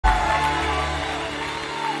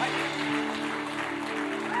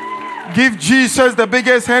Give Jesus the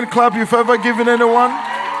biggest hand clap you've ever given anyone.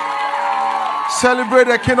 Celebrate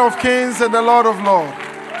the King of Kings and the Lord of Lords.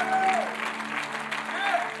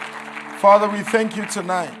 Father, we thank you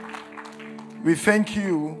tonight. We thank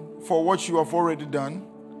you for what you have already done.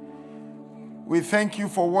 We thank you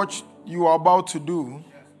for what you are about to do.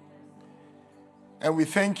 And we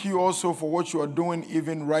thank you also for what you are doing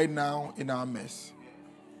even right now in our midst.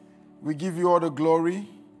 We give you all the glory.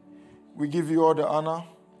 We give you all the honor.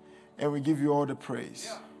 And we give you all the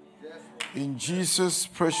praise. In Jesus'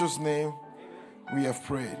 precious name, we have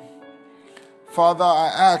prayed. Father, I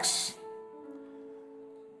ask,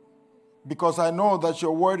 because I know that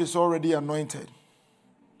your word is already anointed.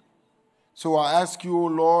 So I ask you, O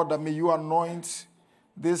Lord, that may you anoint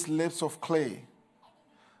these lips of clay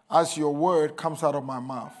as your word comes out of my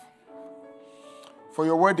mouth. For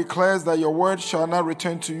your word declares that your word shall not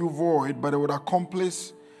return to you void, but it would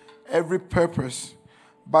accomplish every purpose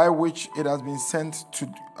by which it has been sent to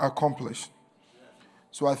accomplish.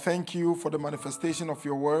 So I thank you for the manifestation of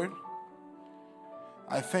your word.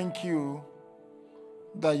 I thank you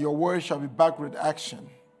that your word shall be backed with action.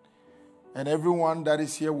 And everyone that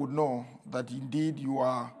is here would know that indeed you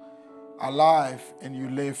are alive and you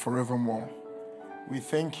live forevermore. We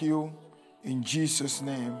thank you in Jesus'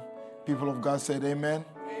 name. People of God said amen.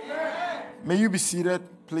 Amen. May you be seated,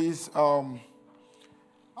 please.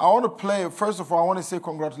 I want to play, first of all, I want to say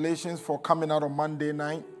congratulations for coming out on Monday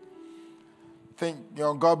night.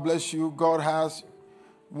 God bless you. God has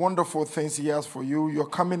wonderful things he has for you. Your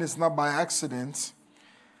coming is not by accident,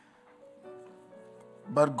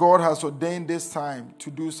 but God has ordained this time to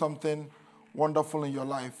do something wonderful in your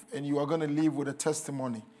life, and you are going to leave with a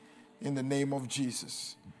testimony in the name of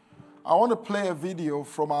Jesus. I want to play a video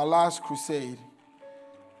from our last crusade.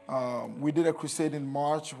 We did a crusade in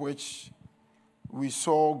March, which we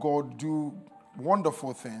saw God do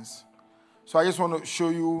wonderful things. So I just want to show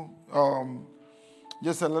you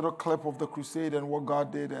just a little clip of the crusade and what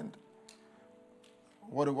God did. And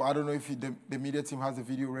what I don't know if the media team has the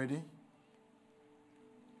video ready.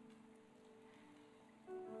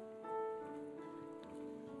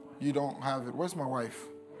 You don't have it. Where's my wife?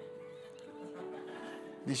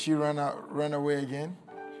 Did she run away again?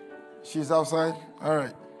 She's outside? All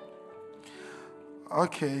right.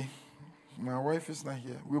 Okay. My wife is not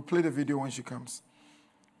here. We'll play the video when she comes.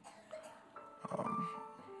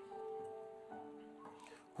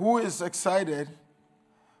 Who is excited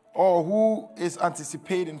or who is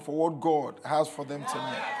anticipating for what God has for them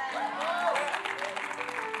tonight?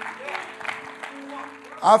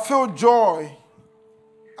 I feel joy.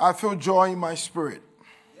 I feel joy in my spirit.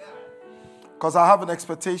 Because I have an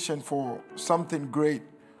expectation for something great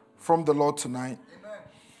from the Lord tonight.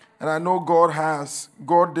 And I know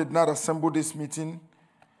God did not assemble this meeting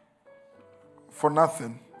for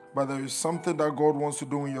nothing. But there is something that God wants to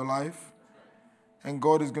do in your life. And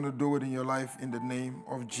God is going to do it in your life in the name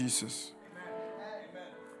of Jesus. Amen.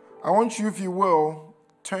 I want you, if you will,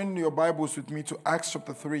 turn your Bibles with me to Acts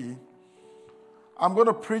chapter 3. I'm going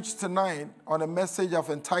to preach tonight on a message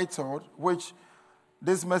I've entitled, which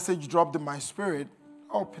this message dropped in my spirit.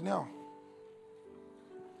 Oh, Peniel.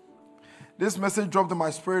 This message dropped in my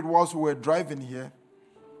spirit whilst we were driving here.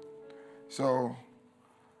 So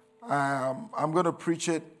I'm going to preach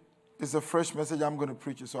it. It's a fresh message. I'm going to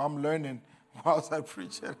preach it. So I'm learning whilst I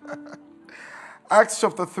preach it. Acts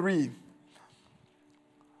chapter 3.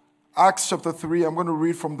 Acts chapter 3. I'm going to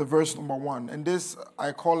read from the verse number 1. And this,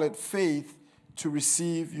 I call it faith to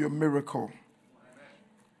receive your miracle.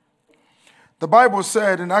 The Bible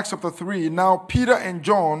said in Acts chapter 3, now Peter and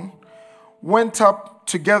John went up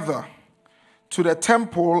together to the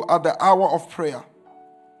temple at the hour of prayer.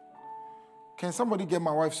 Can somebody get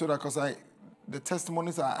my wife so that, because the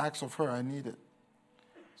testimonies I asked of her, I need it.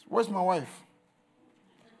 Where's my wife?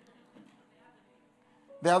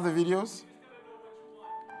 They have the videos?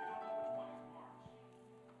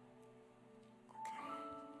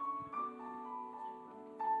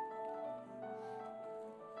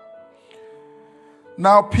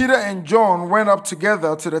 Now Peter and John went up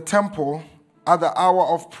together to the temple at the hour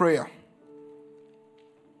of prayer.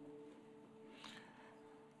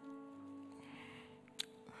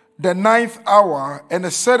 The 9th hour, and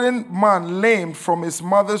a certain man lame from his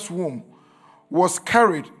mother's womb was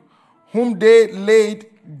carried, whom they laid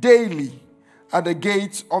daily at the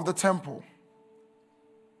gates of the temple.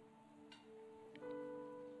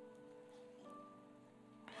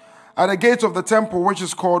 At the gates of the temple, which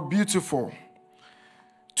is called Beautiful,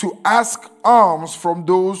 to ask alms from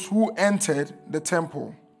those who entered the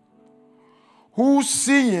temple, who,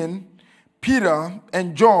 seeing Peter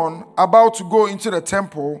and John about to go into the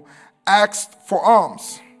temple, asked for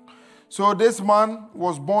alms. So this man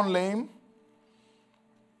was born lame,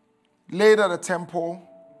 laid at the temple,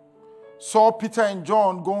 saw Peter and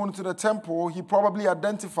John going to the temple. He probably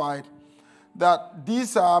identified that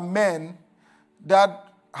these are men that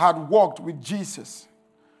had walked with Jesus.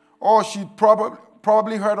 Or she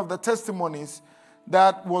probably heard of the testimonies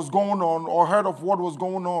that was going on, or heard of what was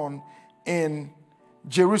going on in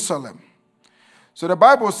Jerusalem. So the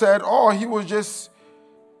Bible said, he was just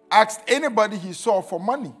asked anybody he saw for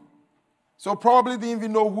money. So probably didn't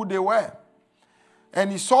even know who they were.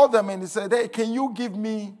 And he saw them and he said, hey, can you give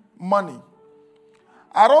me money?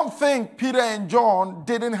 I don't think Peter and John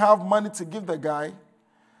didn't have money to give the guy.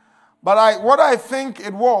 But what I think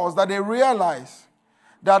it was that they realized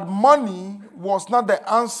that money was not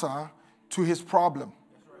the answer to his problem.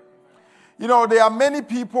 You know, there are many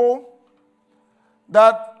people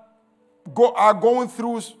that are going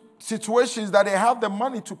through situations that they have the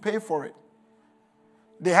money to pay for it.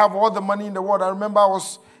 They have all the money in the world. I remember I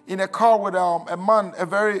was in a car with a man, a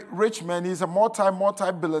very rich man. He's a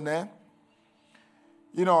multi-billionaire.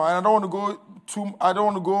 You know, and I don't want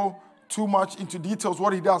to go too much into details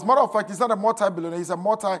what he does. Matter of fact, he's not a multi-billionaire. He's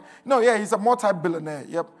a multi-billionaire.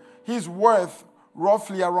 Yep. He's worth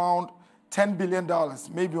roughly around $10 billion,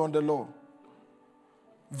 maybe on the low.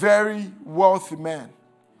 Very wealthy man.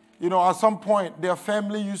 You know, at some point, their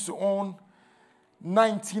family used to own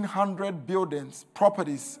 1,900 buildings,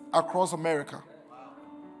 properties across America.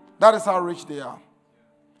 That is how rich they are.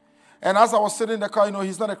 And as I was sitting in the car, you know,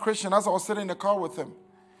 he's not a Christian. As I was sitting in the car with him,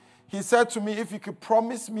 he said to me, if you could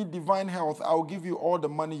promise me divine health, I will give you all the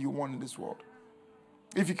money you want in this world.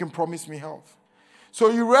 If you can promise me health.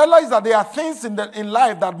 So you realize that there are things in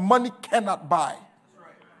life that money cannot buy.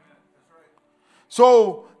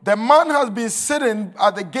 So the man has been sitting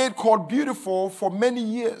at the gate called Beautiful for many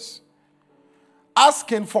years,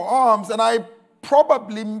 asking for alms, and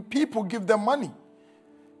people give them money.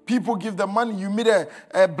 People give them money. You meet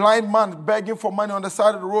a blind man begging for money on the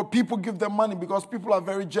side of the road. People give them money because people are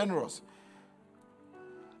very generous.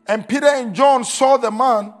 And Peter and John saw the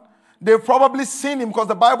man. They've probably seen him because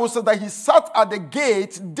the Bible says that he sat at the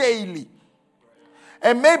gate daily.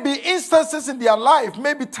 And maybe instances in their life,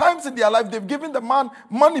 maybe times in their life, they've given the man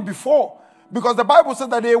money before. Because the Bible says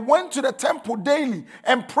that they went to the temple daily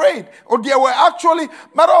and prayed. Or they were actually,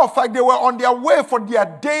 matter of fact, they were on their way for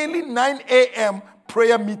their daily 9 a.m.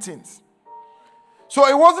 prayer meetings. So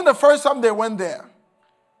it wasn't the first time they went there.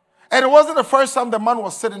 And it wasn't the first time the man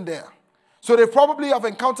was sitting there. So they probably have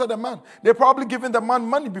encountered the man. They probably given the man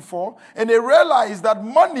money before. And they realized that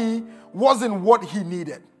money wasn't what he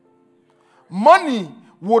needed. Money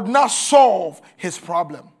would not solve his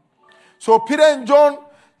problem. So Peter and John,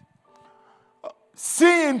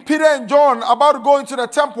 seeing Peter and John about to go into the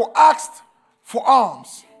temple, asked for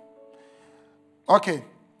alms. Okay,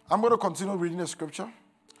 I'm going to continue reading the scripture.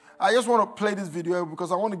 I just want to play this video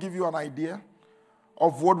because I want to give you an idea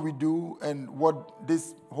of what we do and what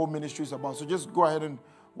this whole ministry is about. So just go ahead and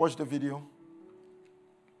watch the video.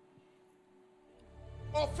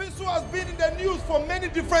 Official has been in the news for many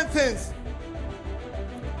different things.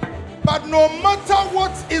 But no matter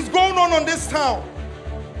what is going on this town,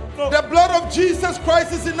 the blood of Jesus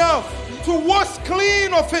Christ is enough to wash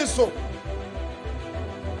clean official.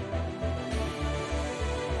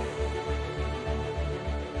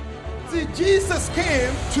 See, Jesus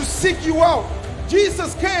came to seek you out.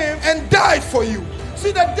 Jesus came and died for you.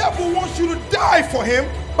 See, the devil wants you to die for him,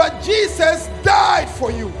 but Jesus died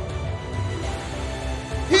for you.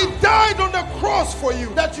 He died on the cross for you,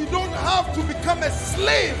 that you don't have to become a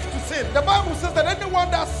slave to sin. The Bible says that anyone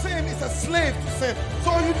that sins is a slave to sin.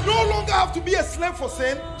 So you no longer have to be a slave for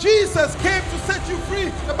sin. Jesus came to set you free.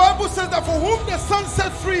 The Bible says that for whom the Son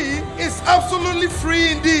set free is absolutely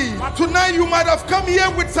free indeed. Tonight you might have come here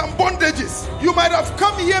with some bondages. You might have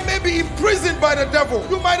come here maybe imprisoned by the devil.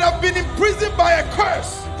 You might have been imprisoned by a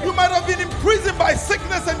curse. You might have been imprisoned by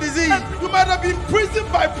sickness and disease. You might have been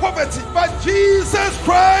imprisoned by poverty. But Jesus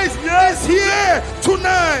Christ is here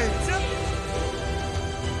tonight.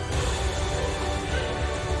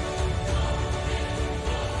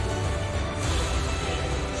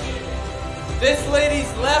 This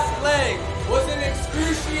lady's left leg was in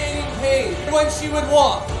excruciating pain. When she would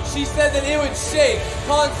walk, she said that it would shake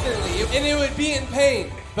constantly and it would be in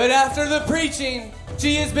pain. But after the preaching,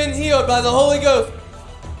 she has been healed by the Holy Ghost.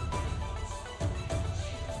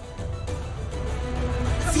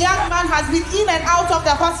 This young man has been in and out of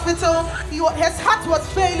the hospital. His heart was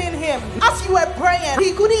failing him. As you were praying,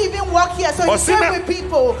 he couldn't even walk here. So he came with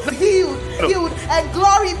people, healed, and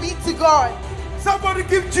glory be to God. Somebody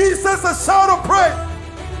give Jesus a shout of praise.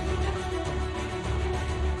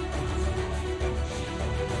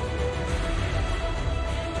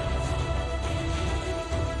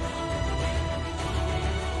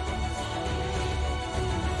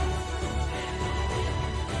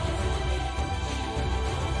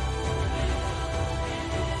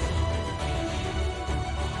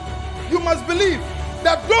 must believe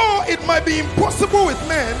that though it might be impossible with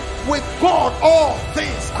men, with God all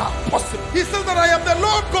things are possible. He says that I am the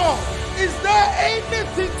Lord God. Is there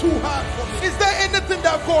anything too hard for me? Is there anything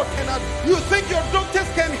that God cannot do? You think your doctors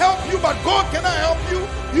can help you, but God cannot help you?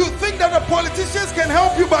 You think that the politicians can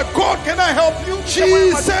help you, but God cannot help you?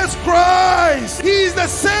 Jesus Christ, He is the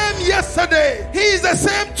same yesterday, He is the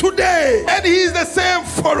same today, and He is the same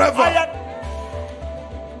forever.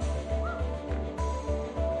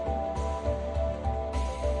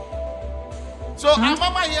 So our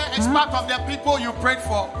mama here is part of the people you prayed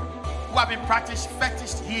for who have been practiced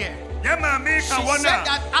fetish here. She said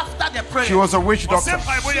that after the prayer, she was a witch doctor.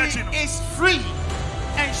 She is free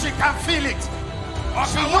and she can feel it.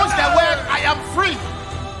 She used the word, I am free.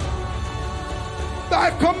 I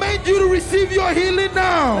command you to receive your healing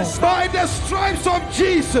now. By the stripes of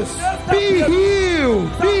Jesus, be healed.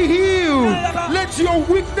 Be healed. Let your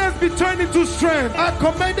weakness be turned into strength. I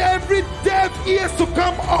command every deaf ears to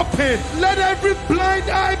come open. Let every blind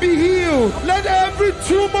eye be healed. Let every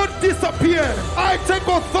tumor disappear. I take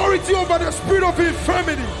authority over the spirit of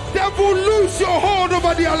infirmity. Devil, lose your hold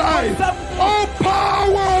over their life. Oh,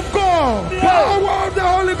 power of God, power of the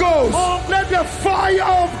Holy Ghost, let the fire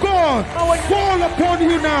of God fall upon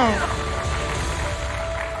you now.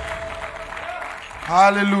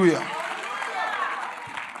 Hallelujah.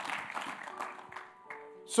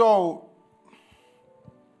 So,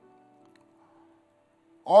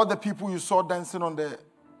 all the people you saw dancing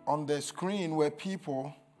on the screen were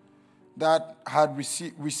people that had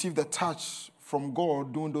received the touch from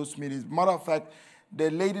God during those meetings. Matter of fact, the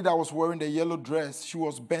lady that was wearing the yellow dress, she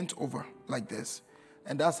was bent over like this.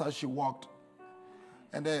 And that's how she walked.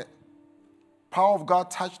 And the power of God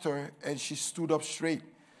touched her and she stood up straight.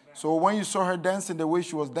 So when you saw her dancing the way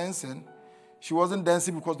she was dancing, she wasn't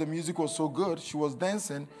dancing because the music was so good. She was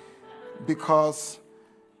dancing because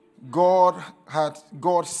God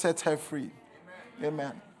set her free.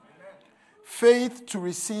 Amen. Faith to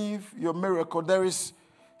receive your miracle. There is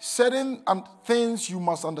certain things you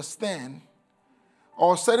must understand,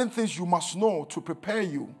 or certain things you must know to prepare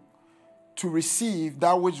you to receive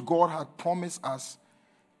that which God had promised us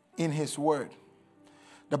in His Word.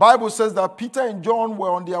 The Bible says that Peter and John were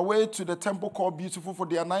on their way to the temple called Beautiful for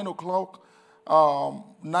their 9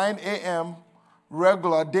 a.m.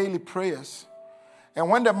 regular daily prayers. And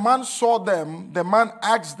when the man saw them, the man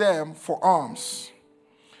asked them for alms.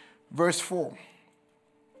 Verse 4.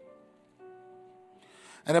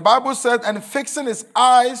 And the Bible said, and fixing his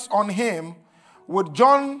eyes on him, with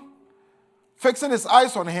John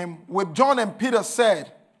and Peter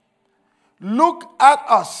said, look at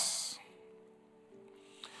us.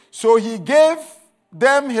 So he gave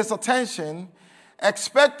them his attention,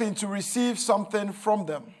 expecting to receive something from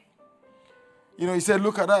them. You know, he said,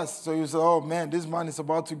 look at us. So you said, oh man, this man is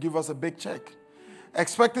about to give us a big check.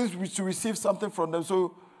 Expecting to receive something from them.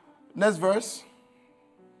 So, next verse.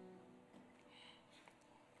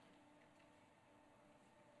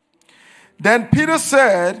 Then Peter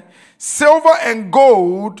said, silver and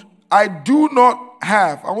gold I do not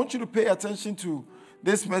have. I want you to pay attention to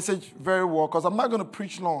this message very well, because I'm not going to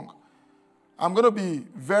preach long. I'm going to be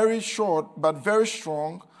very short but very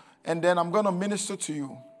strong, and then I'm going to minister to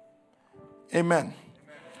you. Amen.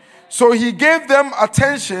 So he gave them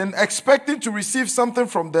attention, expecting to receive something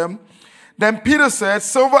from them. Then Peter said,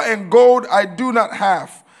 silver and gold I do not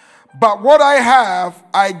have, but what I have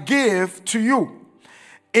I give to you.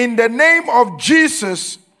 In the name of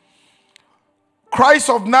Jesus, Christ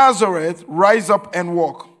of Nazareth, rise up and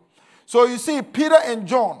walk. So you see, Peter and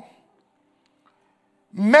John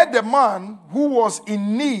met the man who was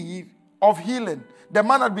in need of healing. The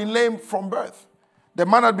man had been lame from birth. The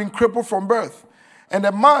man had been crippled from birth. And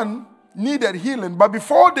the man needed healing. But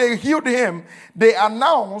before they healed him, they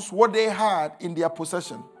announced what they had in their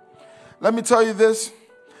possession. Let me tell you this.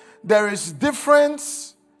 There is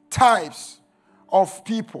different types of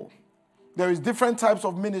people. There is different types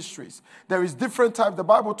of ministries. There is different types. The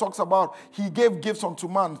Bible talks about he gave gifts unto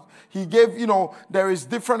man. He gave, there is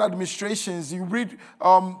different administrations. You read 2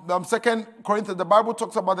 Corinthians, the Bible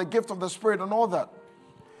talks about the gift of the Spirit and all that.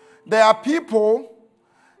 There are people,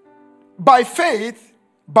 by faith,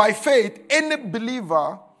 any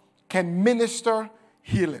believer can minister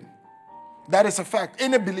healing. That is a fact.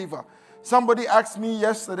 Any believer. Somebody asked me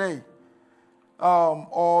yesterday,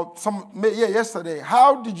 yesterday,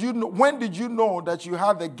 how did you know, when did you know that you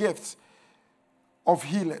had the gift of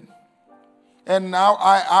healing? And now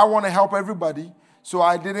I want to help everybody, so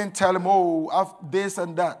I didn't tell him, I've this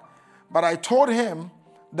and that. But I told him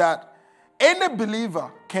that any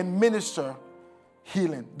believer can minister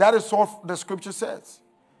healing. That is what the scripture says.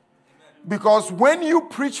 Because when you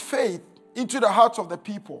preach faith into the hearts of the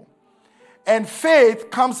people, and faith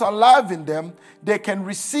comes alive in them, they can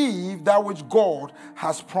receive that which God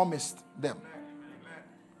has promised them.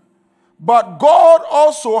 But God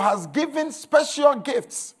also has given special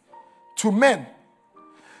gifts to men.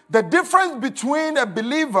 The difference between a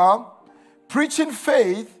believer preaching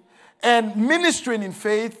faith and ministering in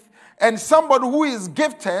faith and somebody who is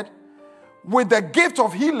gifted with the gift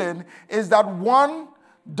of healing is that one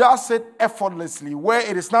does it effortlessly, where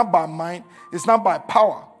it is not by mind, it's not by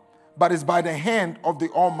power, but it's by the hand of the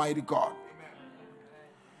Almighty God.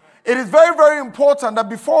 It is very, very important that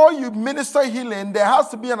before you minister healing, there has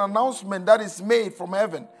to be an announcement that is made from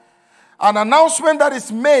heaven. An announcement that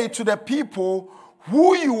is made to the people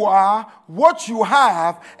who you are, what you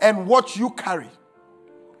have, and what you carry.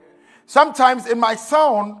 Sometimes it might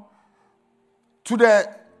sound to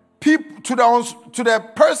the people, to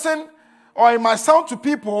the person, or it might sound to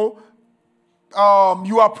people,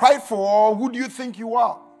 you are prideful, or who do you think you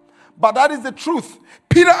are? But that is the truth.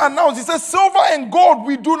 Peter announced, he says, silver and gold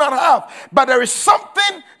we do not have, but there is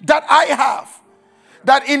something that I have.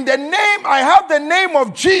 That in the name, I have the name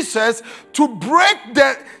of Jesus to break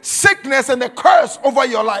the sickness and the curse over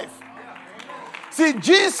your life. See,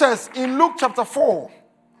 Jesus in Luke chapter 4,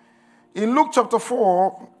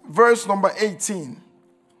 verse number 18.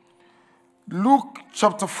 Luke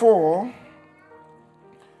chapter 4,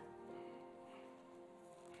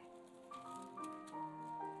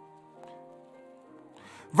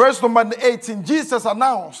 verse number 18, Jesus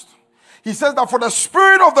announced, he says that for the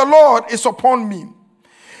Spirit of the Lord is upon me,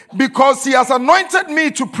 because he has anointed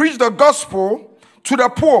me to preach the gospel to the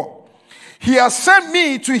poor. He has sent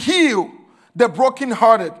me to heal the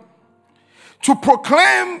brokenhearted, to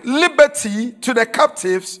proclaim liberty to the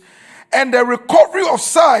captives and the recovery of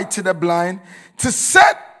sight to the blind, to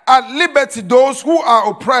set at liberty those who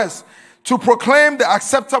are oppressed, to proclaim the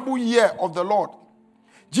acceptable year of the Lord.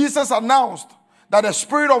 Jesus announced that the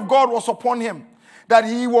Spirit of God was upon him, that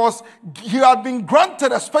he had been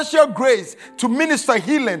granted a special grace to minister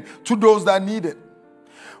healing to those that need it.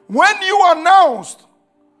 When you announced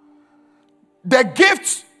the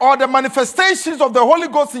gifts or the manifestations of the Holy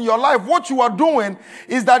Ghost in your life, what you are doing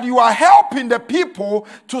is that you are helping the people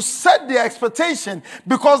to set their expectation,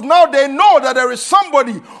 because now they know that there is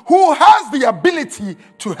somebody who has the ability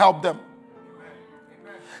to help them.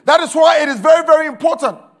 That is why it is very, very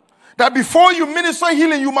important that before you minister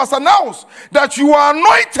healing, you must announce that you are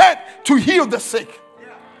anointed to heal the sick.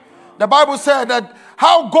 The Bible said that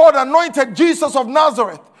how God anointed Jesus of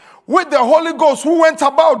Nazareth with the Holy Ghost, who went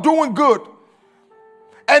about doing good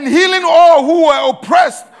and healing all who were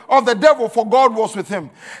oppressed of the devil, for God was with him.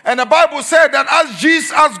 And the Bible said that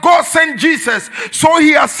as God sent Jesus, so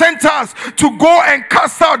he has sent us to go and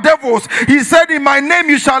cast out devils. He said, in my name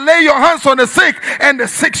you shall lay your hands on the sick, and the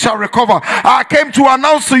sick shall recover. I came to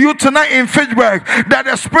announce to you tonight in Fitchburg that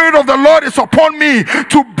the Spirit of the Lord is upon me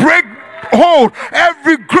to break hold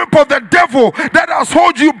every grip of the devil that has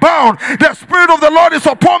hold you bound. The Spirit of the Lord is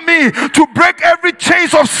upon me to break every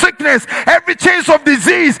chains of sickness, every chains of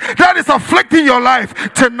disease that is afflicting your life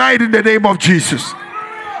tonight in the name of Jesus.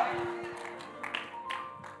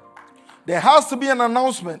 There has to be an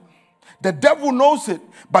announcement. The devil knows it,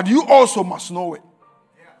 but you also must know it.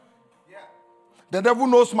 The devil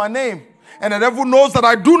knows my name. And the devil knows that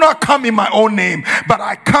I do not come in my own name, but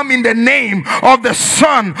I come in the name of the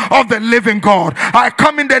Son of the living God. I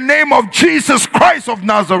come in the name of Jesus Christ of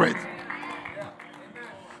Nazareth.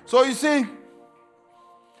 So you see,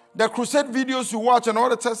 the crusade videos you watch and all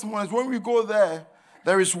the testimonies, when we go there,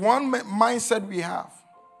 there is one mindset we have.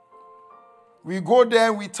 We go there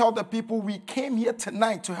and we tell the people, we came here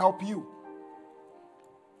tonight to help you.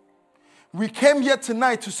 We came here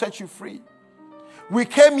tonight to set you free. We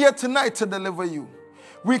came here tonight to deliver you.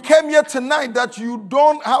 We came here tonight that you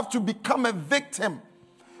don't have to become a victim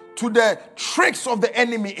to the tricks of the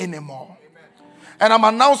enemy anymore. And I'm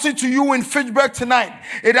announcing to you in Fitchburg tonight,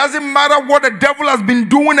 it doesn't matter what the devil has been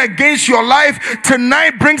doing against your life.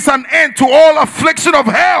 Tonight brings an end to all affliction of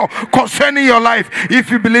hell concerning your life. If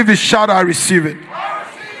you believe it, shout, I receive it.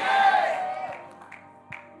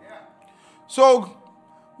 So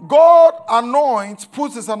God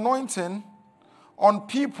puts his anointing on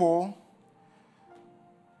people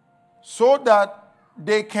so that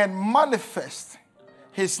they can manifest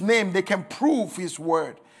his name, they can prove his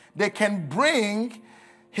word, they can bring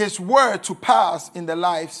his word to pass in the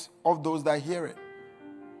lives of those that hear it.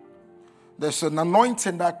 There's an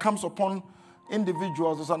anointing that comes upon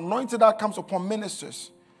individuals, there's an anointing that comes upon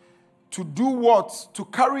ministers to do what? To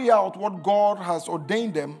carry out what God has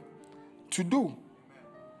ordained them to do.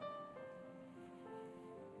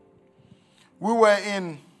 We were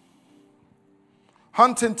in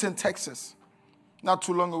Huntington, Texas, not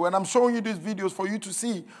too long ago. And I'm showing you these videos for you to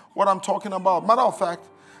see what I'm talking about. Matter of fact,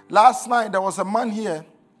 last night there was a man here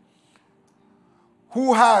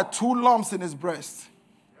who had 2 lumps in his breast,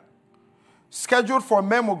 scheduled for a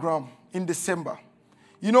mammogram in December.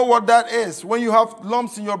 You know what that is? When you have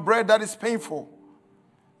lumps in your breast, that is painful.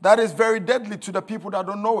 That is very deadly to the people that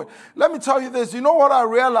don't know it. Let me tell you this. You know what I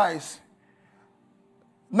realized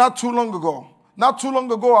not too long ago? Not too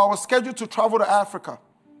long ago, I was scheduled to travel to Africa.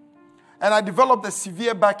 And I developed a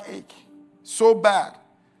severe backache. So bad.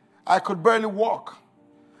 I could barely walk.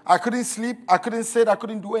 I couldn't sleep. I couldn't sit. I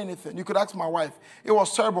couldn't do anything. You could ask my wife. It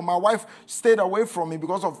was terrible. My wife stayed away from me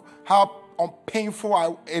because of how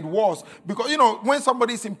painful it was. Because, you know, when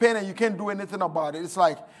somebody's in pain and you can't do anything about it, it's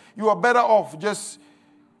like you are better off just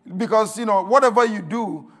because, you know, whatever you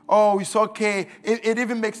do, oh, it's okay. It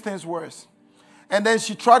even makes things worse. And then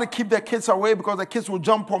she tried to keep the kids away because the kids would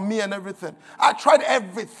jump on me and everything. I tried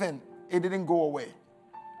everything. It didn't go away.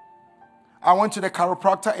 I went to the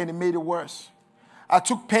chiropractor and it made it worse. I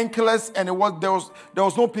took painkillers and there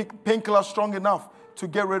was no painkiller strong enough to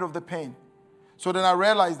get rid of the pain. So then I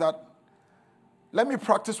realized that, let me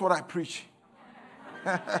practice what I preach.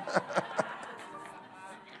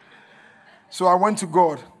 So I went to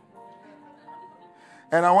God.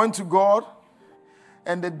 And I went to God.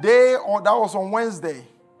 And the day, that was on Wednesday,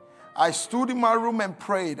 I stood in my room and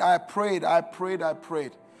prayed. I prayed.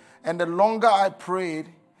 And the longer I prayed,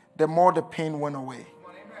 the more the pain went away.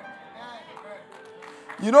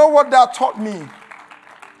 You know what that taught me?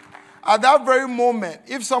 At that very moment,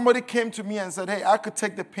 if somebody came to me and said, hey, I could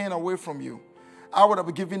take the pain away from you, I would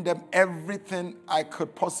have given them everything I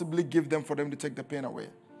could possibly give them for them to take the pain away.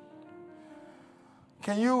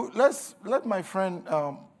 Let my friend,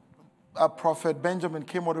 Prophet Benjamin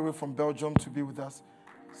came all the way from Belgium to be with us.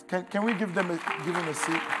 Can we give him a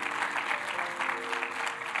seat?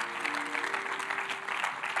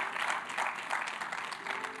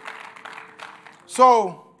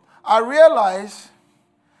 So I realized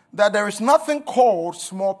that there is nothing called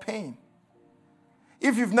small pain.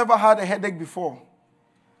 If you've never had a headache before,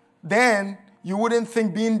 then you wouldn't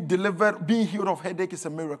think being healed of headache is a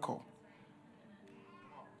miracle.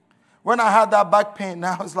 When I had that back pain,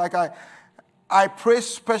 now it's like I pray a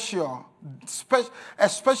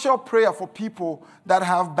special prayer for people that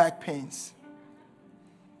have back pains.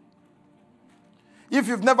 If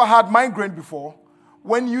you've never had migraine before,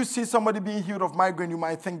 when you see somebody being healed of migraine, you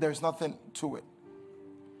might think there's nothing to it.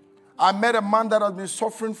 I met a man that has been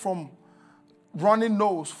suffering from running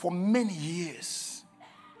nose for many years.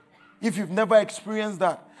 If you've never experienced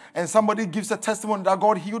that, and somebody gives a testimony that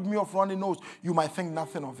God healed me of running nose, you might think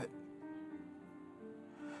nothing of it.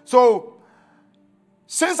 So,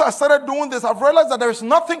 since I started doing this, I've realized that there is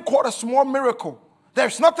nothing called a small miracle.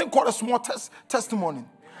 There's nothing called a small testimony.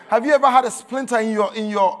 Have you ever had a splinter in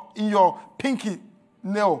your pinky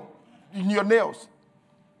nail, in your nails?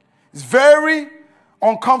 It's very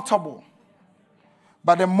uncomfortable.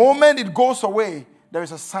 But the moment it goes away, there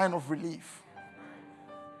is a sign of relief.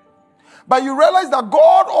 But you realize that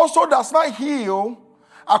God also does not heal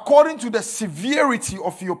according to the severity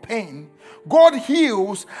of your pain. God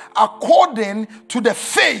heals according to the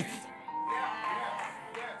faith.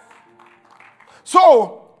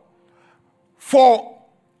 So, for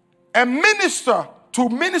a minister to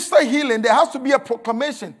minister healing, there has to be a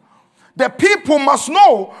proclamation. The people must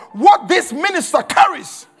know what this minister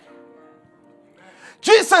carries.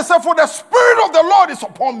 Jesus said, for the Spirit of the Lord is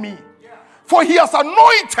upon me, for he has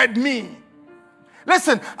anointed me.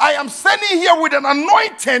 Listen, I am standing here with an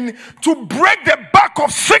anointing to break the back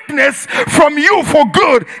of sickness from you for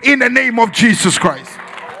good in the name of Jesus Christ.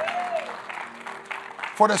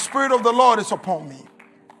 For the Spirit of the Lord is upon me.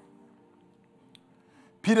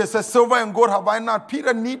 Peter says, silver and gold have I not.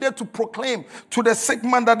 Peter needed to proclaim to the sick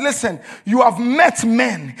man that, listen, you have met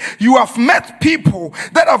men, you have met people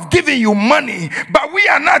that have given you money, but we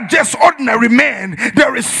are not just ordinary men.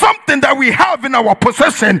 There is something that we have in our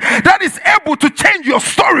possession that is able to change your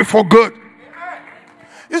story for good.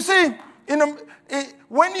 You see,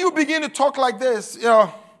 when you begin to talk like this,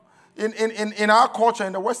 in our culture,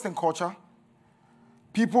 in the Western culture,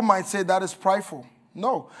 people might say that is prideful.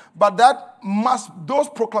 No, but those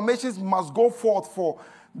proclamations must go forth for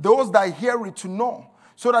those that hear it to know,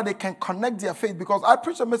 so that they can connect their faith. Because I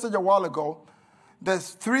preached a message a while ago.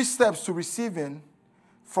 There's 3 steps to receiving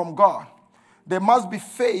from God. There must be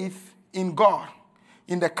faith in God,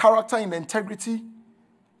 in the character, in the integrity,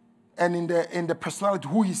 and in the personality,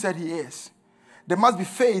 who he said he is. There must be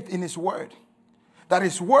faith in his word, that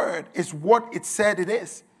his word is what it said it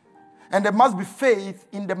is. And there must be faith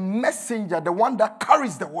in the messenger, the one that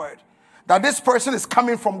carries the word. that this person is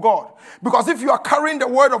coming from God. Because if you are carrying the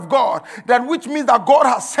word of God, that which means that God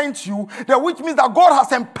has sent you, that which means that God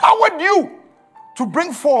has empowered you to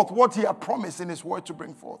bring forth what he had promised in his word to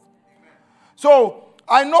bring forth. So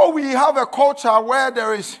I know we have a culture where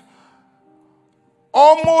there is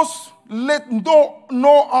almost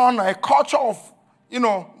no honor, a culture of,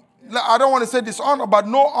 I don't want to say dishonor, but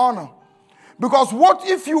no honor. Because what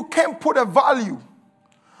if you can't put a value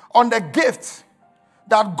on the gift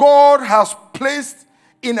that God has placed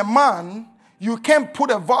in a man? You can't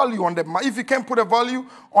put a value on the man. If you can't put a value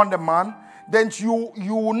on the man, then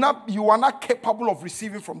you are not capable of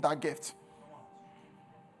receiving from that gift.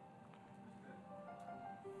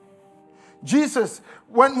 Jesus,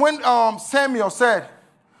 when Samuel said,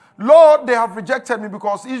 Lord, they have rejected me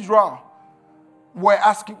because Israel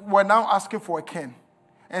were now asking for a king.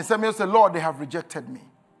 And Samuel said, Lord, they have rejected me.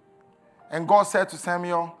 And God said to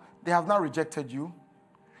Samuel, they have not rejected you.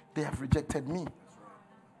 They have rejected me.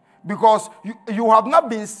 Because you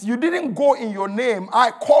didn't go in your name.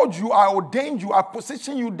 I called you, I ordained you, I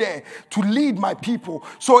positioned you there to lead my people.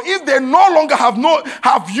 So if they no longer have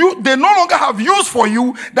use for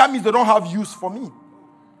you, that means they don't have use for me.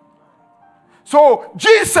 So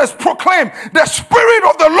Jesus proclaimed, the Spirit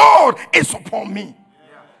of the Lord is upon me.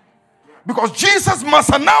 Because Jesus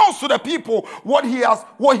must announce to the people what he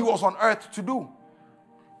was on earth to do.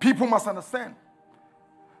 People must understand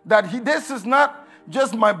that this is not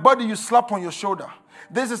just my body you slap on your shoulder.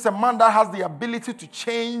 This is a man that has the ability to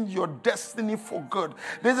change your destiny for good.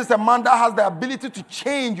 This is a man that has the ability to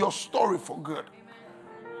change your story for good.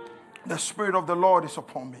 The Spirit of the Lord is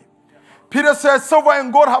upon me. Peter says, silver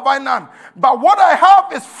and gold have I none, but what I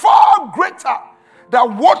have is far greater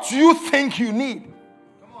than what you think you need.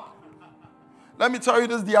 Let me tell you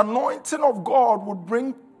this, the anointing of God will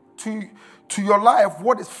bring to your life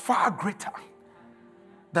what is far greater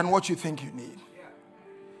than what you think you need.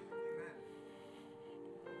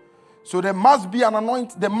 So there must be an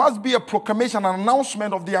anointing, there must be a proclamation, an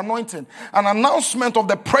announcement of the anointing, an announcement of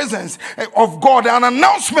the presence of God, an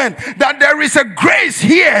announcement that there is a grace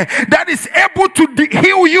here that is able to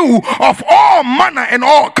heal you of all manner and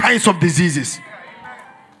all kinds of diseases.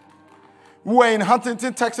 We were in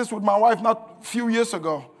Huntington, Texas with my wife not a few years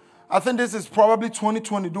ago. I think this is probably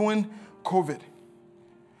 2020 during COVID.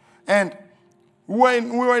 And we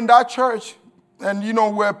were in that church, and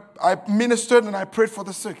where I ministered and I prayed for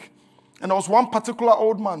the sick. And there was one particular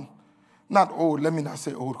old man. Not old, let me not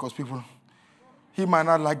say old because he might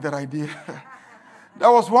not like that idea.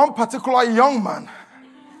 There was one particular young man.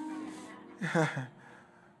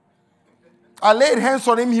 I laid hands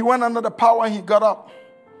on him, he went under the power and he got up.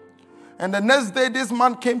 And the next day, this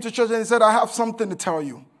man came to church and he said, I have something to tell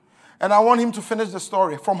you. And I want him to finish the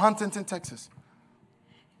story from Huntington, Texas.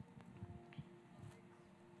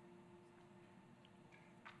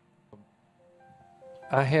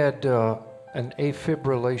 I had an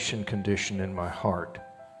afibrillation condition in my heart,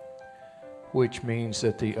 which means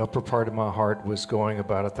that the upper part of my heart was going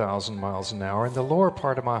about 1,000 miles an hour and the lower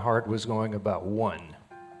part of my heart was going about 1.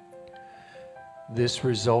 This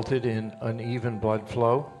resulted in uneven blood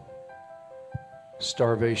flow,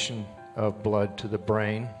 starvation of blood to the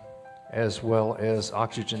brain, as well as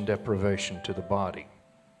oxygen deprivation to the body.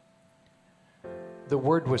 The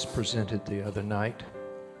word was presented the other night,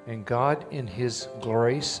 and God in his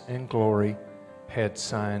grace and glory had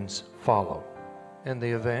signs follow. And the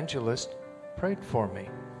evangelist prayed for me.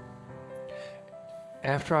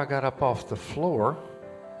 After I got up off the floor,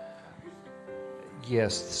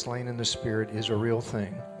 yes, slain in the spirit is a real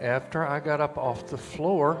thing. After I got up off the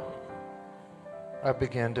floor, I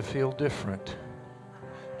began to feel different.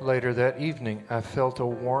 Later that evening, I felt a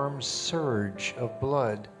warm surge of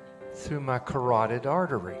blood through my carotid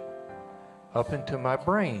artery up into my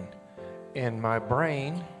brain. And my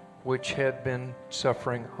brain, which had been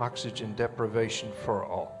suffering oxygen deprivation for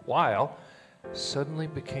a while, suddenly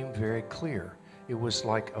became very clear. It was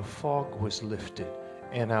like a fog was lifted.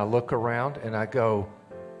 And I look around and I go,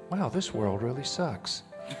 wow, this world really sucks.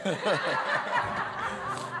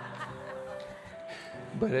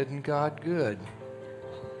 But isn't God good?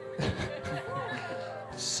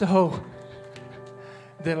 So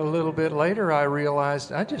then a little bit later, I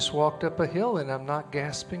realized I just walked up a hill and I'm not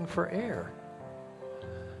gasping for air.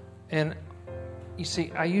 And you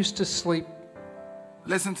see, I used to sleep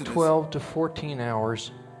 12 to 14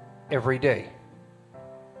 hours every day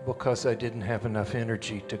because I didn't have enough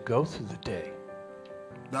energy to go through the day.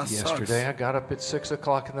 Yesterday, I got up at 6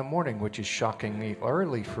 o'clock in the morning, which is shockingly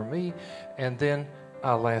early for me. And then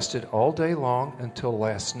I lasted all day long until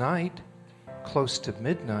last night, close to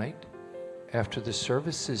midnight, after the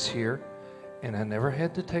services here, And I never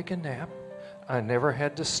had to take a nap. I never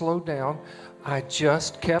had to slow down. I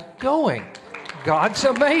just kept going. God's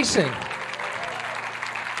amazing.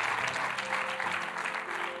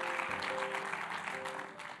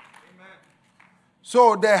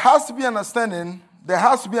 So there has to be an understanding, there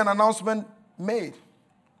has to be an announcement made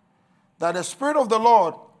that the Spirit of the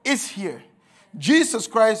Lord is here. Jesus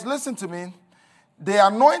Christ, listen to me, the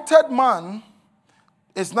anointed man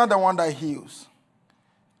is not the one that heals.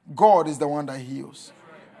 God is the one that heals.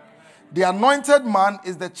 The anointed man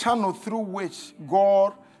is the channel through which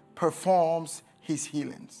God performs his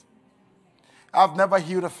healings. I've never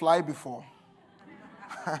healed a fly before.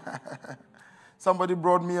 Somebody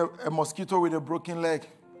brought me a mosquito with a broken leg.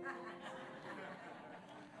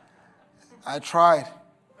 I tried.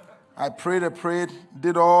 I prayed,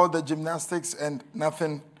 did all the gymnastics, and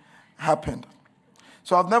nothing happened.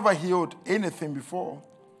 So I've never healed anything before.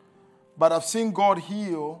 But I've seen God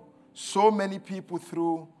heal so many people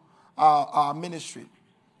through our ministry.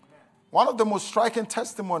 One of the most striking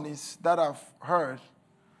testimonies that I've heard,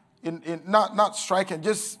 not striking,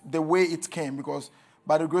 just the way it came, because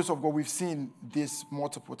by the grace of God, we've seen this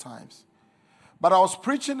multiple times. But I was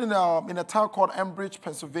preaching in a town called Enbridge,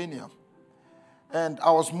 Pennsylvania. And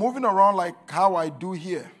I was moving around like how I do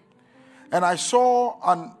here. And I saw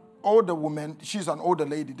an older woman. She's an older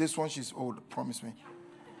lady. This one, she's old, promise me.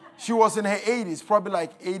 She was in her 80s, probably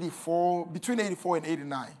like 84, between 84 and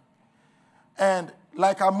 89. And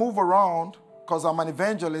like I move around, because I'm an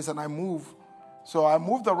evangelist and I move. So I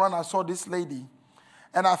moved around, I saw this lady.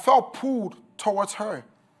 And I felt pulled towards her.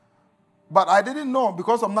 But I didn't know,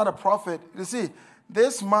 because I'm not a prophet. You see,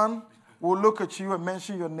 this man will look at you and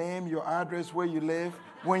mention your name, your address, where you live,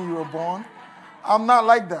 when you were born. I'm not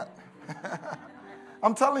like that.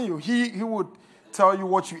 I'm telling you, he would tell you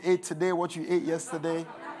what you ate today, what you ate yesterday.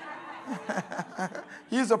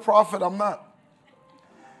 He's a prophet, I'm not.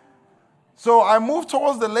 So I moved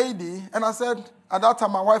towards the lady, and I said, at that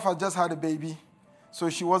time, my wife had just had a baby, so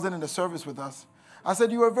she wasn't in the service with us. I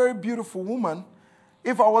said, you're a very beautiful woman.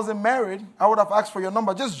 If I wasn't married, I would have asked for your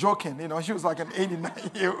number, just joking. You know, she was like an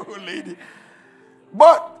 89-year-old lady.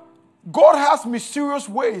 But God has mysterious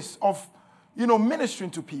ways of, ministering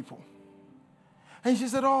to people. And she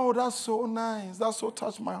said, oh, that's so nice. That so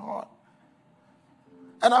touched my heart.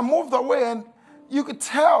 And I moved away, and you could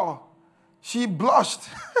tell she blushed.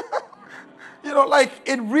 Like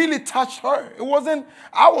it really touched her. It wasn't,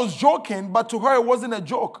 I was joking, but to her it wasn't a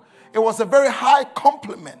joke. It was a very high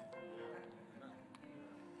compliment.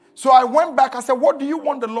 So I went back, I said, what do you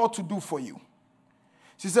want the Lord to do for you?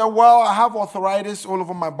 She said, well, I have arthritis all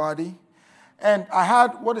over my body. And I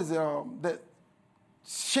had, the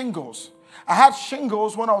shingles. I had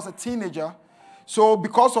shingles when I was a teenager. So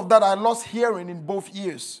because of that, I lost hearing in both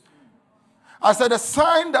ears. I said, a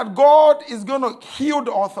sign that God is going to heal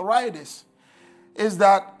the arthritis is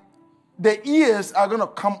that the ears are going to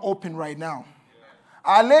come open right now.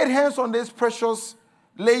 I laid hands on this precious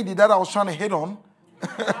lady that I was trying to hit on.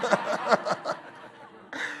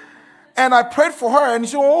 And I prayed for her, and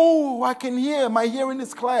she said, oh, I can hear. My hearing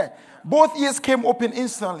is clear. Both ears came open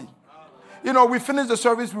instantly. We finished the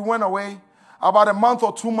service. We went away. About a month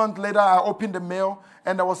or 2 months later, I opened the mail,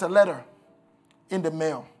 and there was a letter in the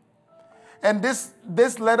mail. And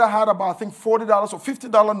this letter had about, I think, $40 or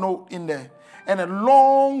 $50 note in there, and a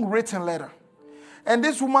long written letter. And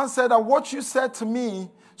this woman said that what you said to me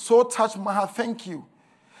so touched my heart. Thank you.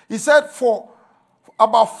 He said, for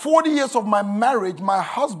about 40 years of my marriage, my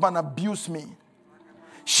husband abused me.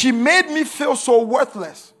 She made me feel so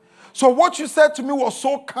worthless. So what you said to me was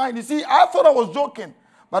so kind. You see, I thought I was joking,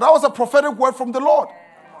 but that was a prophetic word from the Lord.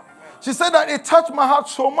 She said that it touched my heart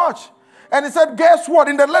so much. And he said, guess what?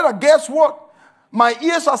 In the letter, guess what? My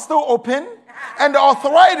ears are still open, and the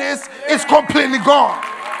arthritis is completely gone.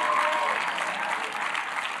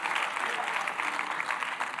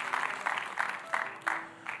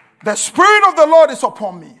 The Spirit of the Lord is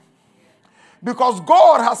upon me, because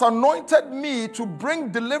God has anointed me to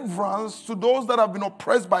bring deliverance to those that have been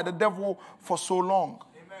oppressed by the devil for so long.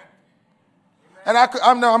 Amen.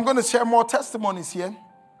 And I'm going to share more testimonies here.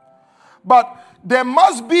 But there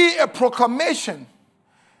must be a proclamation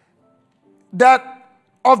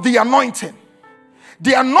of the anointing.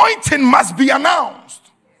 The anointing must be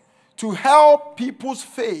announced to help people's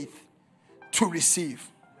faith to receive.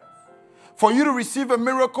 For you to receive a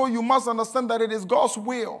miracle, you must understand that it is God's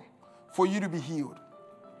will for you to be healed.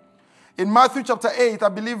 In Matthew chapter 8, I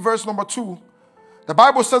believe verse number 2, the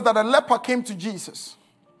Bible says that a leper came to Jesus.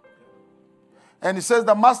 And he says,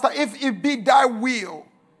 Master, if it be thy will,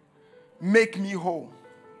 make me whole.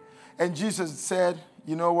 And Jesus said,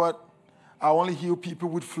 you know what? I only heal people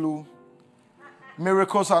with flu.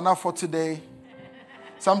 Miracles are not for today.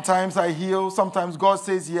 Sometimes I heal. Sometimes God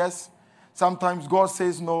says yes. Sometimes God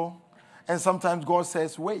says no. And sometimes God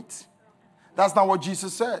says wait. That's not what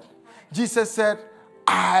Jesus said. Jesus said,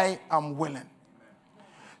 I am willing.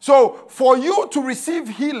 So for you to receive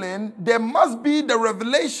healing, there must be the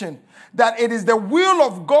revelation that it is the will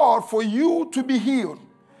of God for you to be healed.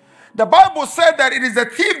 The Bible said that it is the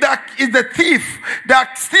thief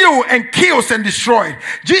that steals and kills and destroys.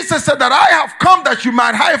 Jesus said that I have come that you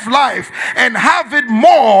might have life and have it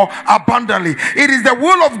more abundantly. It is the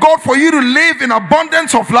will of God for you to live in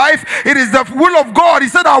abundance of life. It is the will of God. He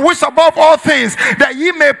said, I wish above all things that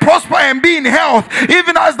ye may prosper and be in health,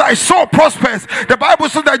 even as thy soul prospers. The Bible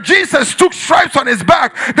said that Jesus took stripes on his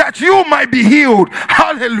back that you might be healed.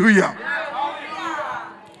 Hallelujah.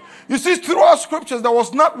 You see, throughout scriptures, there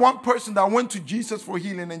was not one person that went to Jesus for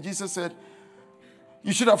healing, and Jesus said,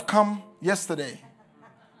 you should have come yesterday.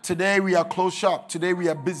 Today we are closed shop. Today we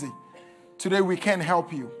are busy. Today we can't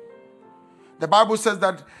help you. The Bible says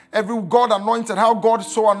that every God anointed, how God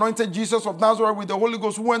so anointed Jesus of Nazareth with the Holy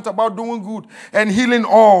Ghost, who went about doing good and healing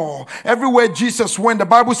all. Everywhere Jesus went, the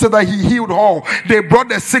Bible said that he healed all. They brought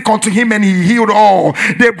the sick unto him and he healed all.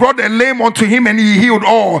 They brought the lame unto him and he healed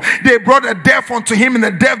all. They brought the deaf unto him and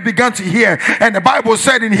the deaf began to hear. And the Bible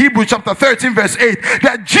said in Hebrews chapter 13 verse 8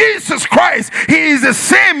 that Jesus Christ, he is the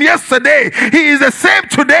same yesterday, he is the same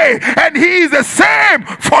today, and he is the same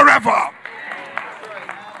forever.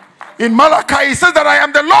 In Malachi, he says that I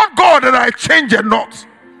am the Lord God and I change it not.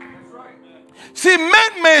 See,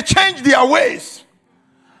 men may change their ways.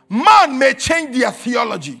 Man may change their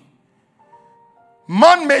theology.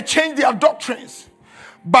 Man may change their doctrines.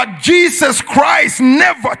 But Jesus Christ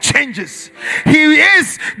never changes. He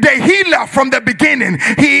is the healer from the beginning.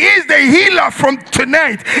 He is the healer from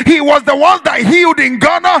tonight. He was the one that healed in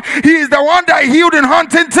Ghana. He is the one that healed in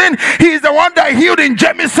Huntington. He is the one that healed in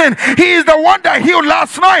Jamison. He is the one that healed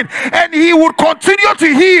last night. And he would continue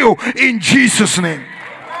to heal in Jesus' name.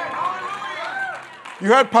 You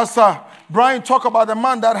heard Pastor Brian talk about the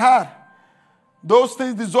man that had those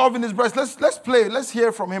things dissolved in his breast. Let's play. Let's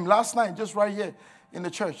hear from him last night, just right here in the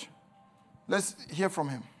church. Let's hear from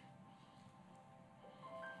him.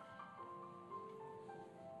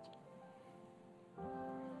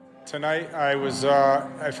 Tonight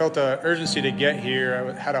I felt an urgency to get here.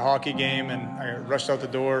 I had a hockey game and I rushed out the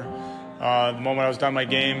door the moment I was done my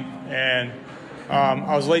game, and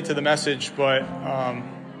I was late to the message, but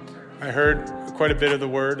I heard quite a bit of the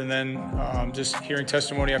word, and then just hearing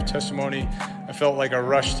testimony after testimony, I felt like a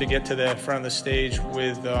rush to get to the front of the stage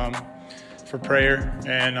with for prayer.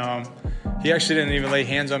 And he actually didn't even lay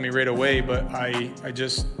hands on me right away, but I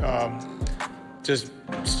just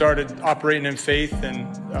started operating in faith, and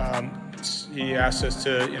he asked us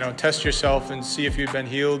to test yourself and see if you've been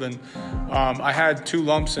healed. And I had 2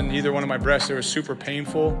 lumps in either one of my breasts. They were super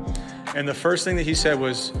painful, and the first thing that he said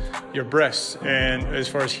was your breasts, and as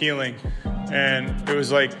far as healing. And it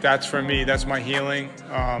was like, that's for me, that's my healing.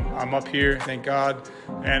 I'm up here, thank God.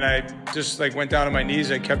 And I just went down on my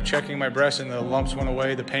knees. I kept checking my breasts, and the lumps went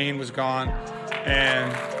away. The pain was gone.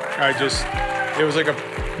 And it was it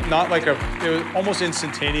was almost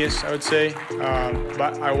instantaneous, I would say.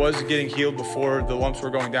 But I was getting healed before the lumps were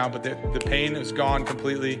going down, but the pain is gone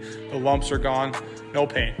completely. The lumps are gone, no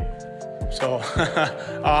pain. So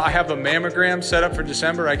I have a mammogram set up for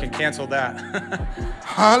December. I can cancel that.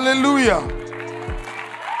 Hallelujah.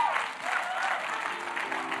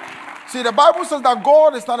 See, the Bible says that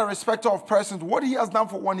God is not a respecter of persons. What he has done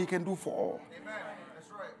for one, he can do for all. Amen.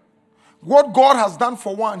 That's right. What God has done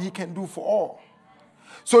for one, he can do for all.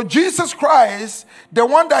 So Jesus Christ, the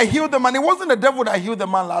one that healed the man, it wasn't the devil that healed the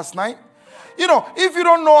man last night. If you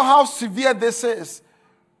don't know how severe this is,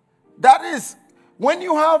 that is, when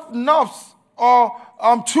you have knobs or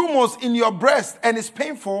tumors in your breast and it's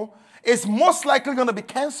painful, it's most likely going to be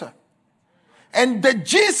cancer. And the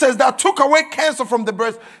Jesus that took away cancer from the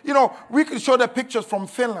breast, we could show the pictures from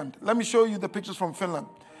Finland. Let me show you the pictures from Finland.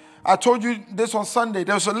 I told you this on Sunday.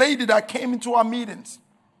 There was a lady that came into our meetings.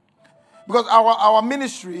 Because our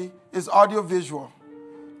ministry is audio-visual.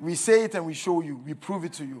 We say it and we show you. We prove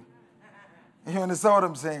it to you. You understand what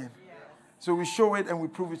I'm saying? So we show it and we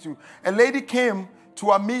prove it to you. A lady came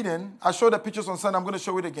to our meeting. I showed the pictures on Sunday. I'm going to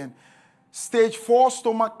show it again. Stage 4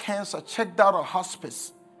 stomach cancer, checked out at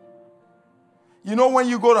hospice. When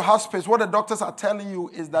you go to hospice, what the doctors are telling you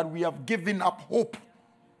is that we have given up hope.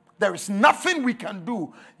 There is nothing we can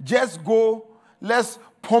do. Just go, let's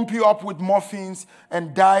pump you up with morphines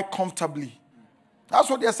and die comfortably. That's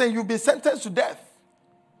what they're saying. You've been sentenced to death.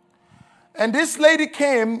 And this lady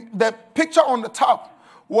came, the picture on the top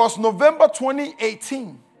was November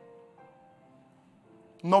 2018.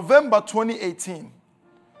 November 2018.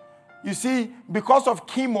 You see, because of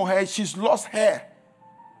chemo hair, she's lost hair.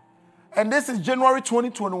 And this is January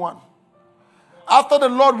 2021. After the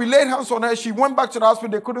Lord, we laid hands on her. She went back to the hospital.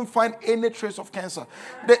 They couldn't find any trace of cancer.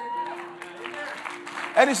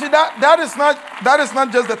 And you see, that is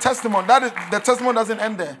not just the testimony. The testimony doesn't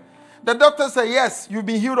end there. The doctor said, yes, you've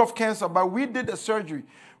been healed of cancer, but we did the surgery.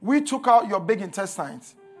 We took out your big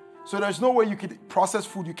intestines. So there's no way you could process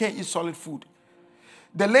food. You can't eat solid food.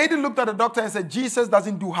 The lady looked at the doctor and said, Jesus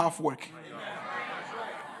doesn't do half work.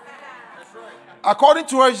 According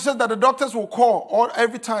to her, she said that the doctors will call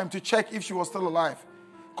every time to check if she was still alive,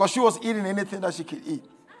 because she was eating anything that she could eat.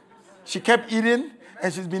 She kept eating,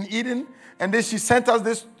 and she's been eating. And then she sent us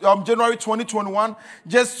this January 2021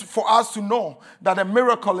 just for us to know that a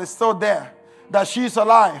miracle is still there, that she's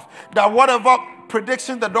alive, that whatever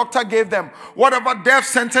prediction the doctor gave them, whatever death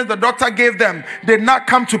sentence the doctor gave them, did not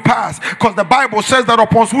come to pass, because the Bible says that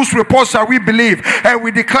upon whose report shall we believe, and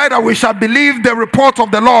we declare that we shall believe the report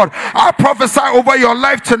of the Lord. I prophesy over your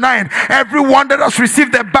life tonight, everyone that has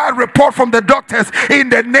received a bad report from the doctors, in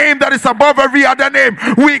the name that is above every other name,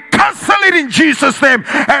 we cancel it in Jesus' name,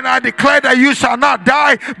 and I declare that you shall not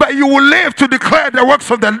die, but you will live to declare the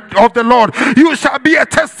works of the Lord. You shall be a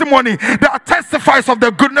testimony that testifies of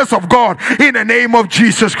the goodness of God, in the name of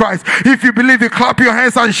Jesus Christ. If you believe it, clap your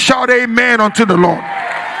hands and shout amen unto the Lord.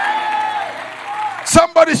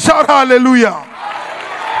 Somebody shout hallelujah.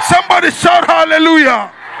 Somebody shout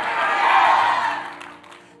hallelujah.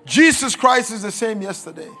 Jesus Christ is the same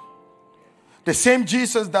yesterday. The same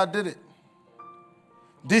Jesus that did it.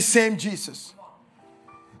 This same Jesus.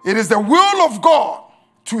 It is the will of God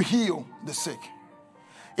to heal the sick.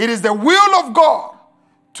 It is the will of God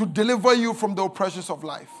to deliver you from the oppressions of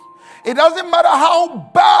life. It doesn't matter how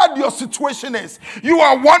bad your situation is. You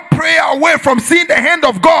are one prayer away from seeing the hand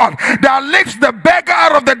of God that lifts the beggar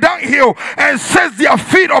out of the dunghill and sets their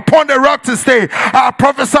feet upon the rock to stay. I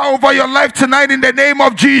prophesy over your life tonight in the name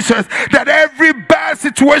of Jesus that every bad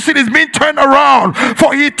situation is being turned around,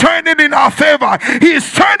 for He turned it in our favor. He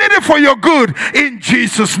is turning it for your good in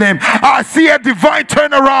Jesus' name. I see a divine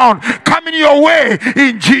turnaround coming your way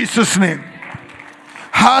in Jesus' name.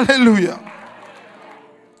 Hallelujah.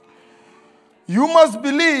 You must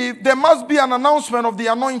believe there must be an announcement of the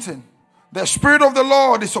anointing. The Spirit of the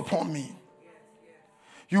Lord is upon me.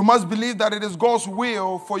 You must believe that it is God's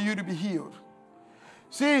will for you to be healed.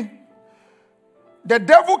 See, the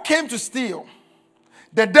devil came to steal.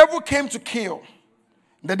 The devil came to kill.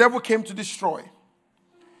 The devil came to destroy.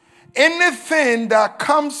 Anything that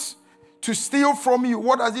comes to steal from you,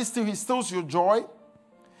 what does he steal? He steals your joy.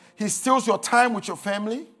 He steals your time with your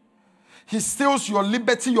family. He steals your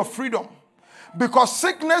liberty, your freedom. Because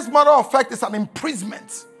sickness, matter of fact, is an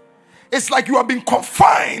imprisonment. It's like you have been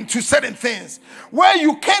confined to certain things where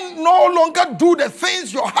you can no longer do the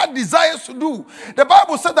things your heart desires to do. The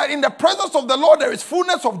Bible said that in the presence of the Lord there is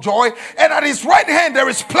fullness of joy, and at His right hand there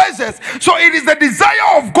is pleasures. So it is the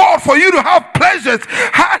desire of God for you to have pleasures.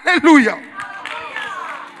 Hallelujah.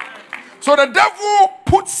 So the devil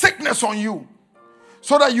puts sickness on you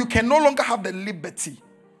so that you can no longer have the liberty.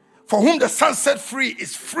 For whom the Son set free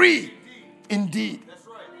is free indeed. That's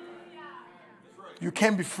right. You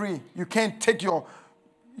can't be free. You can't take your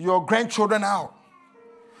grandchildren out.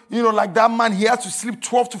 You know, like that man, he has to sleep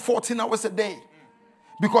 12 to 14 hours a day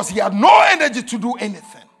because he had no energy to do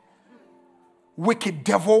anything. Wicked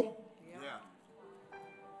devil. Yeah.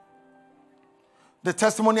 The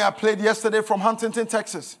testimony I played yesterday from Huntington,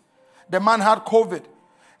 Texas. The man had COVID,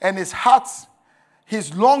 and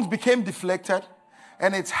his lungs became deflected,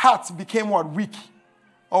 and his heart became weak,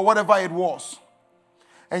 or whatever it was.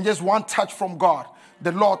 And just one touch from God,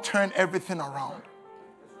 the Lord turned everything around.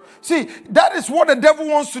 See, that is what the devil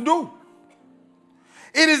wants to do.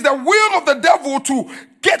 It is the will of the devil to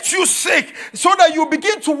get you sick so that you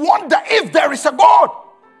begin to wonder if there is a God.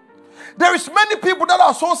 There is many people that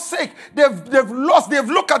are so sick, they've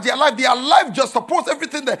looked at their life. Their life just supports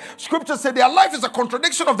everything the scripture said. Their life is a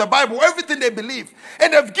contradiction of the Bible, everything they believe.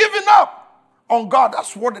 And they've given up on God.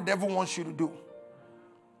 That's what the devil wants you to do.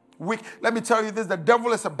 Let me tell you this, the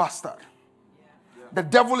devil is a bastard. The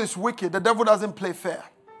devil is wicked. The devil doesn't play fair.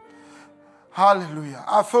 Hallelujah.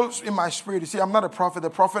 I feel in my spirit, you see, I'm not a prophet. The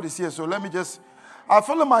prophet is here, so I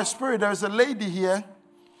feel in my spirit there is a lady here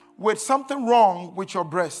with something wrong with your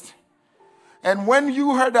breast. And when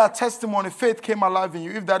you heard that testimony, faith came alive in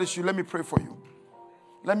you. If that is you, let me pray for you.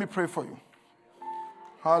 Let me pray for you.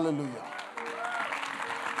 Hallelujah.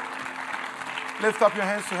 Lift up your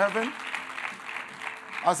hands to heaven.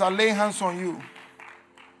 As I lay hands on you,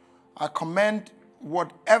 I command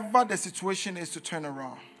whatever the situation is to turn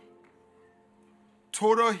around.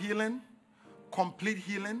 total healing, complete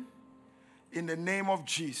healing in the name of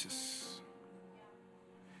Jesus.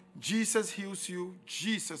 Jesus heals you.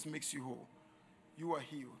 Jesus makes you whole. You are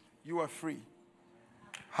healed. You are free.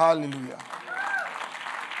 Hallelujah.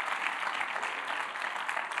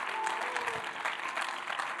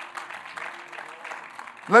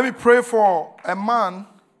 Let me pray for a man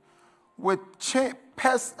with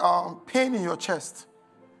pain in your chest,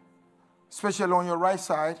 especially on your right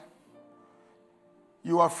side.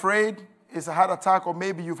 You are afraid it's a heart attack, or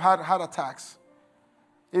maybe you've had heart attacks.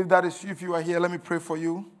 If you are here, let me pray for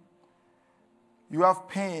you. You have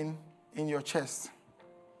pain in your chest.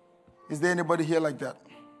 Is there anybody here like that?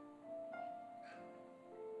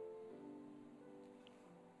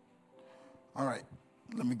 All right,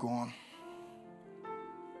 let me go on.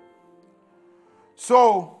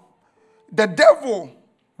 So, the devil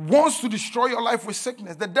wants to destroy your life with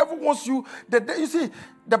sickness. The devil wants you. You see,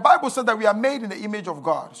 the Bible said that we are made in the image of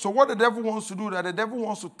God. So what the devil wants to do, that the devil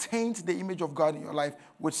wants to taint the image of God in your life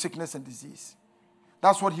with sickness and disease.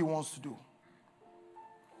 That's what he wants to do.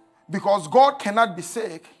 Because God cannot be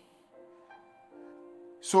sick,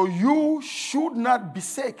 so you should not be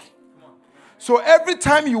sick. So every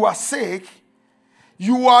time you are sick,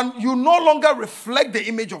 you no longer reflect the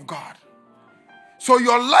image of God. So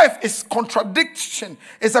your life is contradiction.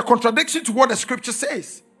 It's a contradiction to what the scripture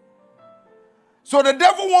says. So the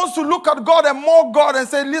devil wants to look at God and mock God and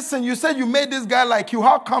say, listen, you said you made this guy like you.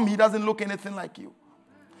 How come he doesn't look anything like you?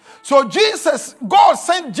 So God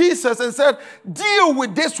sent Jesus and said, deal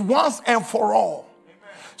with this once and for all.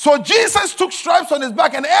 So Jesus took stripes on his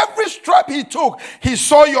back, and every stripe he took, he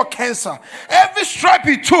saw your cancer. Every stripe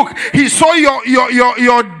he took, he saw your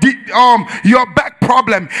back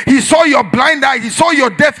problem. He saw your blind eye. He saw your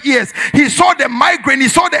deaf ears. He saw the migraine. He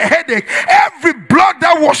saw the headache. Every blood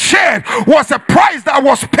that was shed was a price that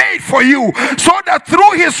was paid for you, so that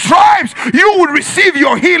through his stripes you would receive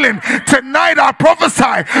your healing. Tonight I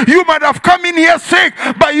prophesy, you might have come in here sick,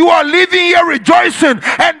 but you are leaving here rejoicing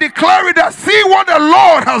and declaring that, see what the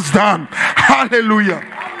Lord has done. Hallelujah.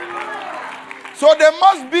 So there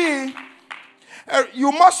must be,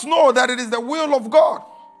 you must know that it is the will of God.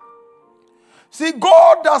 See,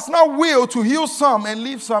 God does not will to heal some and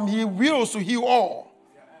leave some. He wills to heal all.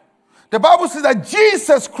 The Bible says that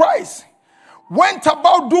Jesus Christ went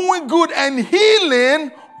about doing good and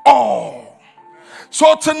healing all.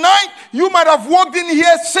 So tonight, you might have walked in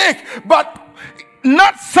here sick, but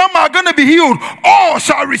not some are going to be healed. All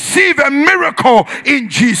shall receive a miracle in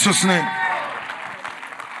Jesus' name.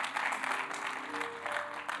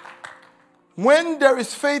 When there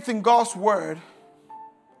is faith in God's word,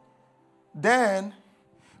 then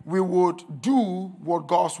we would do what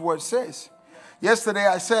God's word says. Yesterday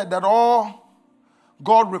I said that all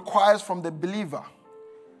God requires from the believer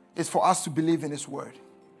is for us to believe in his word.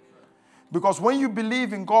 Because when you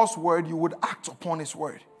believe in God's word, you would act upon his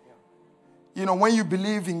word. You know, when you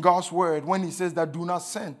believe in God's word, when he says that do not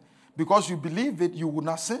sin, because you believe it, you will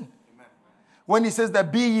not sin. Amen. When he says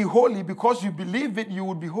that be ye holy, because you believe it, you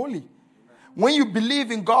will be holy. Amen. When you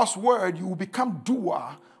believe in God's word, you will become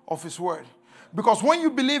doer of his word. Because when you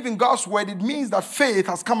believe in God's word, it means that faith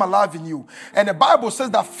has come alive in you. And the Bible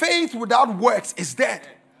says that faith without works is dead.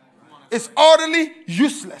 It's utterly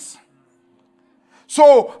useless.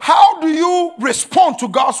 So how do you respond to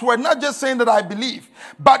God's word? Not just saying that I believe,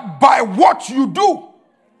 but by what you do.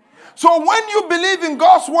 So when you believe in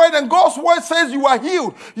God's word and God's word says you are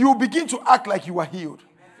healed, you begin to act like you are healed.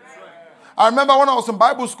 I remember when I was in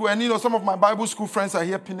Bible school, and some of my Bible school friends are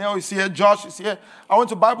here. Pinel is here, Josh is here. I went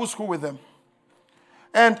to Bible school with them.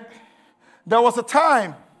 And there was a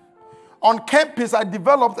time on campus I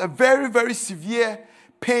developed a very, very severe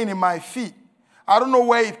pain in my feet. I don't know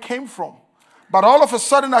where it came from. But all of a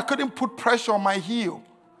sudden, I couldn't put pressure on my heel.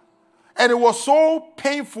 And it was so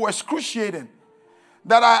painful, excruciating,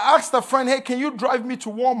 that I asked a friend, hey, can you drive me to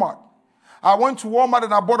Walmart? I went to Walmart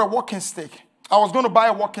and I bought a walking stick. I was going to buy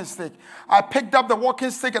a walking stick. I picked up the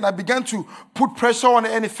walking stick and I began to put pressure on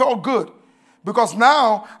it, and it felt good. Because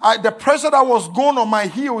now, the pressure that was going on my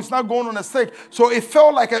heel is not going on the stick. So it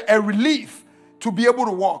felt like a relief to be able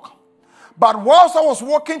to walk. But whilst I was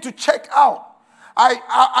walking to check out,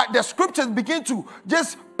 the scriptures begin to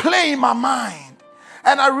just play in my mind.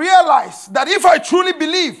 And I realized that if I truly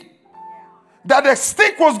believed that the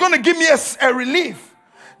stick was going to give me a relief,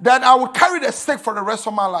 then I would carry the stick for the rest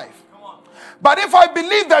of my life. But if I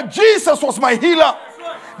believe that Jesus was my healer,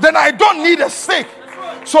 then I don't need a stick.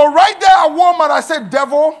 So right there at Walmart, I said,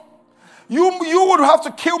 devil, You would have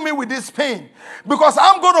to kill me with this pain, because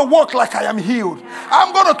I'm going to walk like I am healed.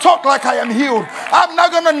 I'm going to talk like I am healed. I'm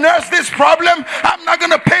not going to nurse this problem. I'm not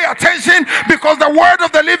going to pay attention, because the word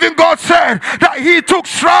of the living God said that he took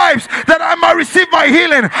stripes that I might receive my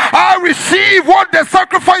healing. I receive what the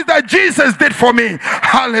sacrifice that Jesus did for me.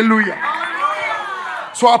 Hallelujah.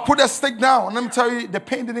 So I put a stick down, and let me tell you, the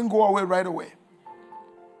pain didn't go away right away.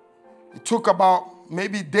 It took about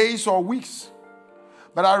maybe days or weeks.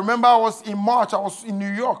 But I remember I was in March, I was in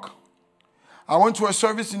New York. I went to a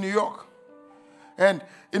service in New York. And,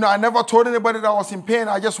 I never told anybody that I was in pain.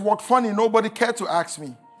 I just walked funny. Nobody cared to ask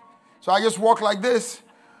me. So I just walked like this.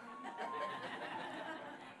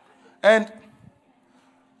 And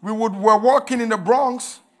we were walking in the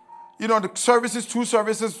Bronx. The services, 2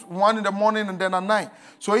 services, 1 in the morning and then at night.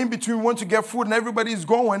 So in between, we went to get food and everybody's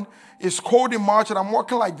going. It's cold in March and I'm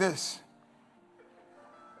walking like this.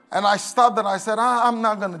 And I stopped and I said, I'm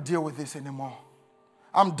not going to deal with this anymore.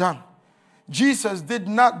 I'm done. Jesus did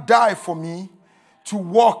not die for me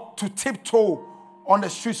to tiptoe on the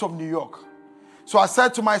streets of New York. So I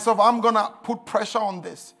said to myself, I'm going to put pressure on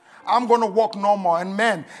this. I'm going to walk normal. And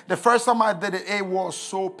man, the first time I did it, it was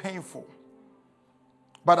so painful.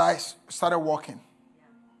 But I started walking.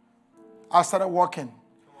 I started walking.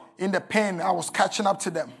 In the pain, I was catching up to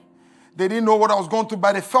them. They didn't know what I was going through,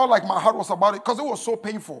 but it felt like my heart was about it because it was so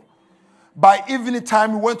painful. By evening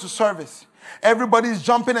time, we went to service. Everybody's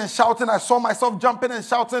jumping and shouting. I saw myself jumping and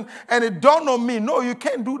shouting, and it dawned on me, no, you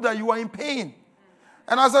can't do that. You are in pain.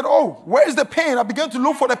 And I said, oh, where is the pain? I began to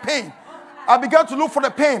look for the pain.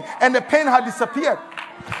 And the pain had disappeared.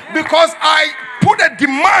 Because I put a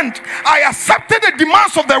demand, I accepted the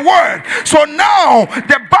demands of the word. So now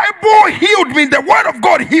the Bible healed me, the word of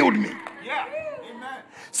God healed me.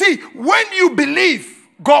 See, when you believe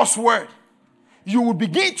God's word, you will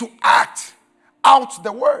begin to act out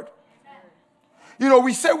the word.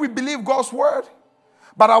 We say we believe God's word,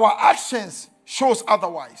 but our actions shows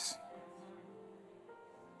otherwise.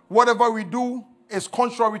 Whatever we do is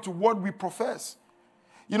contrary to what we profess.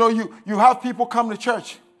 You have people come to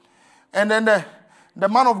church, and then the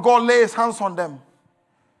man of God lays hands on them,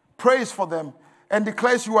 prays for them, and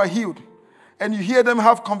declares you are healed. And you hear them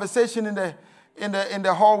have conversation in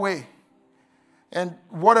the hallway, and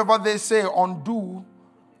whatever they say undo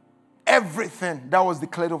everything that was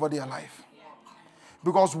declared over their life.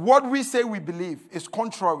 Because what we say we believe is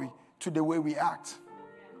contrary to the way we act.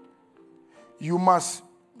 You must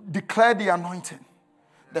declare the anointing.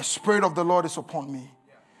 The Spirit of the Lord is upon me.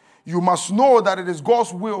 You must know that it is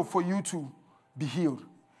God's will for you to be healed.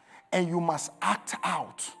 And you must act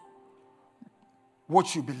out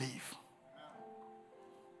what you believe.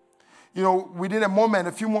 Within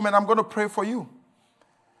a few moments, I'm going to pray for you.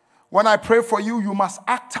 When I pray for you, you must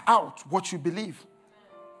act out what you believe.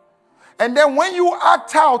 And then when you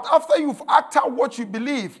act out, after you've acted out what you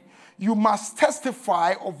believe, you must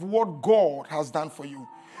testify of what God has done for you.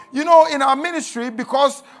 In our ministry,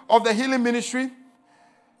 because of the healing ministry,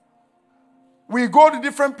 we go to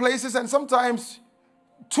different places, and sometimes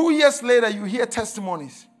 2 years later, you hear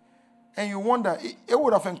testimonies. And you wonder, it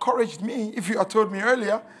would have encouraged me if you had told me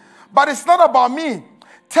earlier. But it's not about me.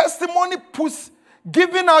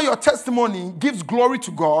 Giving out your testimony gives glory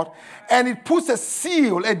to God, and it puts a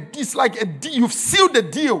seal. It's like you've sealed the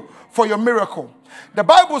deal for your miracle. The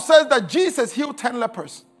Bible says that Jesus healed 10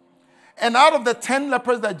 lepers. And out of the 10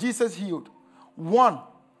 lepers that Jesus healed, 1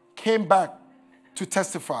 came back to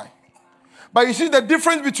testify. But you see the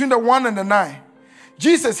difference between the 1 and the 9.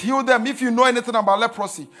 Jesus healed them. If you know anything about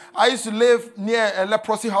leprosy, I used to live near a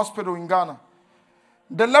leprosy hospital in Ghana.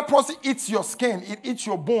 The leprosy eats your skin, it eats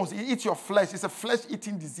your bones, it eats your flesh. It's a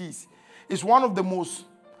flesh-eating disease. It's one of the most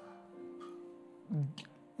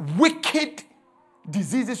wicked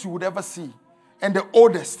diseases you would ever see, and the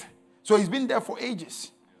oldest. So it's been there for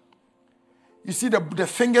ages. You see, the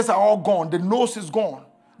fingers are all gone, the nose is gone,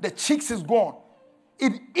 the cheeks is gone.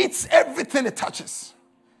 It eats everything it touches.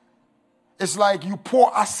 It's like you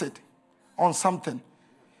pour acid on something.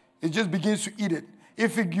 It just begins to eat it.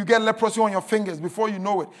 If you get leprosy on your fingers, before you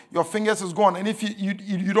know it, your fingers is gone. And if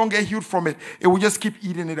you don't get healed from it, it will just keep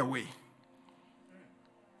eating it away.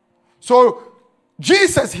 So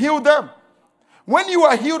Jesus healed them. When you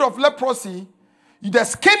are healed of leprosy, the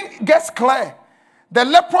skin gets clear. The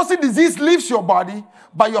leprosy disease leaves your body,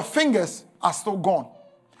 but your fingers are still gone.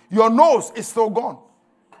 Your nose is still gone.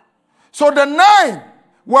 So the 9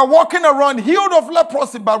 were walking around healed of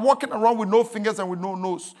leprosy, but walking around with no fingers and with no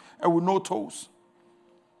nose and with no toes.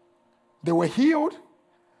 They were healed,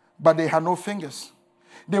 but they had no fingers.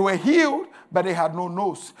 They were healed, but they had no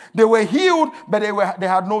nose. They were healed, but they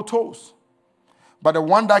had no toes. But the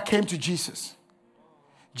one that came to Jesus,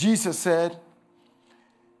 Jesus said,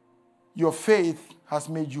 your faith has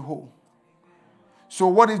made you whole. So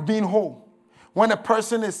what is being whole? When a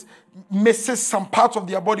person misses some parts of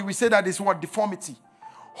their body, we say that is what? Deformity.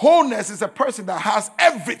 Wholeness is a person that has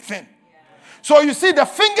everything. So you see, the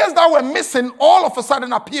fingers that were missing all of a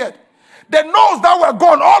sudden appeared. The nose that were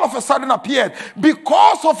gone all of a sudden appeared.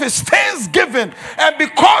 Because of his thanksgiving and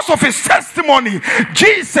because of his testimony,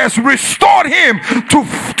 Jesus restored him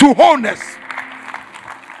to wholeness.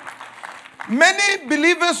 Many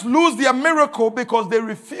believers lose their miracle because they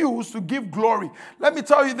refuse to give glory. Let me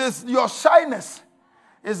tell you this, your shyness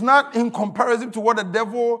is not in comparison to what the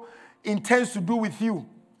devil intends to do with you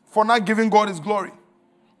for not giving God his glory.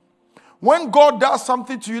 When God does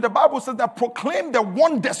something to you, the Bible says that proclaim the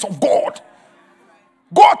wonders of God.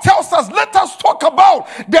 God tells us, let us talk about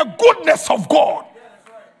the goodness of God.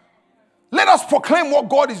 Let us proclaim what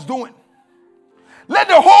God is doing. Let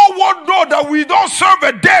the whole world know that we don't serve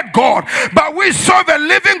a dead God, but we serve a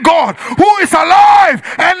living God who is alive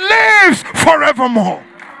and lives forevermore.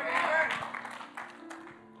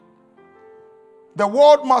 The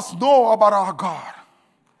world must know about our God.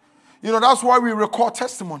 You know, that's why we record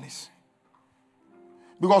testimonies.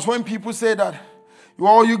 Because when people say that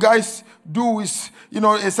all you guys do is,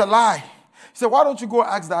 it's a lie. He said, why don't you go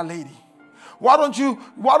ask that lady? Why don't you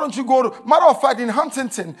go to... Matter of fact, in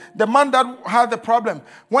Huntington, the man that had the problem,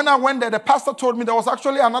 when I went there, the pastor told me there was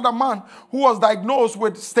actually another man who was diagnosed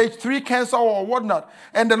with stage 3 cancer or whatnot.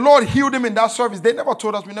 And the Lord healed him in that service. They never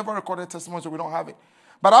told us. We never recorded testimony, so we don't have it.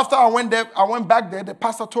 But after I went back there, the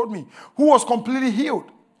pastor told me who was completely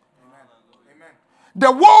healed. The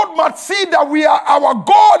world must see that our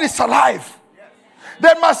God is alive.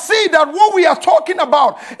 They must see that what we are talking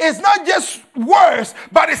about is not just words,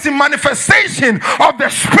 but it's a manifestation of the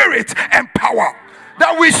Spirit and power.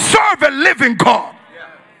 That we serve a living God.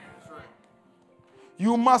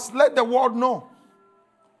 You must let the world know.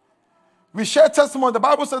 We share testimony. The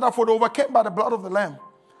Bible says that for they overcame by the blood of the Lamb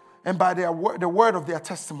and by the word of their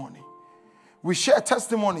testimony. We share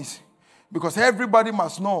testimonies because everybody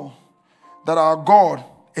must know that our God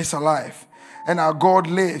is alive and our God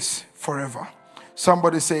lives forever.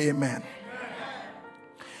 Somebody say amen. Amen.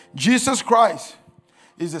 Jesus Christ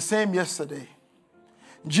is the same yesterday.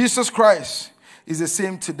 Jesus Christ is the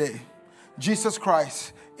same today. Jesus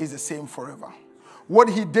Christ is the same forever. What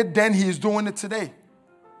he did then, he is doing it today.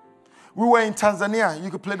 We were in Tanzania.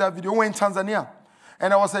 You could play that video. We were in Tanzania.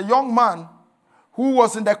 And there was a young man who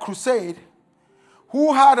was in the crusade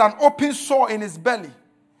who had an open sore in his belly.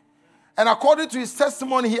 And according to his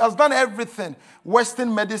testimony, he has done everything.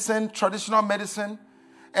 Western medicine, traditional medicine,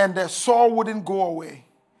 and the sore wouldn't go away.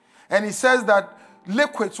 And he says that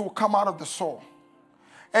liquids will come out of the sore.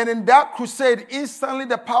 And in that crusade, instantly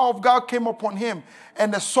the power of God came upon him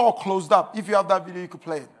and the sore closed up. If you have that video, you could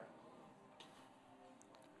play it.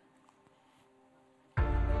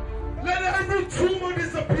 Let every tumor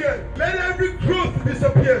disappear. Let every growth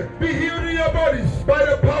disappear. Be healed in your bodies by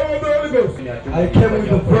the power of the Holy Ghost. I came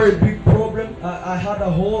with a very big problem. I had a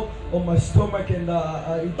hole on my stomach and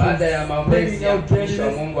it was paining out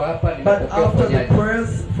daily. But after the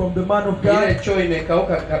prayers from the man of God,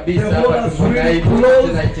 the hole has really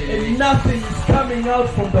closed and nothing is coming out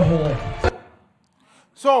from the hole.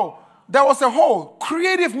 So there was a hole,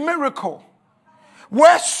 creative miracle,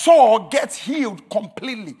 where sore gets healed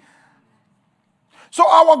completely. So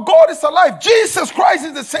our God is alive. Jesus Christ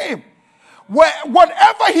is the same.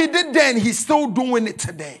 Whatever he did then, he's still doing it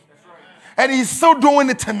today. And he's still doing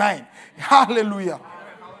it tonight. Hallelujah.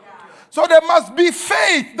 So there must be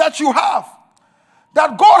faith that you have.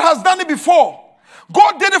 That God has done it before.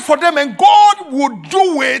 God did it for them and God would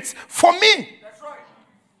do it for me.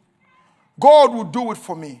 God will do it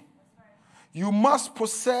for me. You must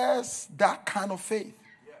possess that kind of faith.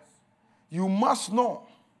 You must know.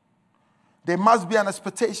 There must be an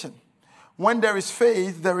expectation. When there is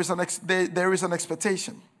faith, there is an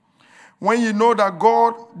expectation. When you know that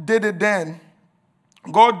God did it then,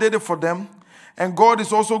 God did it for them, and God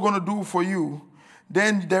is also going to do it for you,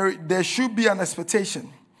 then there should be an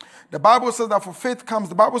expectation. The Bible says that for faith comes,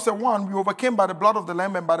 the Bible said, 1, we overcame by the blood of the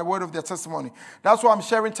Lamb and by the word of their testimony. That's why I'm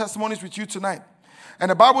sharing testimonies with you tonight. And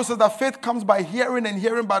the Bible says that faith comes by hearing and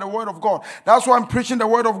hearing by the word of God. That's why I'm preaching the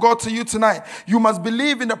word of God to you tonight. You must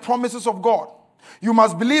believe in the promises of God. You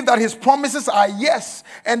must believe that his promises are yes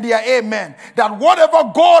and they are amen. That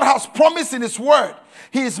whatever God has promised in his word,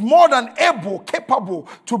 he is more than able, capable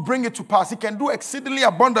to bring it to pass. He can do exceedingly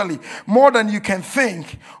abundantly, more than you can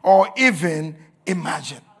think or even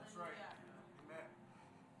imagine.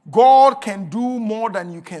 God can do more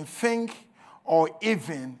than you can think or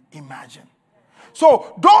even imagine.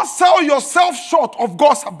 So don't sell yourself short of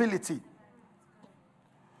God's ability.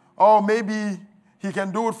 Oh, maybe he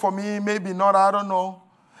can do it for me, maybe not, I don't know.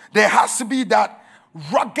 There has to be that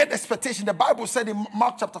rugged expectation. The Bible said in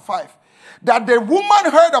Mark chapter 5 that the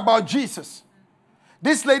woman heard about Jesus.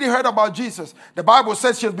 This lady heard about Jesus. The Bible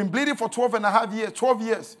says she has been bleeding for 12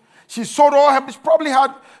 years. She sold all her, she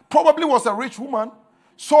probably was a rich woman,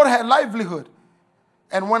 sold her livelihood,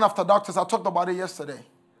 and went after doctors. I talked about it yesterday.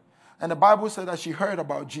 And the Bible said that she heard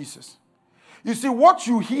about Jesus. You see, what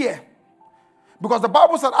you hear, because the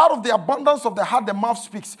Bible said out of the abundance of the heart, the mouth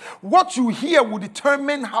speaks. What you hear will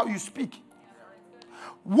determine how you speak.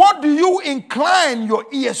 What do you incline your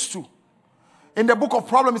ears to? In the book of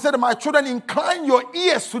Proverbs, it said, my children, incline your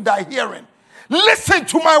ears to thy hearing. Listen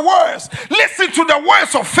to my words. Listen to the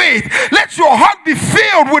words of faith. Let your heart be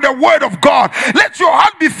filled with the word of God. Let your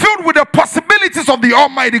heart be filled with the possibilities of the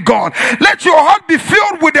Almighty God. Let your heart be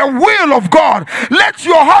filled with the will of God. Let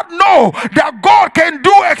your heart know that God can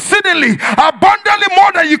do exceedingly, abundantly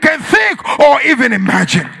more than you can think or even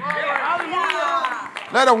imagine.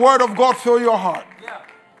 Let the word of God fill your heart.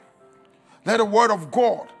 Let the word of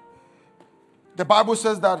God. The Bible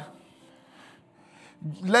says that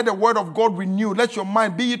let the word of God renew. Let your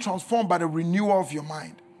mind be transformed by the renewal of your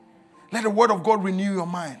mind. Let the word of God renew your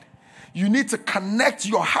mind. You need to connect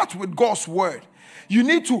your heart with God's word. You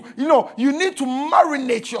need to, you need to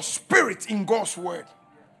marinate your spirit in God's word.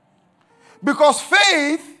 Because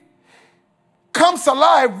faith comes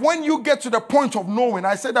alive when you get to the point of knowing.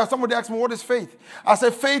 I said that somebody asked me, what is faith? I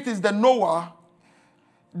said, faith is the knower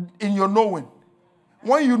in your knowing.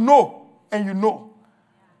 When you know and you know.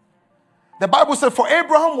 The Bible said, for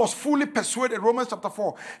Abraham was fully persuaded, Romans chapter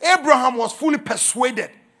 4. Abraham was fully persuaded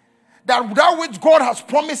that which God has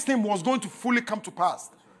promised him was going to fully come to pass.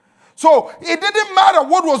 So it didn't matter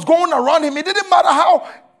what was going around him. It didn't matter how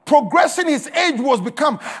progressing his age was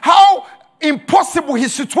become, how impossible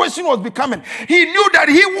his situation was becoming. He knew that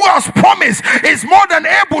he who has promised is more than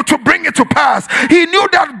able to bring it to pass. He knew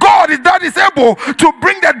that God is able to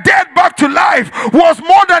bring the dead back to life, was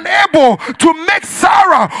more than able to make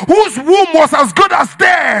Sarah, whose womb was as good as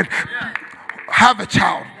dead, have a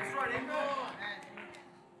child.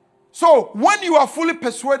 So when you are fully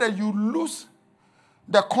persuaded, you lose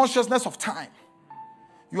the consciousness of time.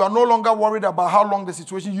 You are no longer worried about how long the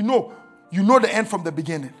situation. You know the end from the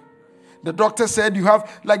beginning. The doctor said you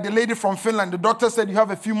have, like the lady from Finland, the doctor said you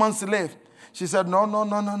have a few months to live. She said, no.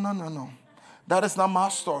 That is not my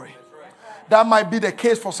story. That might be the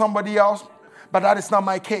case for somebody else, but that is not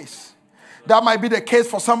my case. That might be the case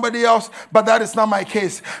for somebody else, but that is not my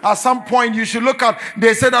case. At some point, you should look at,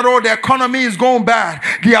 they said that, the economy is going bad.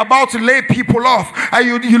 They're about to lay people off.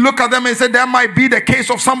 And you look at them and say, that might be the case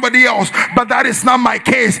of somebody else, but that is not my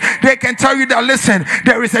case. They can tell you that, listen,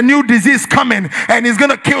 there is a new disease coming and it's going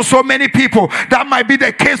to kill so many people. That might be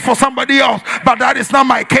the case for somebody else, but that is not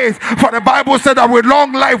my case. For the Bible said that with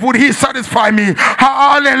long life would he satisfy me.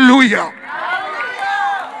 Hallelujah.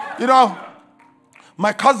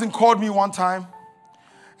 My cousin called me one time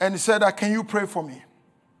and he said, can you pray for me?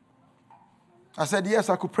 I said, yes,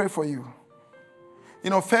 I could pray for you.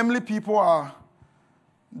 Family people are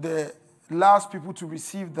the last people to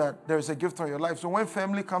receive that there is a gift on your life. So when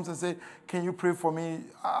family comes and say, can you pray for me?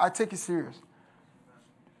 I take it serious.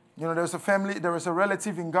 There was a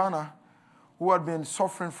relative in Ghana who had been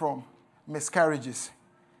suffering from miscarriages.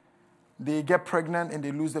 They get pregnant and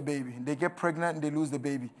they lose the baby. They get pregnant and they lose the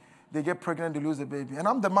baby. They get pregnant, they lose the baby. And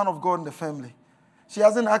I'm the man of God in the family. She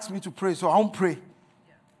hasn't asked me to pray, so I won't pray.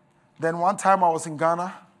 Then one time I was in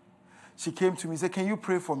Ghana. She came to me and said, can you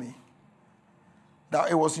pray for me? That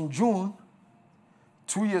it was in June,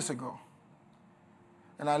 2 years ago.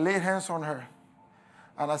 And I laid hands on her.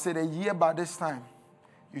 And I said, a year by this time,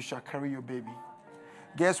 you shall carry your baby.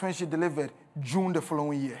 Guess when she delivered? June the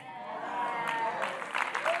following year.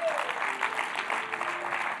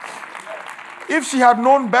 If she had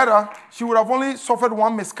known better, she would have only suffered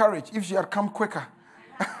one miscarriage if she had come quicker.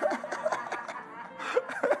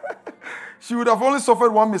 She would have only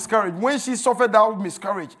suffered one miscarriage. When she suffered that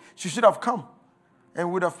miscarriage, she should have come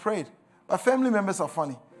and would have prayed. But family members are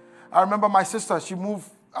funny. I remember my sister, she moved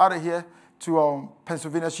out of here to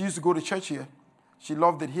Pennsylvania. She used to go to church here. She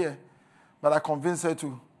loved it here. But I convinced her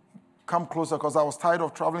to come closer because I was tired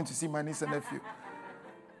of traveling to see my niece and nephew.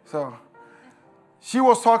 So she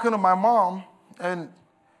was talking to my mom. And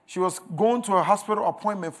she was going to a hospital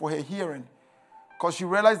appointment for her hearing because she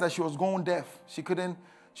realized that she was going deaf. She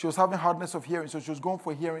was having hardness of hearing, so she was going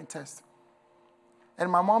for a hearing test. And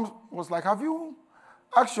my mom was like, have you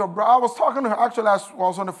asked your brother? I was talking to her. Actually, I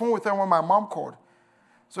was on the phone with her when my mom called.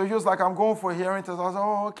 So she was like, I'm going for a hearing test. I was like,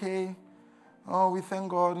 oh, okay. Oh, we thank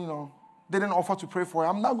God, they didn't offer to pray for her.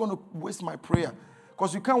 I'm not going to waste my prayer.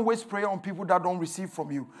 Because you can't waste prayer on people that don't receive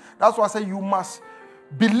from you. That's why I say you must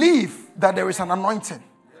believe that there is an anointing.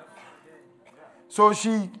 So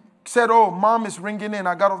she said, oh, mom is ringing in.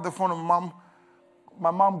 I got off the phone and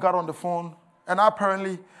my mom got on the phone. And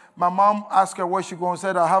apparently, my mom asked her where she going and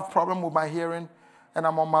said, I have a problem with my hearing and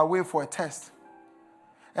I'm on my way for a test.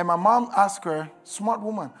 And my mom asked her, smart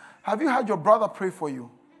woman, have you had your brother pray for you?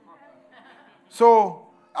 So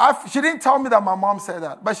she didn't tell me that my mom said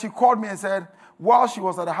that, but she called me and said, while she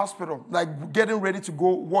was at the hospital, like getting ready to go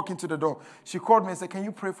walk into the door, she called me and said, can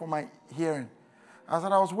you pray for my hearing? I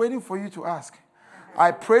said, I was waiting for you to ask.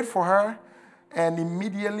 I prayed for her, and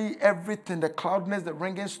immediately everything, the cloudiness, the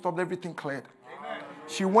ringing stopped, everything cleared. Amen.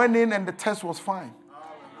 She went in and the test was fine.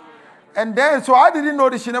 And then, so I didn't know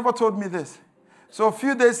this. She never told me this. So a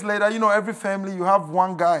few days later, every family, you have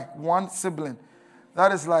one guy, one sibling.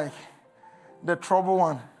 That is like the trouble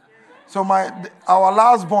one. So our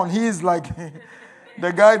last born, he is like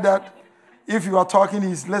the guy that if you are talking,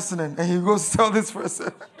 he's listening. And he goes to tell this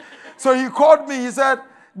person. So he called me. He said,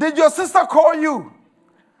 did your sister call you?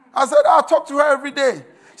 I said, I talk to her every day.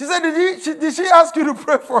 She said, did she ask you to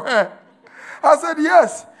pray for her? I said,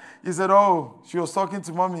 yes. He said, oh, she was talking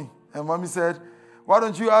to mommy. And mommy said, why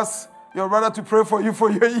don't you ask your brother to pray for you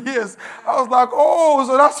for your ears? I was like, oh,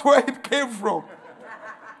 so that's where it came from.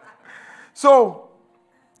 So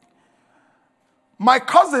my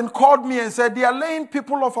cousin called me and said, they are laying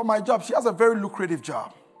people off at my job. She has a very lucrative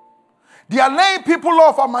job. They are laying people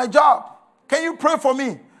off at my job. Can you pray for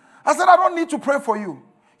me? I said, I don't need to pray for you.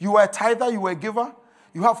 You are a tither, you are a giver,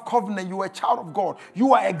 you have covenant, you are a child of God.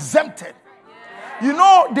 You are exempted.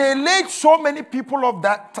 They laid so many people off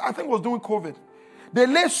that, I think it was during COVID. They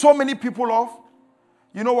laid so many people off.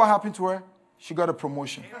 You know what happened to her? She got a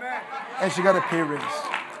promotion. And she got a pay raise.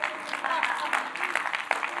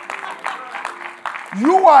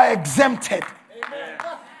 You are exempted.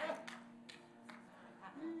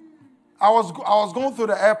 I was going through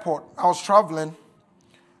the airport. I was traveling.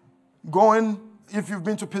 If you've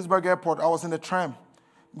been to Fitchburg Airport, I was in the tram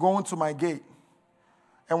going to my gate.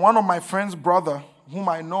 And one of my friend's brother, whom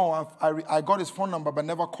I know, I got his phone number but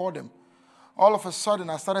never called him. All of a sudden,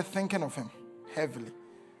 I started thinking of him heavily.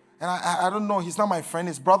 And I don't know, he's not my friend.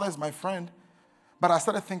 His brother is my friend. But I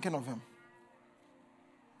started thinking of him.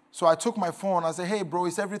 So I took my phone. I said, hey, bro,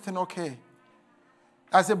 is everything okay?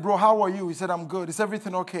 I said, bro, how are you? He said, I'm good. Is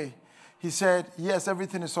everything okay? He said, yes,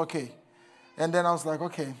 everything is okay. And then I was like,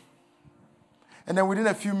 okay. And then within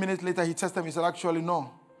a few minutes later, he texted me. He said, actually,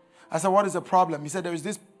 no. I said, what is the problem? He said, there is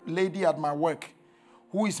this lady at my work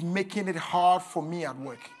who is making it hard for me at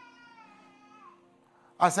work.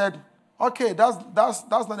 I said, okay, that's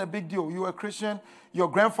not a big deal. You're a Christian. Your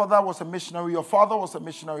grandfather was a missionary. Your father was a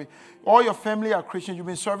missionary. All your family are Christian. You've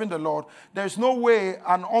been serving the Lord. There's no way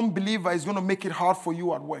an unbeliever is going to make it hard for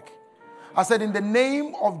you at work. I said, in the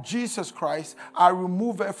name of Jesus Christ, I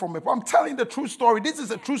remove her from it. I'm telling the true story. This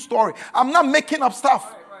is a true story. I'm not making up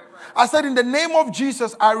stuff. I said, in the name of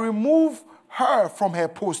Jesus, I remove her from her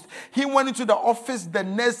post. He went into the office the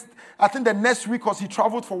next week because he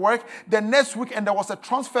traveled for work. The next week, and there was a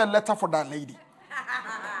transfer letter for that lady.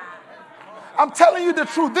 I'm telling you the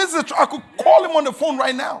truth. I could call him on the phone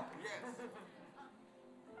right now.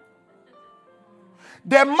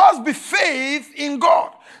 There must be faith in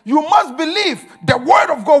God. You must believe the word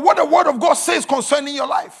of God, what the word of God says concerning your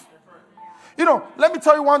life. Let me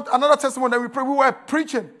tell you another testimony that we pray. We were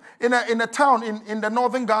preaching in a town in the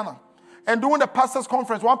northern Ghana. And during the pastor's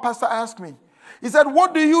conference, one pastor asked me, he said,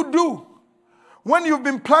 what do you do when you've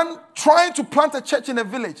been trying to plant a church in a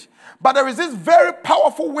village, but there is this very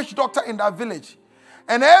powerful witch doctor in that village,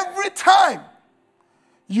 and every time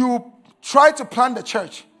you try to plant the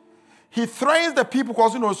church, he threatens the people,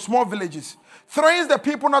 because small villages, threatens the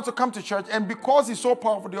people not to come to church, and because he's so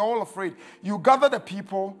powerful, they're all afraid. You gather the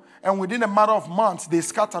people, and within a matter of months, they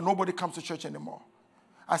scatter, nobody comes to church anymore.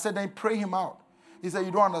 I said, then pray him out. He said,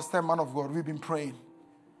 you don't understand, man of God, we've been praying.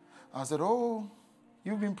 I said, oh,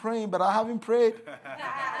 you've been praying, but I haven't prayed.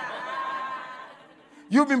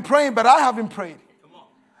 You've been praying, but I haven't prayed.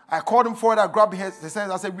 I called him forward, I grabbed his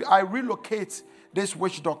hands, I said, I relocate this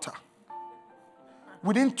witch doctor.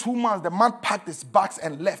 Within 2 months, the man packed his bags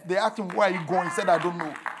and left. They asked him, where are you going? He said, I don't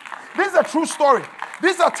know. This is a true story.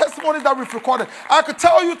 These are testimonies that we've recorded. I could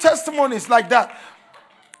tell you testimonies like that.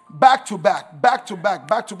 Back to back, back to back,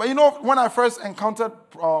 back to back. When I first encountered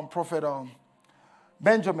Prophet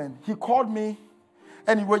Benjamin, he called me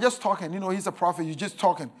and we were just talking. He's a prophet, you're just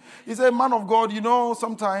talking. He said, man of God,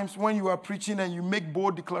 sometimes when you are preaching and you make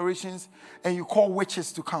bold declarations and you call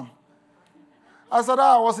witches to come. I said,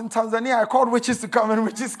 I was in Tanzania. I called witches to come and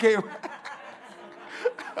witches came.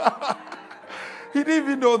 He didn't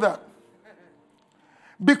even know that.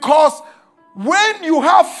 Because when you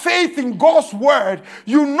have faith in God's word,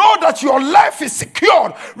 you know that your life is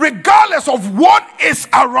secured regardless of what is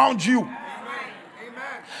around you. Amen.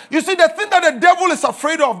 You see, the thing that the devil is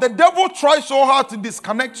afraid of, the devil tries so hard to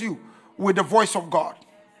disconnect you with the voice of God.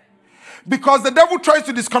 Because the devil tries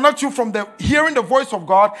to disconnect you from hearing the voice of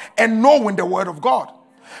God and knowing the word of God.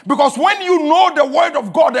 Because when you know the word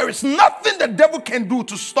of God, there is nothing the devil can do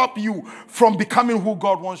to stop you from becoming who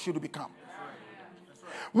God wants you to become.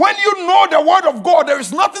 When you know the word of God, there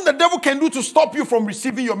is nothing the devil can do to stop you from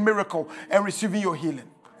receiving your miracle and receiving your healing.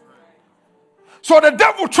 So the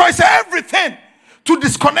devil tries everything to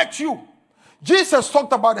disconnect you. Jesus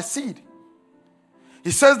talked about a seed.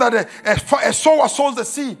 He says that a sower sows the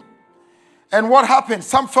seed. And what happened?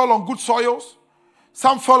 Some fell on good soils.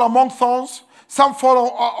 Some fell among thorns. Some fell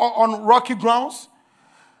on rocky grounds.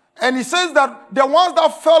 And he says that the ones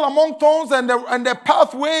that fell among thorns and the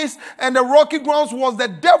pathways and the rocky grounds was the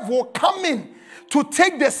devil coming to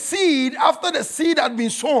take the seed after the seed had been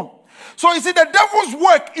sown. So you see, the devil's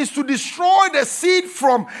work is to destroy the seed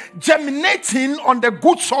from germinating on the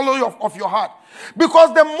good soil of your heart.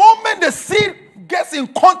 Because the moment the seed gets in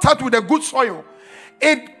contact with the good soil,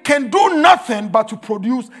 it can do nothing but to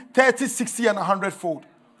produce 30, 60, and 100-fold.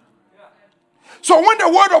 So when the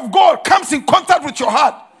word of God comes in contact with your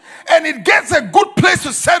heart, and it gets a good place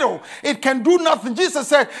to settle, it can do nothing. Jesus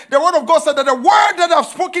said, the word of God said that the word that I've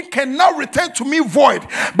spoken cannot return to me void,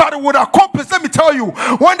 but it would accomplish. Let me tell you,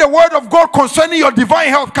 when the word of God concerning your divine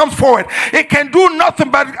health comes forward, it can do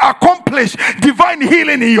nothing but accomplish divine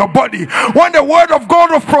healing in your body. When the word of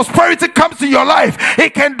God of prosperity comes in your life,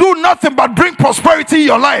 it can do nothing but bring prosperity in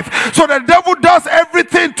your life. So the devil does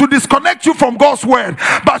everything to disconnect you from God's word.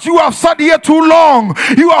 But you have sat here too long.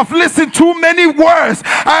 You have listened too many words.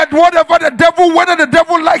 And whether the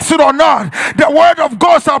devil likes it or not, the word of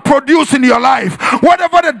God shall produce in your life. Whether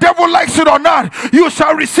the devil likes it or not, you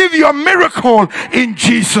shall receive your miracle in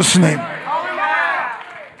Jesus' name. Hallelujah.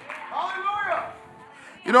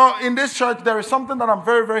 You know, in this church, there is something that I'm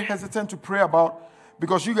very, very hesitant to pray about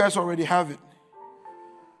because you guys already have it.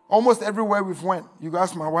 Almost everywhere we've went, you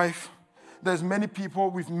guys, my wife, there's many people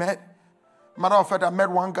we've met. Matter of fact, I met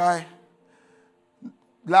one guy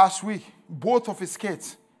last week, both of his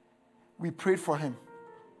kids. We prayed for him.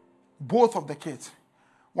 Both of the kids.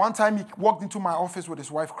 One time he walked into my office with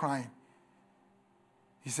his wife crying.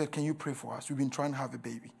 He said, can you pray for us? We've been trying to have a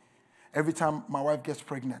baby. Every time my wife gets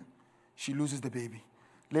pregnant, she loses the baby.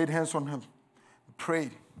 Laid hands on him.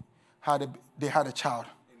 Prayed. They had a child.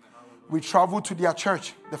 We traveled to their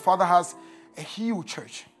church. The father has a huge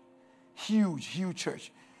church. Huge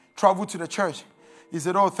church. Traveled to the church. He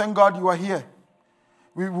said, oh, thank God you are here.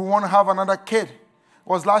 We want to have another kid. It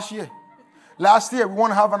was last year. Last year, we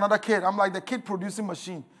want to have another kid. I'm like the kid producing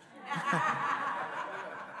machine.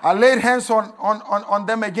 I laid hands on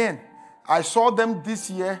them again. I saw them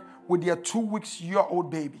this year with their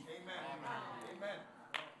 2-week-old baby. Amen.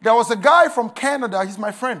 There was a guy from Canada. He's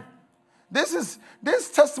my friend. This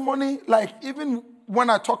testimony, like even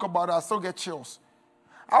when I talk about it, I still get chills.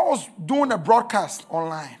 I was doing a broadcast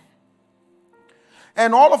online.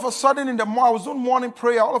 And all of a sudden in the morning, I was doing morning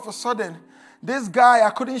prayer. All of a sudden, this guy,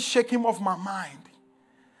 I couldn't shake him off my mind.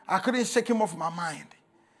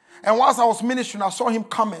 And whilst I was ministering, I saw him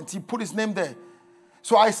comment. He put his name there.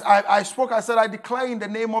 So I spoke. I said, I declare in the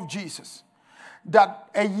name of Jesus that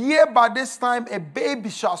a year by this time, a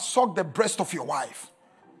baby shall suck the breast of your wife.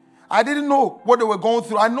 I didn't know what they were going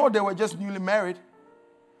through. I know they were just newly married.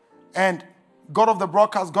 And God of the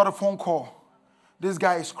broadcast got a phone call. This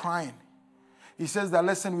guy is crying. He says that,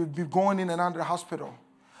 listen, we've been going in and out of the hospital.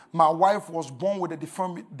 My wife was born with a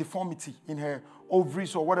deformity in her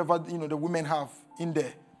ovaries or whatever, the women have in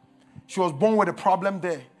there. She was born with a problem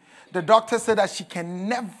there. The doctor said that she can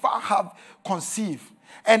never have conceived.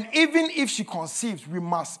 And even if she conceives, we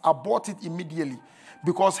must abort it immediately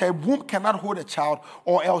because her womb cannot hold a child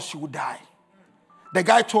or else she would die. The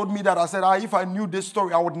guy told me that. I said, if I knew this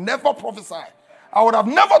story, I would never prophesy. I would have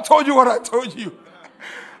never told you what I told you.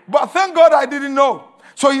 But thank God I didn't know.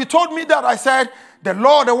 So he told me that. I said, the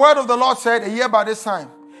word of the Lord said, a year by this time,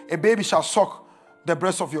 a baby shall suck the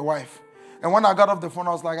breast of your wife. And when I got off the phone,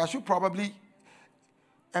 I was like, I should probably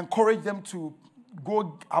encourage them to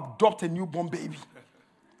go adopt a newborn baby.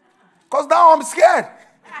 Because now I'm scared.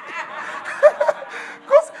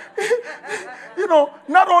 Because,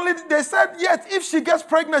 not only they said, yes, if she gets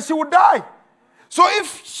pregnant, she will die. So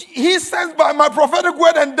if he sends by my prophetic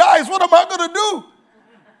word and dies, what am I going to do?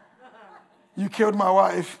 You killed my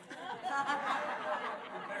wife.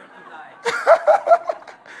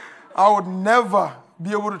 I would never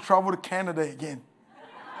be able to travel to Canada again.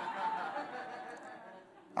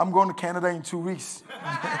 I'm going to Canada in 2 weeks.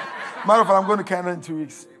 Matter of fact, I'm going to Canada in 2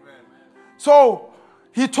 weeks. So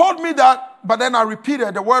he told me that, but then I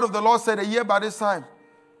repeated, the word of the Lord said, a year by this time,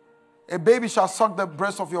 a baby shall suck the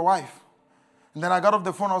breast of your wife. And then I got off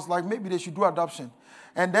the phone, I was like, maybe they should do adoption.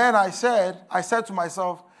 And then I said to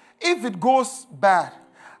myself, if it goes bad,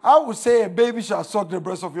 I would say a baby shall suck the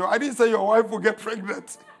breast of your wife. I didn't say your wife will get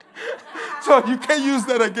pregnant. So you can't use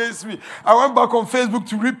that against me. I went back on Facebook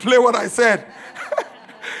to replay what I said.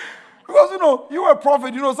 Because, you are a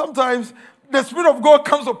prophet. Sometimes the Spirit of God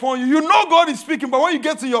comes upon you. You know God is speaking, but when you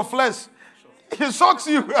get to your flesh, it shocks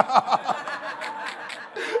you.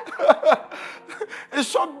 It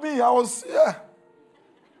shocked me.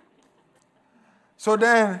 So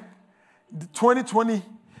then, 2020,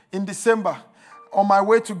 in December, on my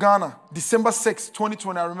way to Ghana, December 6,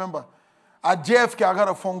 2020, I remember, at JFK, I got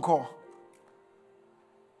a phone call.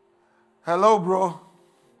 Hello, bro.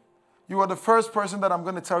 You are the first person that I'm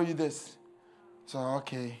going to tell you this. So,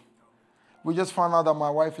 okay. We just found out that my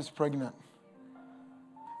wife is pregnant.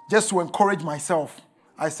 Just to encourage myself,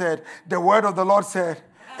 I said, the word of the Lord said,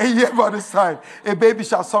 a year by this time, a baby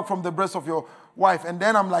shall suck from the breast of your wife. And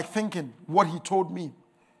then I'm like thinking what he told me.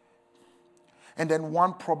 And then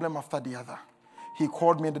one problem after the other. He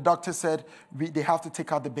called me and the doctor said, they have to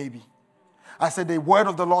take out the baby. I said, the word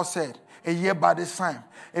of the Lord said, a year by this time,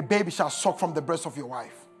 a baby shall suck from the breast of your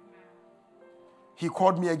wife. He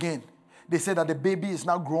called me again. They said that the baby is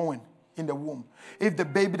now growing in the womb. If the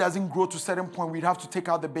baby doesn't grow to a certain point, we'd have to take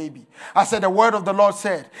out the baby. I said, the word of the Lord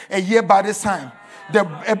said, a year by this time,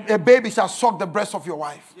 a baby shall suck the breast of your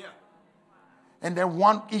wife. Yeah. And then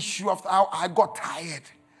one issue after, I got tired.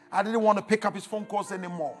 I didn't want to pick up his phone calls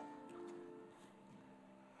anymore.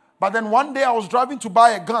 But then one day I was driving to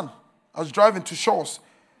buy a gun. I was driving to Shaw's,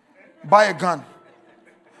 buy a gun.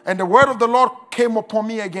 And the word of the Lord came upon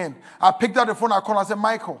me again. I picked up the phone, I called, I said,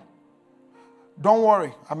 Michael, don't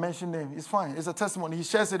worry. I mentioned him. It's fine. It's a testimony. He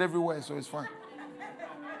shares it everywhere, so it's fine.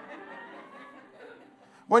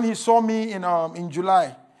 When he saw me in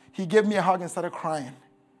July, he gave me a hug and started crying.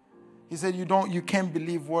 He said, you can't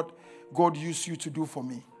believe what God used you to do for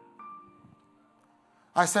me.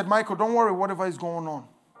 I said, Michael, don't worry, whatever is going on.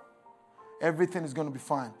 Everything is going to be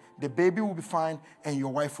fine. The baby will be fine and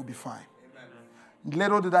your wife will be fine. Amen.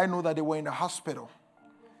 Little did I know that they were in the hospital.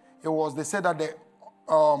 They said that the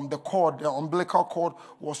umbilical cord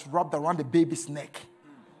was wrapped around the baby's neck.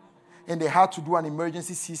 And they had to do an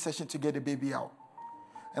emergency C-section to get the baby out.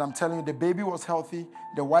 And I'm telling you, the baby was healthy.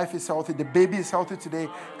 The wife is healthy. The baby is healthy today.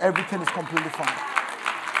 Everything is completely fine.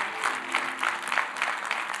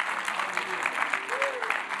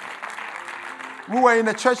 We were in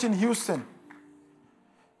a church in Houston.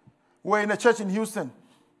 And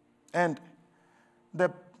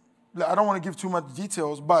I don't want to give too much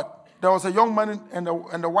details, but there was a young man and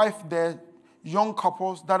the wife there, young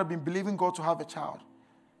couples that have been believing God to have a child.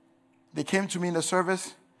 They came to me in the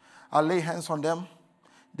service. I lay hands on them.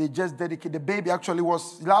 They just dedicated. The baby actually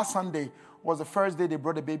was, last Sunday was the first day they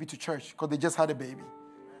brought the baby to church because they just had a baby.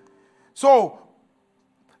 So,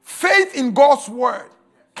 faith in God's word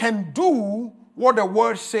can do what the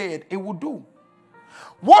word said it would do.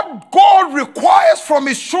 What God requires from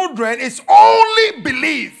his children is only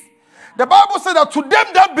belief. The Bible said that to them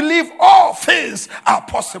that believe, all things are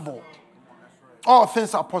possible. All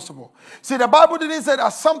things are possible. See, the Bible didn't say that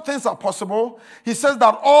some things are possible. He says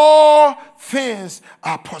that all things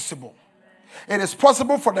are possible. It is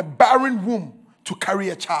possible for the barren womb to carry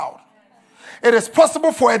a child. It is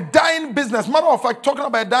possible for a dying business. Matter of fact, talking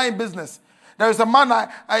about a dying business, there is a man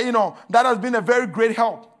that has been a very great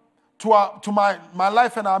help to my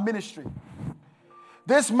life and our ministry.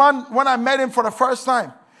 This man, when I met him for the first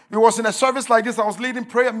time, he was in a service like this. I was leading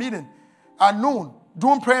prayer meeting at noon,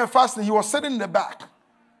 doing prayer and fasting. He was sitting in the back.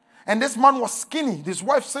 And this man was skinny. His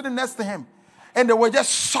wife sitting next to him. And they were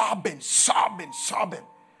just sobbing.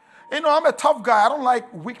 I'm a tough guy. I don't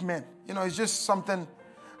like weak men. It's just something.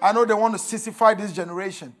 I know they want to sissify this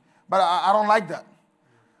generation. But I don't like that.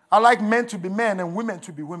 I like men to be men and women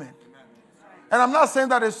to be women. And I'm not saying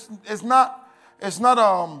that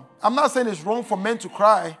I'm not saying it's wrong for men to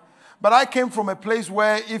cry. But I came from a place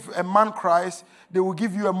where if a man cries, they will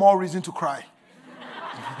give you a more reason to cry.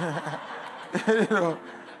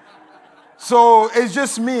 So it's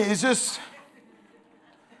just me. It's just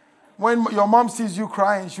when your mom sees you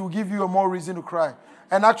crying, she will give you a more reason to cry.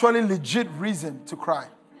 An actually legit reason to cry.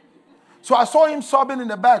 So I saw him sobbing in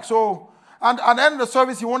the back. So and at the end of the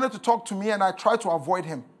service, he wanted to talk to me and I tried to avoid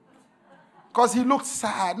him. Because he looked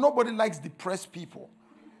sad. Nobody likes depressed people.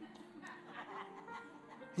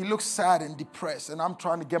 He looks sad and depressed, and I'm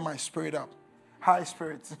trying to get my spirit up. High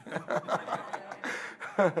spirits.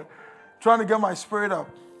 Trying to get my spirit up.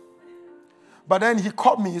 But then he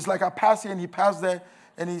caught me. He's like, I passed here, and he passed there,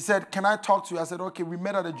 and he said, can I talk to you? I said, okay. We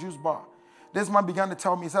met at a juice bar. This man began to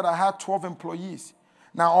tell me, he said, I had 12 employees.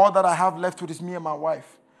 Now all that I have left with is me and my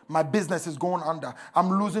wife. My business is going under. I'm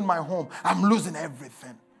losing my home. I'm losing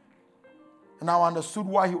everything. And I understood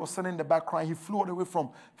why he was sitting in the back crying. He flew all the way from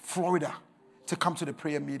Florida to come to the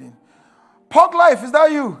prayer meeting. Pug Life, is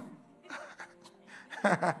that you?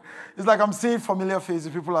 It's like I'm seeing familiar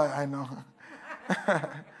faces. People are, I know.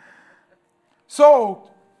 So,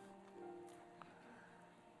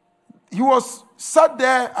 he was sat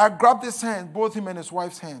there. I grabbed his hand, both him and his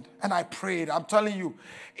wife's hand, and I prayed. I'm telling you,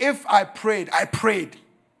 if I prayed. I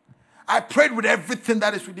prayed with everything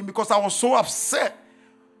that is within because I was so upset.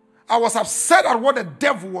 I was upset at what the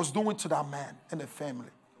devil was doing to that man and the family.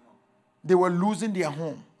 They were losing their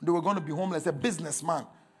home. They were going to be homeless. A businessman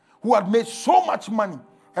who had made so much money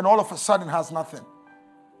and all of a sudden has nothing.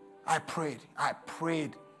 I prayed.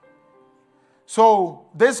 So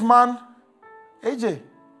this man, AJ,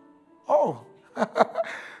 oh,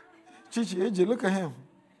 Chichi, AJ, look at him.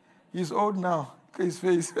 He's old now. Look at his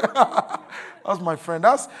face. That's my friend.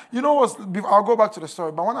 I'll go back to the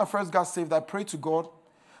story. But when I first got saved, I prayed to God.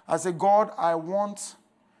 I said, God, I want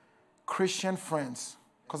Christian friends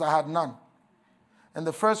because I had none. And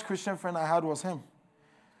the first Christian friend I had was him.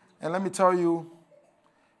 And let me tell you,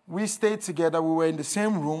 we stayed together. We were in the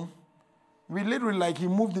same room. We literally, he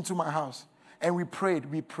moved into my house. And we prayed.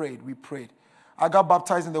 I got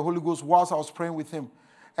baptized in the Holy Ghost whilst I was praying with him.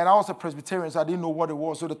 And I was a Presbyterian, so I didn't know what it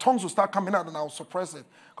was. So the tongues would start coming out, and I would suppress it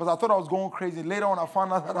because I thought I was going crazy. Later on, I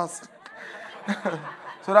found out that I was...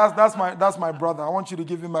 So that's my brother. I want you to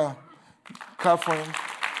give him a clap for him.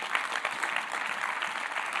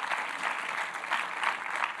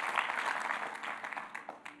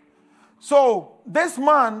 So this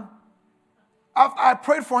man, I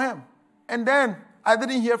prayed for him, and then I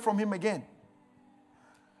didn't hear from him again.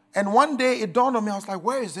 And one day it dawned on me, I was like,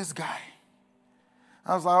 where is this guy?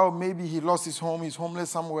 I was like, oh, maybe he lost his home, he's homeless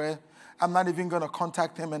somewhere. I'm not even going to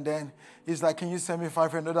contact him. And then he's like, can you send me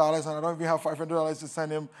 $500? And I don't even have $500 to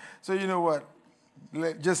send him. So you know what?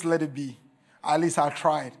 Just let it be. At least I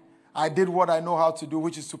tried. I did what I know how to do,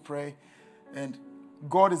 which is to pray. And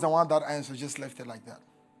God is the one that answers. Just left it like that.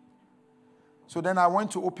 So then I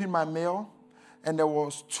went to open my mail, and there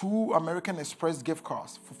was 2 American Express gift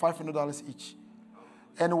cards for $500 each.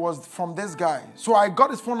 And it was from this guy. So I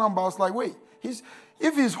got his phone number. I was like, wait,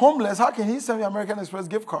 if he's homeless, how can he send me an American Express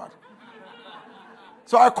gift card?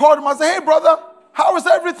 So I called him. I said, hey, brother, how is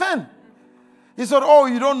everything? He said, oh,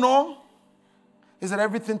 you don't know? He said,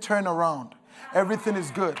 everything turned around. Everything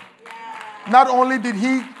is good. Not only did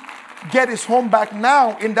he get his home back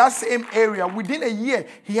now in that same area, within a year,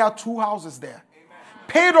 he had 2 houses there.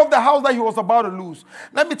 Paid off the house that he was about to lose.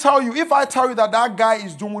 Let me tell you, if I tell you that that guy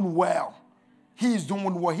is doing well, he is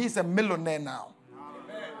doing well. He's a millionaire now.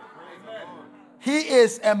 He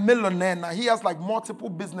is a millionaire now. He has multiple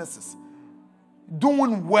businesses.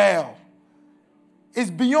 Doing well. It's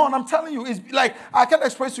beyond, I'm telling you, it's I can't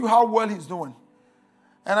express to you how well he's doing.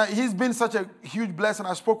 And he's been such a huge blessing.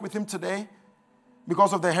 I spoke with him today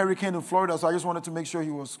because of the hurricane in Florida, so I just wanted to make sure he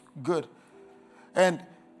was good. And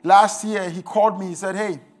last year, he called me. He said,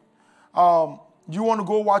 hey, you want to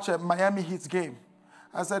go watch a Miami Heat's game?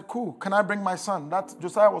 I said, cool. Can I bring my son?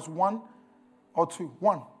 Josiah was 1 or 2?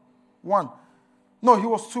 1. No, he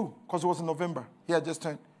was 2 because it was in November. He had just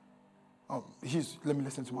turned... let me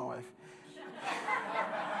listen to my wife.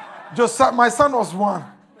 My son was 1.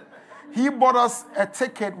 He bought us a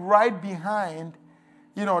ticket right behind,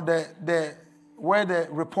 where the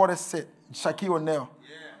reporters sit, Shaquille O'Neal.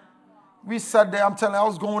 Yeah. We sat there. I'm telling you, I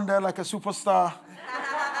was going there like a superstar.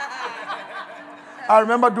 I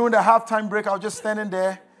remember during the halftime break, I was just standing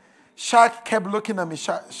there. Shaq kept looking at me,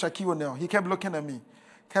 Shaquille O'Neal. He kept looking at me.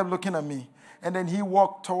 And then he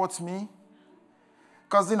walked towards me.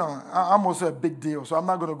 Because, I'm also a big deal, so I'm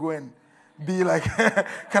not going to go and be like,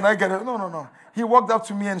 can I get it? No. He walked up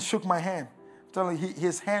to me and shook my hand. I'm telling you,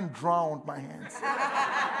 his hand drowned my hands.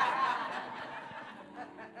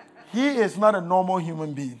 He is not a normal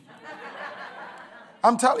human being.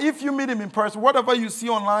 I'm telling you, if you meet him in person, whatever you see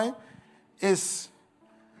online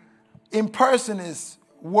in person is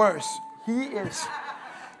worse. He is.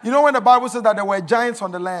 When the Bible says that there were giants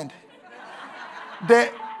on the land,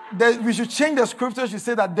 we should change the scriptures to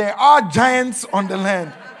say that there are giants on the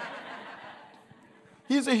land.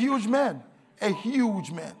 He's a huge man.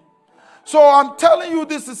 So I'm telling you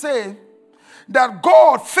this to say that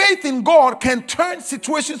faith in God can turn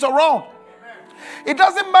situations around. It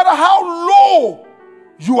doesn't matter how low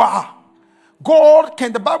you are. God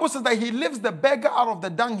can, the Bible says that he lifts the beggar out of the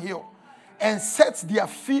dunghill and sets their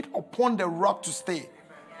feet upon the rock to stay.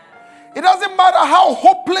 It doesn't matter how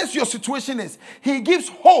hopeless your situation is. He gives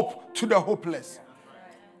hope to the hopeless.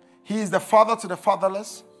 He is the father to the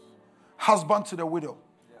fatherless, husband to the widow.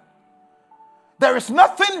 There is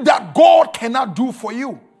nothing that God cannot do for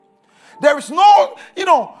you. There is no,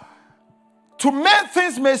 to men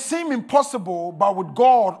things may seem impossible, but with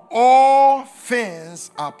God, all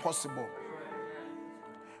things are possible.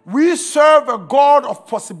 We serve a God of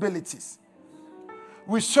possibilities.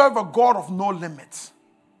 We serve a God of no limits.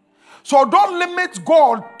 So don't limit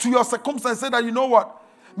God to your circumstance. Say that, you know what?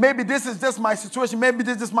 Maybe this is just my situation. Maybe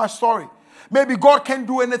this is my story. Maybe God can't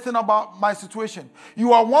do anything about my situation.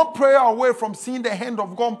 You are one prayer away from seeing the hand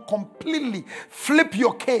of God completely flip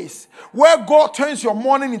your case. Where God turns your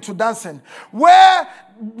mourning into dancing. Where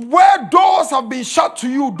doors have been shut to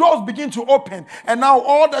you, doors begin to open. And now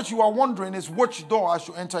all that you are wondering is which door I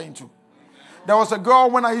should enter into. There was a girl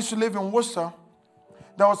when I used to live in Worcester.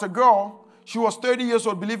 There was a girl. She was 30 years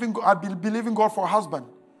old, believing God for a husband.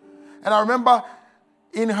 And I remember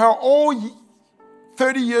in her whole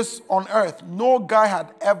 30 years on earth, no guy had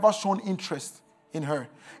ever shown interest in her.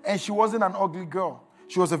 And she wasn't an ugly girl.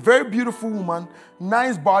 She was a very beautiful woman,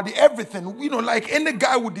 nice body, everything, like any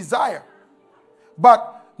guy would desire.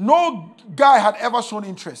 But no guy had ever shown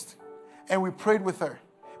interest. And we prayed with her.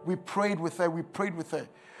 We prayed with her. We prayed with her.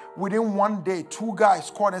 Within one day, 2 guys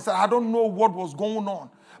called and said, I don't know what was going on,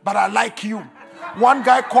 but I like you. One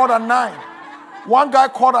guy called at 9. One guy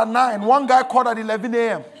called at 9. One guy called at 11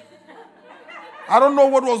 a.m. I don't know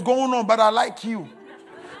what was going on, but I like you.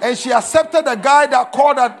 And she accepted the guy that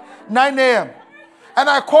called at 9 a.m. And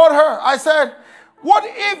I called her. I said, what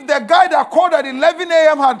if the guy that called at 11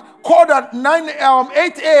 a.m. had called at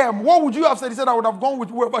 8 a.m.? What would you have said? He said, I would have gone with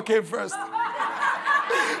whoever came first.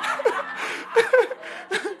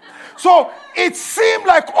 So it seemed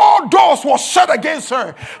like all doors were shut against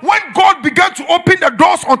her. When God began to open the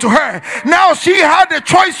doors unto her, now she had the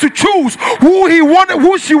choice to choose who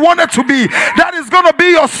she wanted to be. That is going to be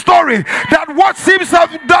your story. That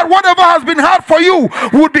whatever has been hard for you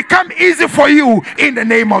would become easy for you in the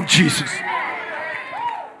name of Jesus.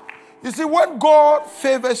 You see, when God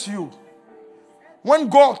favors you, when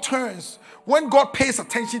God turns, when God pays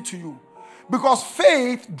attention to you, because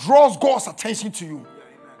faith draws God's attention to you.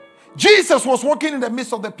 Jesus was walking in the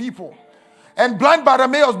midst of the people, and blind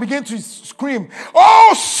Bartimaeus began to scream,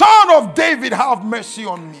 "Oh, Son of David, have mercy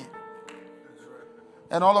on me."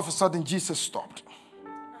 And all of a sudden, Jesus stopped.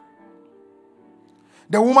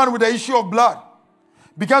 The woman with the issue of blood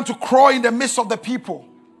began to crawl in the midst of the people.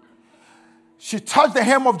 She touched the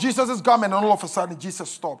hem of Jesus' garment, and all of a sudden, Jesus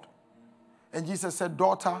stopped. And Jesus said,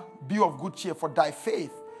 "Daughter, be of good cheer, for thy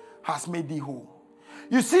faith has made thee whole."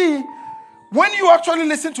 You see, when you actually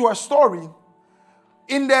listen to her story,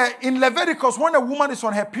 in Leviticus, when a woman is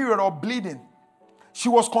on her period or bleeding, she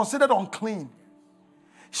was considered unclean.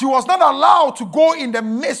 She was not allowed to go in the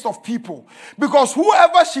midst of people, because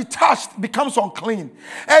whoever she touched becomes unclean.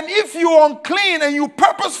 And if you're unclean and you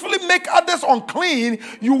purposefully make others unclean,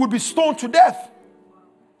 you will be stoned to death.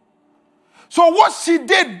 So what she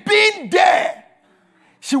did, being there,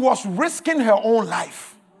 she was risking her own life.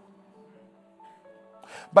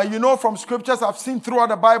 But from scriptures I've seen throughout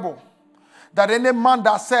the Bible, that any man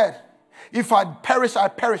that said, "If I perish, I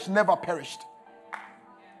perish," never perished.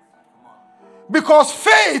 Because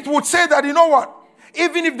faith would say that, you know what?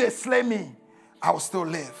 Even if they slay me, I will still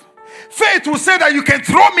live. Faith will say that you can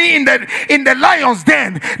throw me in the lion's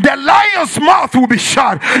den. The lion's mouth will be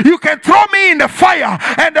shut. You can throw me in the fire,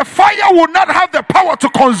 and the fire will not have the power to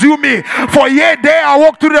consume me. For yea, there I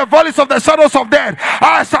walk through the valleys of the shadows of death,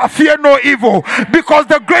 I shall fear no evil, because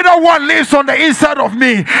the greater one lives on the inside of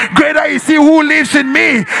me. Greater is he who lives in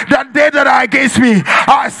me than they that are against me.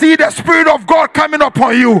 I see the Spirit of God coming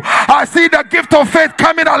upon you. I see the gift of faith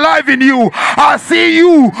coming alive in you. I see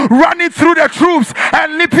you running through the troops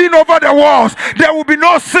and leaping over the walls. There will be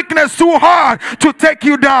no sickness too hard to take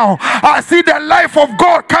you down. I see the life of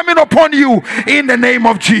God coming upon you in the name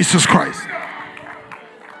of Jesus Christ.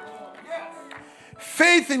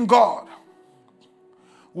 Faith in God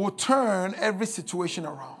will turn every situation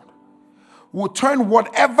around. Will turn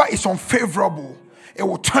whatever is unfavorable, it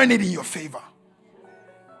will turn it in your favor.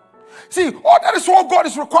 See, all that is what God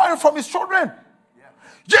is requiring from his children.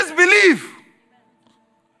 Just believe.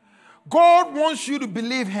 God wants you to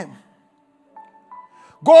believe him.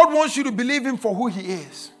 God wants you to believe him for who he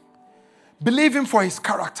is. Believe him for his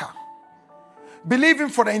character. Believe him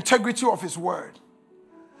for the integrity of his word.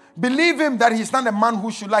 Believe him that he's not a man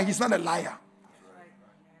who should lie. He's not a liar.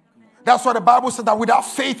 That's why the Bible said that without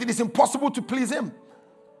faith, it is impossible to please him.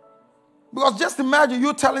 Because just imagine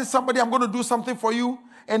you telling somebody, I'm going to do something for you,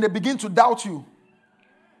 and they begin to doubt you.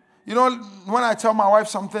 You know, when I tell my wife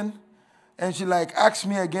something, and she like asks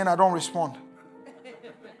me again, I don't respond.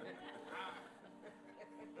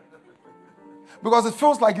 Because it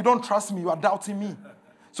feels like you don't trust me, you are doubting me.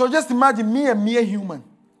 So just imagine me, a mere human.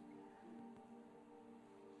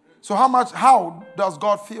 So how does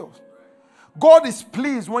God feel? God is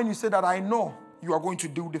pleased when you say that I know you are going to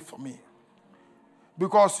do this for me.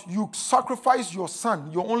 Because you sacrificed your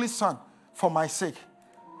son, your only son, for my sake.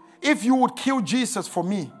 If you would kill Jesus for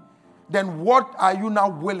me, then what are you now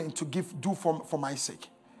willing to do for my sake?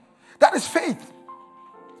 That is faith.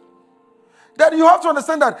 That you have to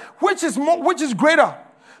understand that which is greater?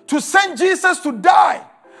 To send Jesus to die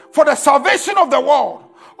for the salvation of the world,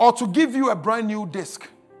 or to give you a brand new disc?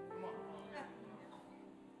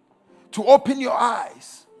 To open your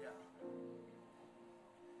eyes.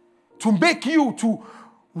 To make you to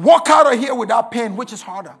walk out of here without pain, which is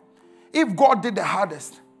harder. If God did the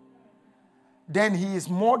hardest, then he is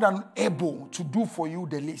more than able to do for you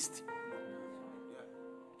the least.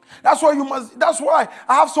 That's why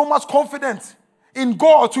I have so much confidence in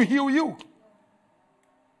God to heal you.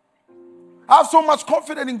 I have so much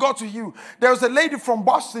confidence in God to heal. There was a lady from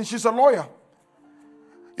Boston, she's a lawyer.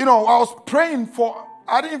 You know, I was praying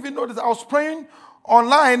I didn't even know this. I was praying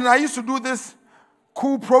online, and I used to do this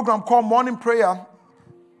cool program called Morning Prayer,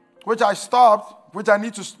 which I stopped, which I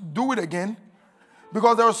need to do it again,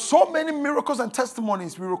 because there were so many miracles and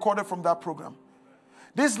testimonies we recorded from that program.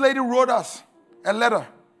 This lady wrote us a letter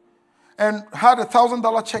and had a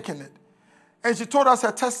 $1,000 check in it. And she told us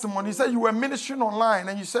her testimony. She said, you were ministering online,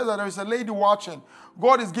 and you said that there is a lady watching.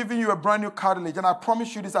 God is giving you a brand new cartilage. And I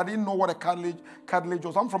promise you this, I didn't know what a cartilage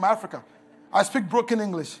was. I'm from Africa. I speak broken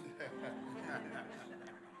English.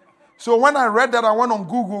 So when I read that, I went on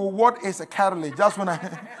Google, what is a cartilage? That's when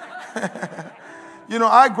I... You know,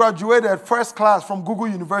 I graduated first class from Google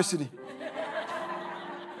University.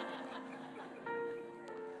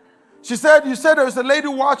 She said, you said there's a lady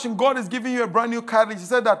watching, God is giving you a brand new cartilage. She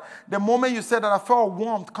said that the moment you said that, I felt a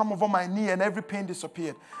warmth come over my knee and every pain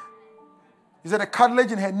disappeared. He said the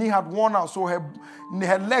cartilage in her knee had worn out, so her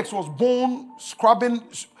legs was bone scrubbing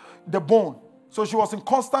the bone. So she was in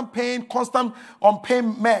constant pain, constant on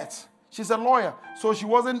pain meds. She's a lawyer, so she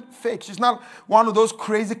wasn't fake. She's not one of those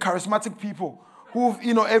crazy charismatic people who,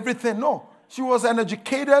 you know, everything. No, she was an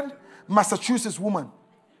educated Massachusetts woman.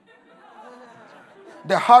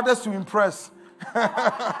 The hardest to impress.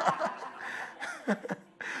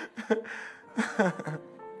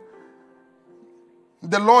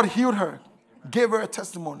 The Lord healed her, gave her a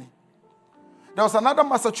testimony. There was another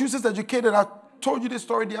Massachusetts educated, I told you this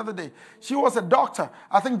story the other day. She was a doctor.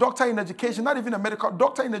 I think doctor in education, not even a medical,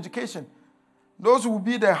 doctor in education. Those will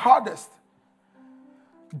be the hardest.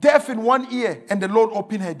 Deaf in one ear, and the Lord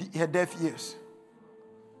opened her deaf ears.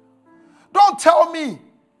 Don't tell me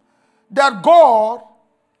that God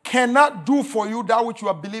cannot do for you that which you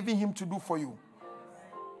are believing him to do for you.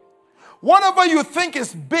 Whatever you think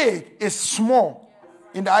is big is small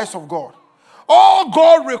in the eyes of God. All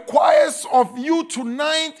God requires of you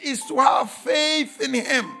tonight is to have faith in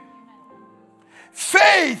him.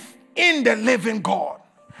 Faith in the living God.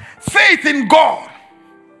 Faith in God.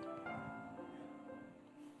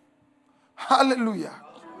 Hallelujah.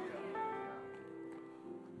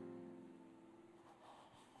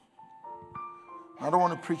 I don't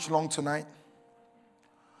want to preach long tonight,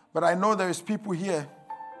 but I know there is people here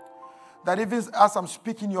that even as I'm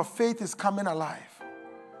speaking, your faith is coming alive.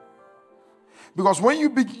 Because when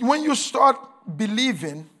you start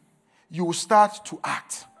believing, you will start to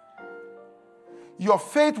act. Your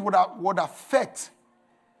faith would affect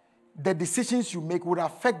the decisions you make, would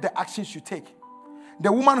affect the actions you take.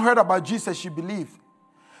 The woman heard about Jesus, she believed.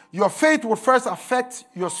 Your faith will first affect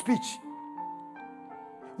your speech.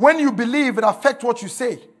 When you believe, it affects what you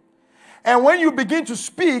say. And when you begin to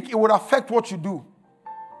speak, it will affect what you do.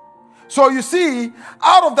 So you see,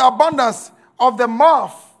 out of the abundance of the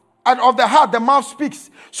mouth and of the heart, the mouth speaks.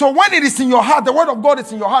 So when it is in your heart, the word of God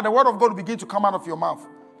is in your heart, the word of God will begin to come out of your mouth.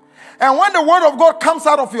 And when the word of God comes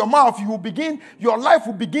out of your mouth, your life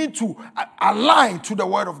will begin to align to the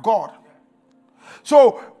word of God.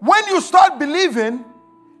 So when you start believing,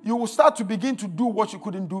 you will start to begin to do what you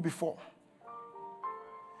couldn't do before.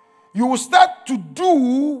 You will start to do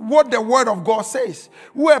what the word of God says.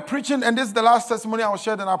 We were preaching, and this is the last testimony I will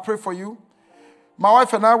share, and I'll pray for you. My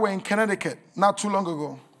wife and I were in Connecticut not too long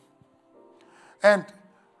ago. And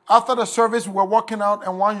after the service, we were walking out,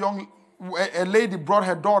 and a lady brought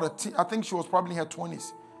her daughter. I think she was probably in her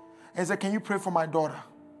 20s. And said, can you pray for my daughter?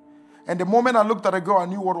 And the moment I looked at the girl, I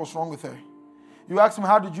knew what was wrong with her. You asked me,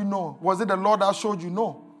 how did you know? Was it the Lord that showed you?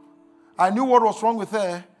 No. I knew what was wrong with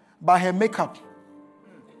her by her makeup.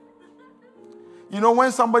 You know,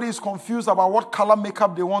 when somebody is confused about what color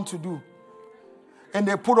makeup they want to do, and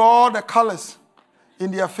they put all the colors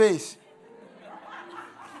in their face,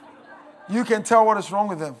 you can tell what is wrong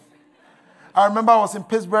with them. I remember I was in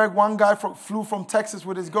Pittsburgh. One guy flew from Texas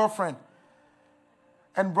with his girlfriend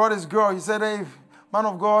and brought his girl. He said, hey, man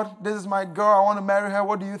of God, this is my girl. I want to marry her.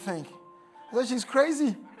 What do you think? I said, she's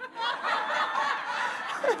crazy.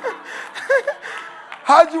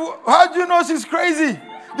 How'd you know she's crazy?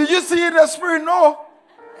 Did you see it in the spirit? No.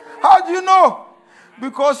 How'd you know?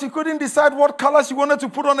 Because she couldn't decide what color she wanted to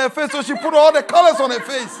put on her face, so she put all the colors on her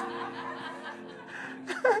face.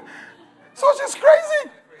 So she's crazy.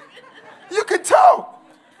 You can tell.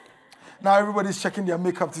 Now everybody's checking their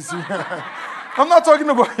makeup to see. I'm not talking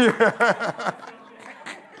about you.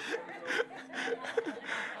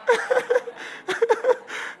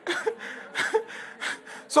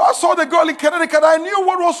 So I saw the girl in Connecticut. I knew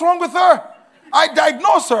what was wrong with her. I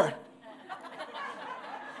diagnosed her.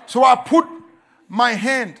 So I put my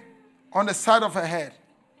hand on the side of her head.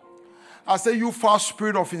 I said, you foul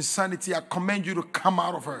spirit of insanity, I command you to come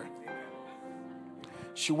out of her.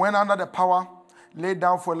 She went under the power, laid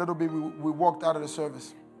down for a little bit. We walked out of the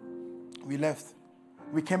service. We left.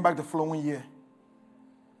 We came back the following year.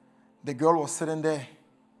 The girl was sitting there.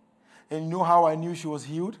 And you know how I knew she was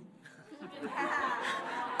healed?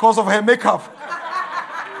 Because of her makeup.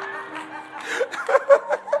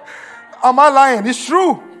 Am I lying? It's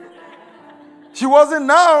true. She wasn't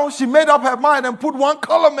now. She made up her mind and put one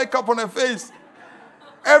color makeup on her face.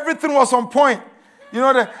 Everything was on point. You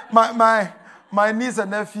know, my niece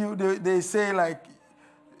and nephew, they say like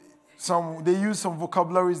they use some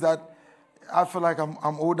vocabularies that I feel like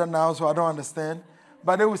I'm older now, so I don't understand.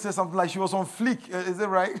 But they would say something like she was on fleek. Is it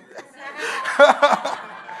right?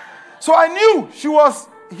 So I knew she was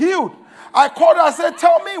healed. I called her. I said,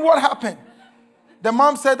 tell me what happened. The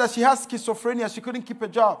mom said that she has schizophrenia. She couldn't keep a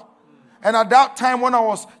job. And at that time when I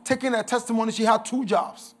was taking her testimony, she had 2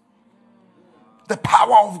 jobs. The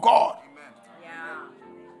power of God. Yeah.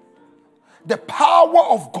 The power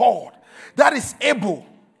of God that is able.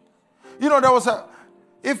 You know, there was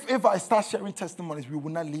if I start sharing testimonies, we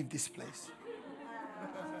will not leave this place.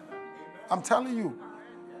 I'm telling you.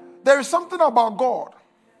 There is something about God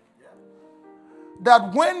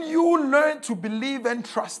that when you learn to believe and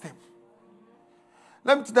trust Him,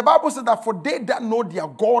 the Bible says that for they that know their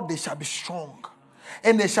God, they shall be strong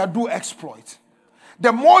and they shall do exploit.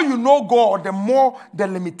 The more you know God, the more the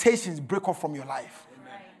limitations break off from your life.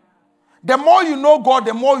 Amen. The more you know God,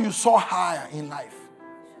 the more you soar higher in life.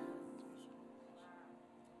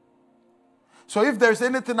 So if there's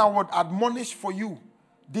anything I would admonish for you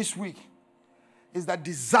this week, is that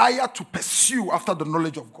desire to pursue after the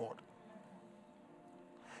knowledge of God.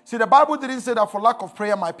 See, the Bible didn't say that for lack of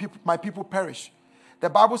prayer my people perish. The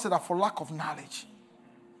Bible said that for lack of knowledge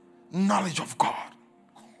of God.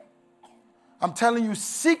 I'm telling you,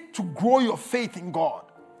 seek to grow your faith in God.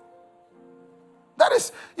 That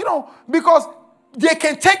is, because they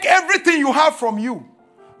can take everything you have from you,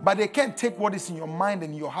 but they can't take what is in your mind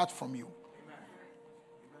and your heart from you.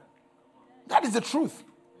 That is the truth.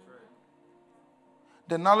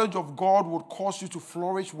 The knowledge of God would cause you to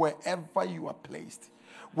flourish wherever you are placed.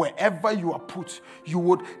 Wherever you are put,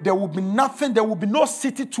 there will be nothing, there will be no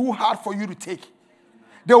city too hard for you to take.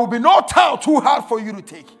 There will be no town too hard for you to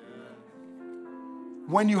take.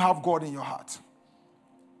 When you have God in your heart.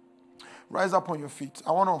 Rise up on your feet.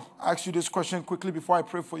 I want to ask you this question quickly before I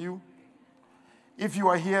pray for you. If you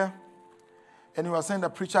are here and you are saying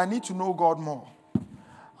that, preacher, I need to know God more.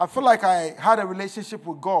 I feel like I had a relationship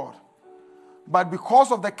with God, but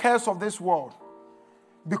because of the cares of this world,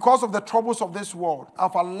 because of the troubles of this world,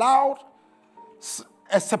 I've allowed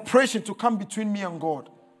a separation to come between me and God.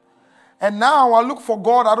 And now I look for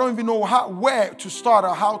God. I don't even know where to start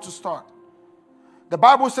or how to start. The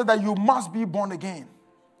Bible said that you must be born again.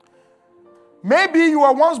 Maybe you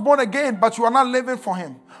were once born again, but you are not living for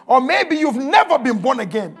Him. Or maybe you've never been born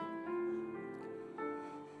again.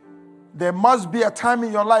 There must be a time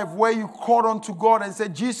in your life where you called on to God and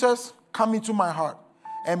said, Jesus, come into my heart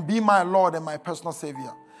and be my Lord and my personal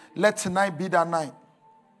Savior. Let tonight be that night.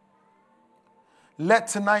 Let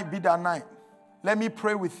tonight be that night. Let me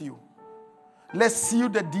pray with you. Let's seal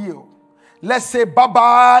the deal. Let's say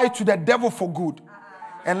bye-bye to the devil for good.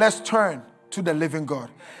 And let's turn to the living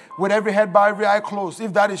God. With every head bowed, every eye closed.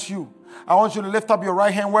 If that is you, I want you to lift up your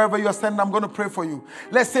right hand wherever you are standing. I'm going to pray for you.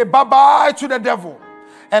 Let's say bye-bye to the devil.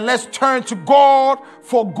 And let's turn to God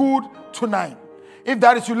for good tonight. If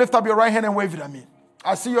that is you, lift up your right hand and wave it at me.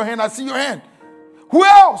 I see your hand. I see your hand. Who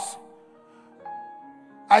else?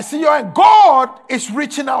 I see your hand. God is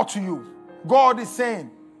reaching out to you. God is saying,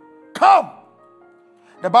 come.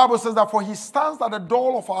 The Bible says that for he stands at the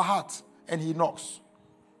door of our heart and he knocks.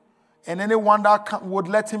 And anyone that would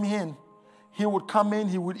let him in, he would come in,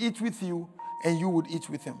 he would eat with you, and you would eat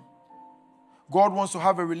with him. God wants to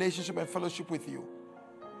have a relationship and fellowship with you.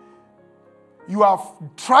 You have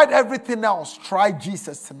tried everything else. Try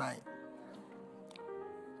Jesus tonight.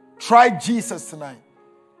 Try Jesus tonight.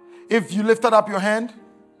 If you lifted up your hand,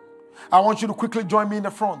 I want you to quickly join me in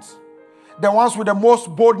the front. The ones with the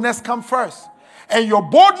most boldness come first. And your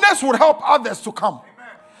boldness would help others to come.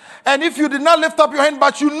 And if you did not lift up your hand,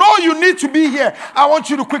 but you know you need to be here, I want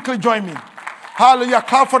you to quickly join me. Hallelujah.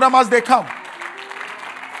 Clap for them as they come.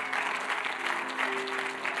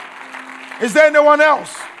 Is there anyone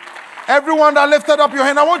else? Everyone that lifted up your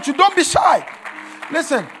hand, I want you, don't be shy.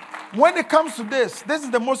 Listen, when it comes to this is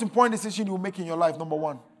the most important decision you will make in your life, number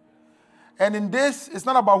one. And in this, it's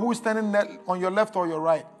not about who is standing on your left or your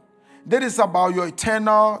right. This is about your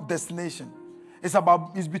eternal destination.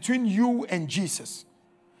 It's between you and Jesus.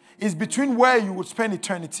 It's between where you would spend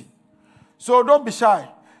eternity. So don't be shy.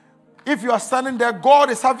 If you are standing there, God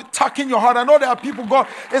is tucking your heart. I know there are people, God,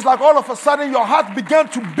 it's like all of a sudden your heart began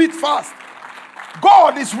to beat fast.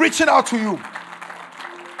 God is reaching out to you.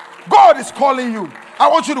 God is calling you. I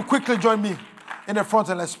want you to quickly join me in the front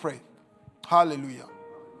and let's pray. Hallelujah.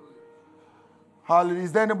 Hallelujah.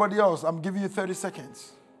 Is there anybody else? I'm giving you 30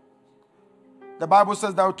 seconds. The Bible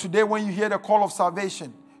says that today when you hear the call of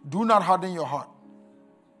salvation, do not harden your heart.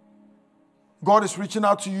 God is reaching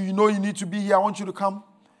out to you. You know you need to be here. I want you to come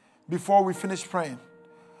before we finish praying.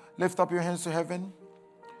 Lift up your hands to heaven.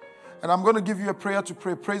 And I'm going to give you a prayer to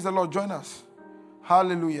pray. Praise the Lord. Join us.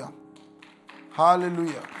 Hallelujah.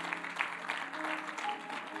 Hallelujah.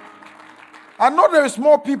 I know there is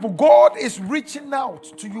more people. God is reaching out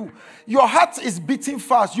to you. Your heart is beating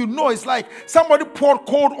fast. You know it's like somebody poured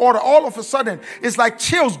cold water. All of a sudden, it's like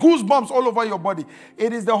chills, goosebumps all over your body.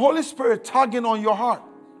 It is the Holy Spirit tugging on your heart.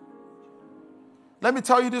 Let me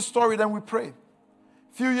tell you this story, then we pray.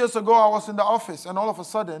 A few years ago, I was in the office, and all of a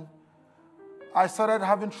sudden, I started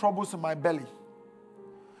having troubles in my belly.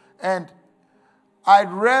 And I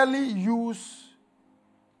rarely use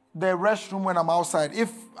the restroom when I'm outside.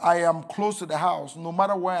 If I am close to the house, no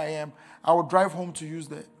matter where I am, I will drive home to use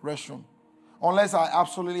the restroom, unless I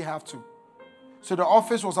absolutely have to. So the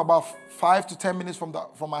office was about 5 to 10 minutes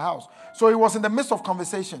from my house. So it was in the midst of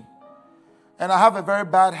conversation. And I have a very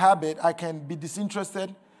bad habit. I can be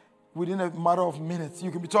disinterested within a matter of minutes.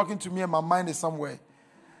 You can be talking to me and my mind is somewhere.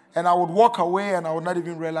 And I would walk away and I would not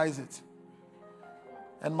even realize it.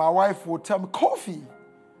 And my wife would tell me, Kofi,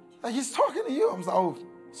 he's talking to you. I'm like, oh,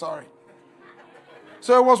 sorry.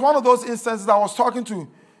 So it was one of those instances I was talking to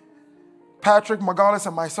Patrick, Magalis,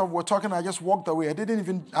 and myself. We were talking. I just walked away. I didn't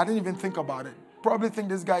even think about it. Probably think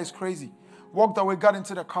this guy is crazy. Walked away, got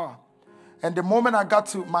into the car. And the moment I got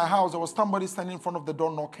to my house, there was somebody standing in front of the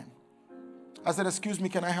door knocking. I said, excuse me,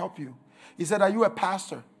 can I help you? He said, are you a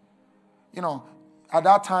pastor? You know, at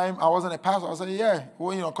that time, I wasn't a pastor. I said, yeah,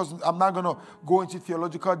 well, you know, because I'm not going to go into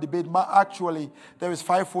theological debate. But actually, there is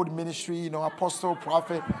fivefold ministry, you know, apostle,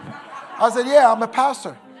 prophet. I said, yeah, I'm a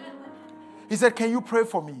pastor. He said, can you pray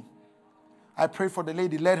for me? I prayed for the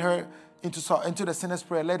lady, led her into the sinner's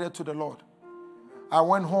prayer, led her to the Lord. I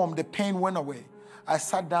went home. The pain went away. I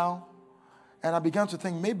sat down, and I began to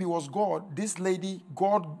think, maybe it was God. This lady,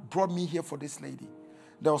 God brought me here for this lady.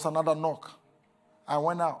 There was another knock. I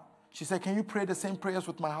went out. She said, can you pray the same prayers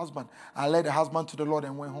with my husband? I led the husband to the Lord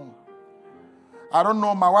and went home. I don't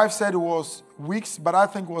know. My wife said it was weeks, but I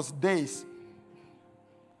think it was days.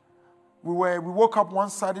 We woke up one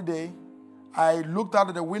Saturday. I looked out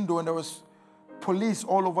of the window and there was police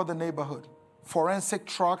all over the neighborhood. Forensic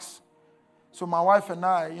trucks. So my wife and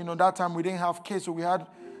I, you know, that time we didn't have kids, so we had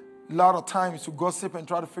a lot of time to gossip and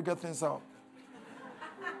try to figure things out.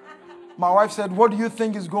 My wife said, what do you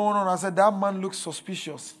think is going on? I said, that man looks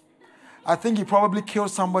suspicious. I think he probably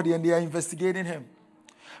killed somebody and they are investigating him.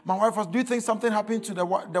 My wife was, do you think something happened to the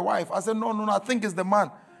wife? I said, no, I think it's the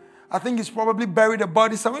man. I think he's probably buried the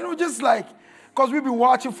body somewhere. You know, just like, because we've been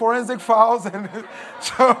watching forensic files and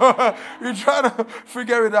so we try to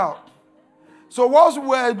figure it out. So whilst we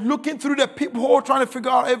were looking through the peephole trying to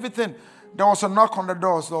figure out everything, there was a knock on the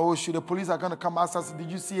door. So, oh shit, the police are going to come ask us, did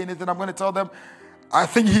you see anything? I'm going to tell them, I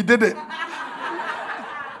think he did it.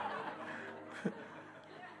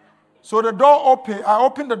 So the door opened. I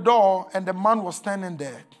opened the door and the man was standing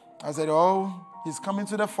there. I said, oh, he's coming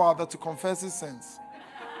to the Father to confess his sins.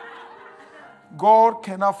 God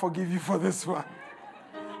cannot forgive you for this one.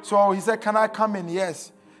 So he said, can I come in?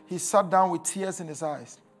 Yes. He sat down with tears in his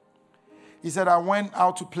eyes. He said, I went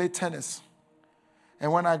out to play tennis.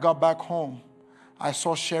 And when I got back home, I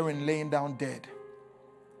saw Sharon laying down dead.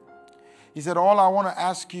 He said, all I want to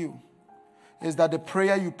ask you is that the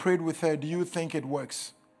prayer you prayed with her, do you think it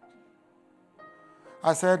works?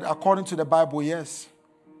 I said, according to the Bible, yes.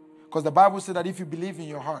 Because the Bible said that if you believe in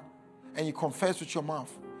your heart and you confess with your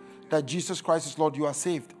mouth that Jesus Christ is Lord, you are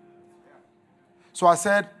saved. So I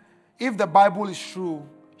said, if the Bible is true,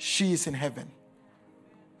 she is in heaven.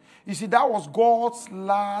 You see, that was God's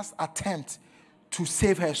last attempt to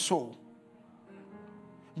save her soul.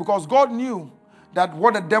 Because God knew that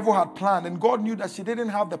what the devil had planned, and God knew that she didn't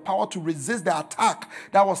have the power to resist the attack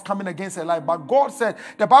that was coming against her life. But God said,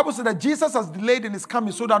 the Bible said that Jesus has delayed in his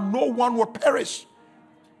coming so that no one will perish.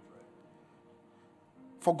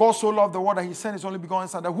 For God so loved the world that he sent his only begotten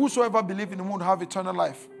Son, that whosoever believes in him would have eternal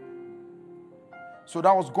life. So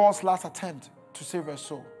that was God's last attempt to save her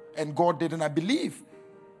soul. And God did, and I believe,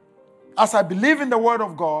 as I believe in the word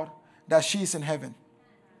of God, that she is in heaven.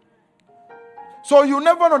 So you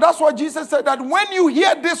never know. That's why Jesus said that when you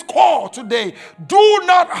hear this call today, do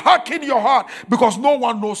not harden your heart, because no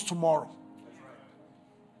one knows tomorrow.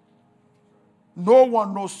 No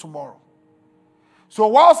one knows tomorrow. So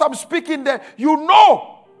whilst I'm speaking there, you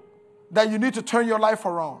know that you need to turn your life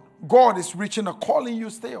around. God is reaching and calling you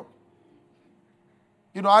still.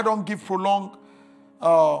 You know, I don't give prolonged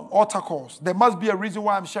altar calls. There must be a reason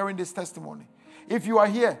why I'm sharing this testimony. If you are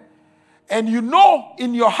here and you know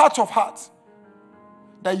in your heart of hearts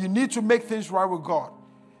that you need to make things right with God,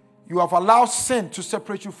 you have allowed sin to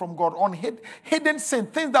separate you from God, on hidden sin,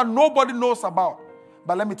 things that nobody knows about.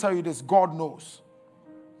 But let me tell you this, God knows.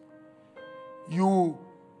 You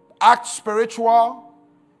act spiritual,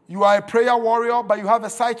 you are a prayer warrior, but you have a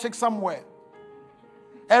side chick somewhere.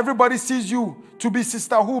 Everybody sees you to be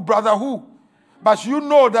sister who, brother who. But you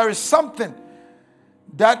know there is something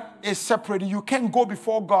that is separated. You can't go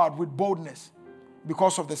before God with boldness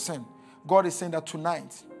because of the sin. God is saying that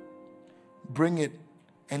tonight, bring it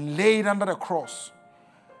and lay it under the cross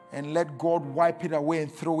and let God wipe it away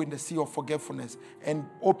and throw it in the sea of forgetfulness and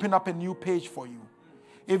open up a new page for you.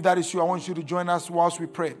 If that is you, I want you to join us whilst we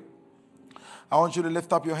pray. I want you to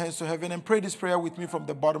lift up your hands to heaven and pray this prayer with me from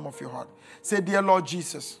the bottom of your heart. Say, Dear Lord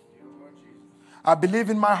Jesus, I believe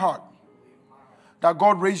in my heart that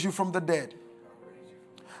God raised you from the dead.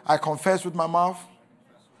 I confess with my mouth,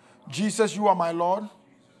 Jesus, you are my Lord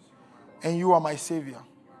and you are my Savior.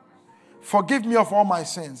 Forgive me of all my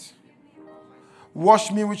sins.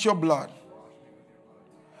 Wash me with your blood.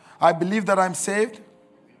 I believe that I'm saved.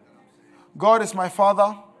 God is my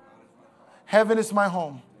Father. Heaven is my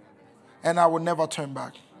home. And I will never turn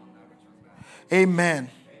back. Amen.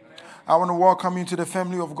 I want to welcome you to the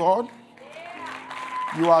family of God.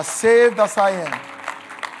 You are saved as I am.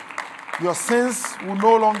 Your sins will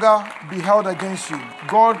no longer be held against you.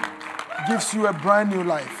 God gives you a brand new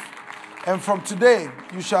life. And from today,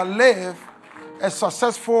 you shall live a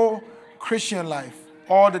successful Christian life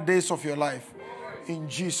all the days of your life. In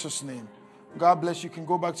Jesus' name. God bless you. You can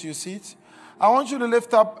go back to your seats. I want you to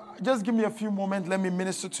lift up. Just give me a few moments. Let me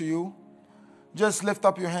minister to you. Just lift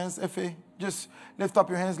up your hands. Efe, just lift up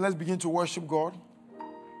your hands. Let's begin to worship God.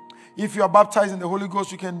 If you are baptized in the Holy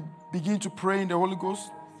Ghost, you can begin to pray in the Holy Ghost.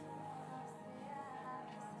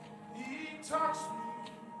 He touched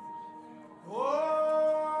me.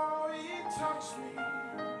 Oh, he touched me.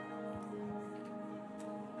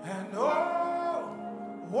 And oh,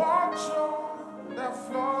 watch on that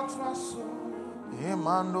floods my soul.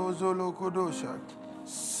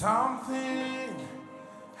 Something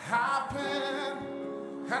happened,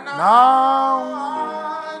 and now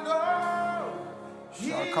I know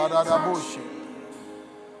he touched me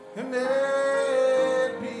and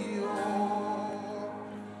made me whole.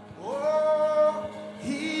 Oh,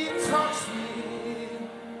 he touched me.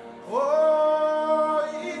 Oh,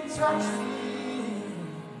 he touched me.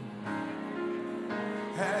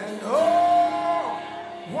 And oh,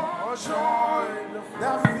 what joy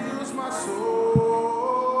that fills my soul.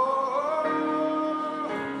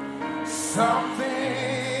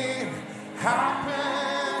 Something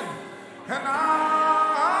happened, and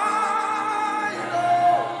I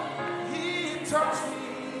know he touched me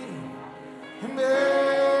and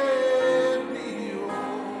made me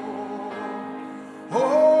whole.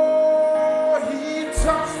 Oh, he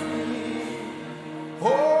touched me.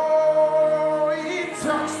 Oh, he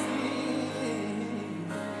touched me.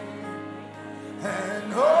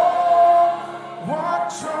 And oh, what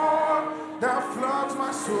joy that floods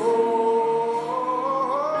my soul.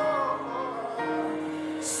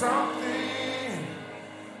 Something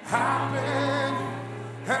happened,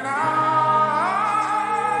 And I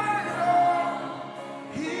know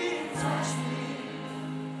He touched me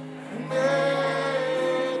and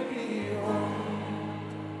made me whole.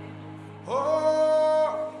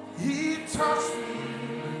 Oh, He touched me.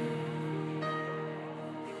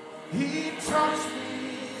 He touched me.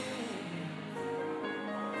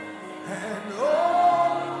 And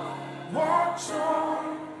oh, what joy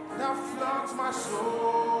that floods my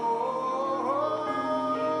soul.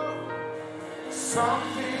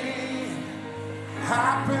 Something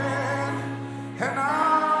happened, and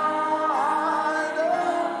I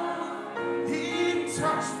know He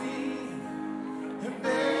touched me and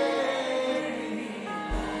made me.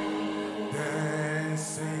 Then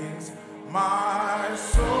sings my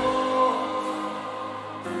soul,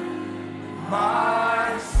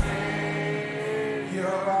 my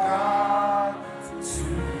Savior God to me.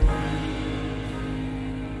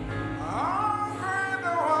 How great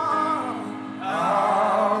thou art,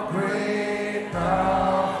 how great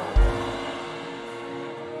thou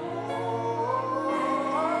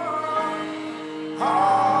art,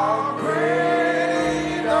 how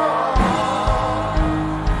great thou art.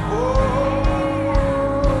 Oh,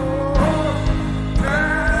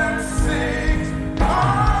 then sings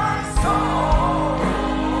my soul,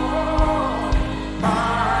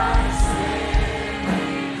 my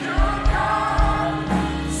Savior God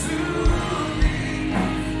to me.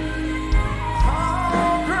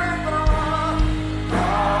 How great thou art,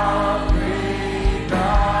 how great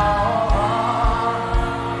thou art.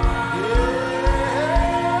 Yeah,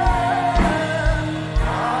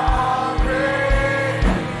 how great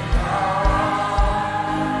thou art.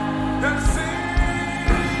 Then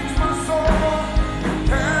sings my soul,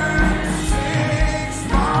 then sings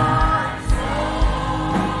my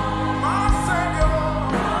soul, my Savior.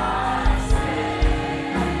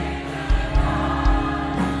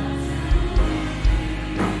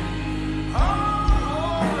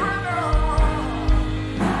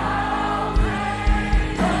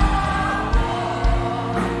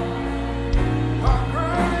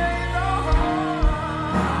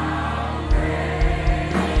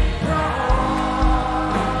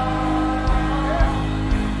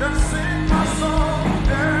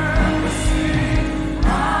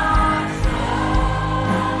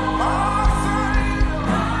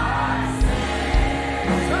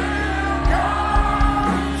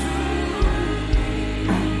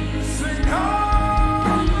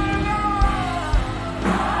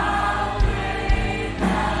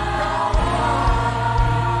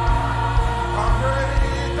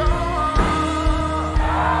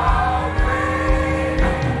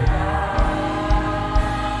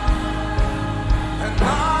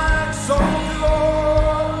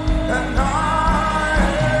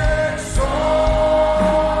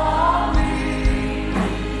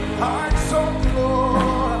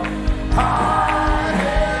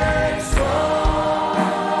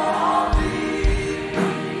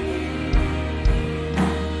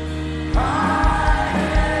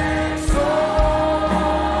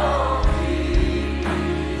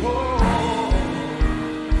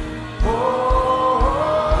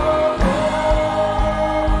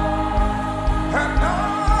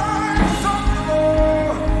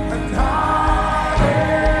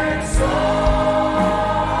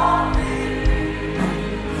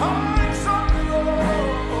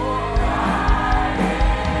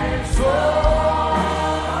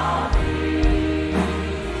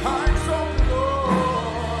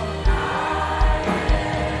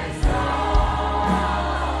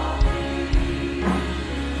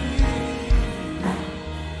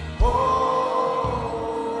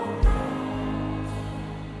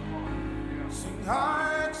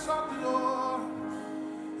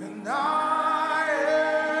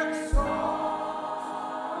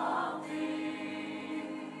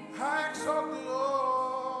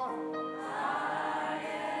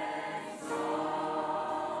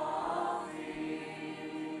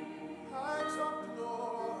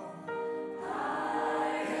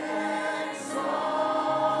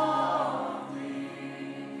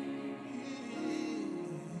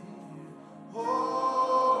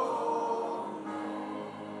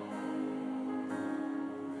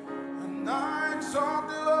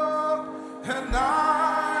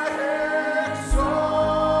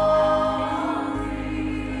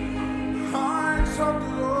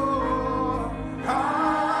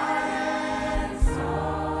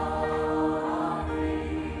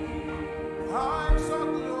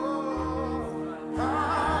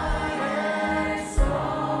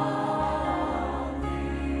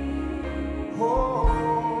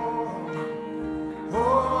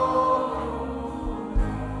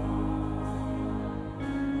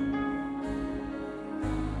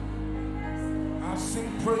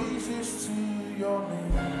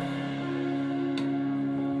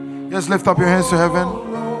 Just lift up your hands to heaven.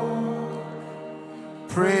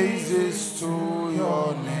 Praises to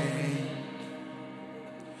your name.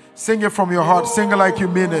 Sing it from your heart. Sing it like you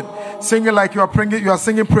mean it. Sing it like you are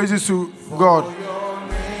singing praises to God.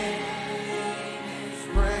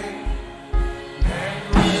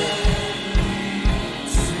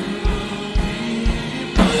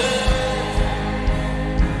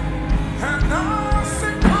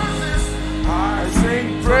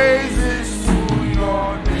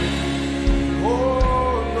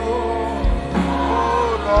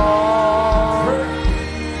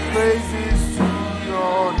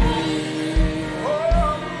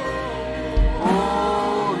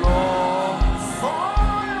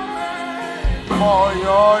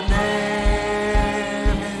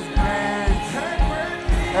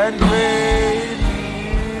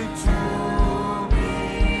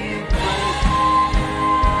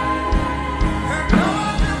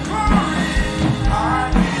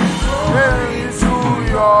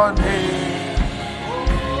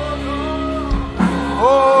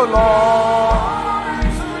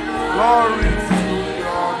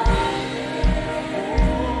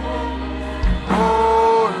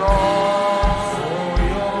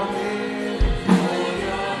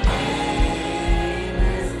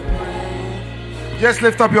 Just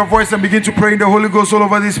lift up your voice and begin to pray in the Holy Ghost all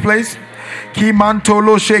over this place.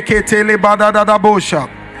 Kimantolo sheketele badada bosha.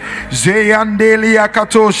 Zeyandeli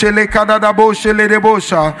akato shele kadada boshele de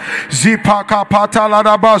bosha. Zipaka patala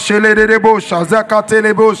da bashele de bosha.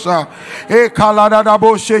 Zakatele bosha. E kalada da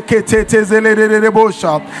boshe ketete zele de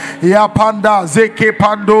bosha. Yapanda zeke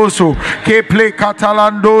pandoso. Keple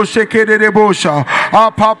katalando sheke de bosha.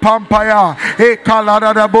 Apa pampaya. E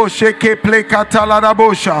kalada da boshe keple katalada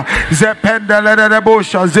bosha. Zependele de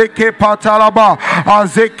bosha. Zeke patalaba.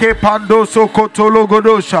 Azeke pandoso kotolo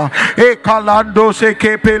godosha. E kalando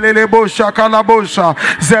sheke pelele bosha kalabosha.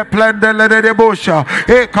 Zeplendele de bosha.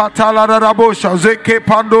 E katalada da bosha. Zeke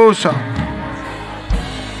pandosha.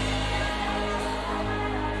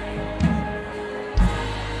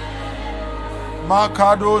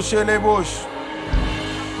 Makado shelebosh.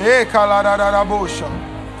 E kalada da bosha.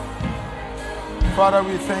 Father,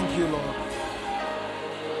 we thank you, Lord.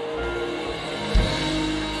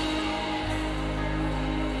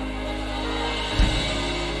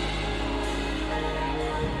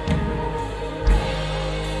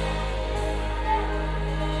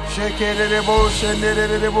 Sheke de bosha,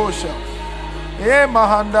 de bosha. E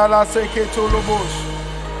mahandala seke tolobosh.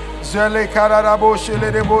 Zele kararabosh,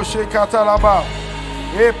 le de boshe katalaba.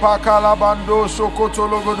 E pakalabando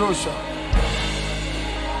sokotologodosha.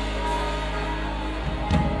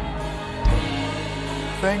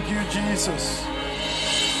 Thank you, Jesus.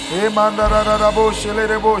 E mandararabosh, le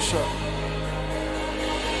de bosha.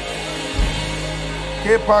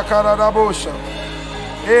 Ke pakararabosha.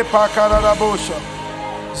 E pakararabosha.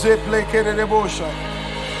 Zeple kere de bosha.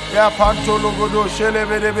 Ya pantolo godo shele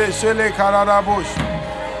bedebe shele kararabosh.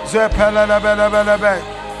 Zepele lebele.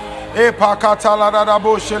 E pakatala da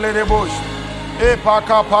bosh shele de bosh. E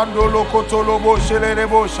pakapandolo kotolo bosh shele de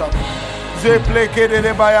bosha. Zeple kere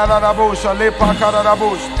de bayala da bosha le pakara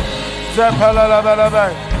bosh. Zepele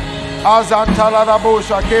lebele. Azantala da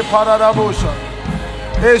bosha ke parada bosha.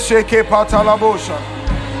 E sheke patala bosha.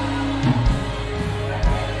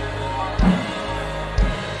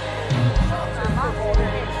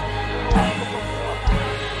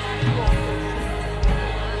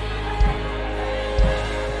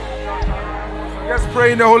 Let's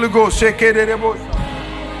pray in the Holy Ghost. Shake it in the bush.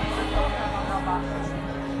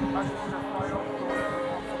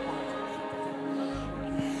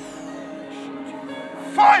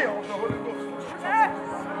 Fire of the Holy Ghost.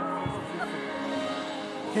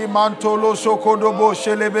 Kimantolo sokodobo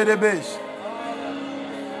shelebedebes.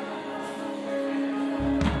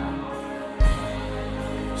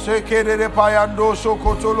 Shake it in the payando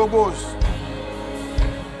sokotolobos.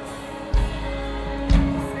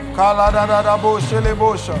 Kalada da bosha le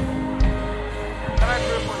bosha. Can I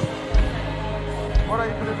pray for you? What are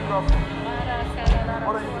you believing God for?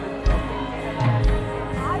 What are you believing God for?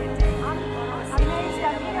 I'm amazed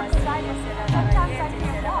at miracles. Sometimes I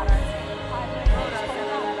can't walk.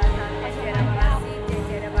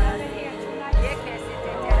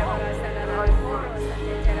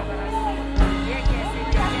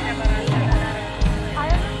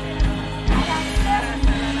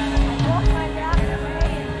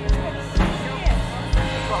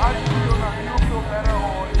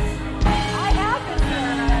 I have been.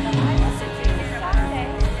 I used to teach Sunday.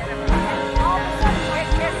 All of a sudden,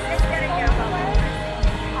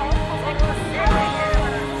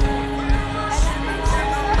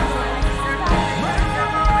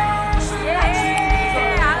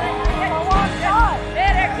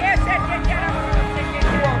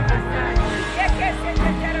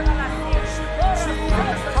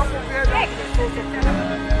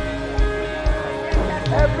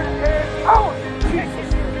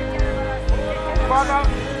 partner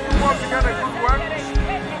who wants to get a good work,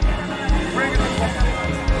 bring it to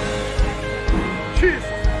completion. Jesus.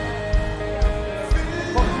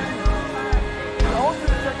 I want you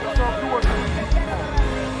to check yourself, do what you're doing.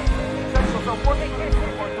 Check yourself, what are you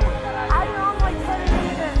doing? I normally couldn't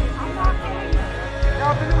even. I'm not kidding you.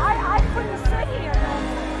 I couldn't sit here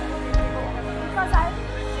because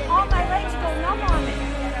all my legs go numb on me.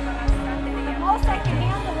 The most I can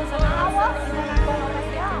handle is an hour, and then I go lay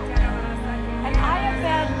down. And I have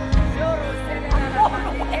been. I'm blown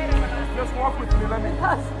away. Just walk with me, let me.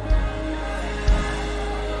 Because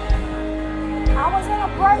I was in a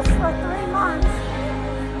brace for 3 months,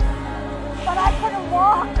 but I couldn't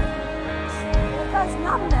walk because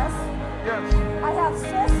numbness. Yes. I have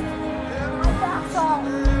cysts. My back's all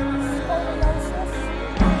scoliosis.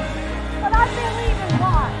 But I believe in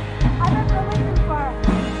God. I've been believing for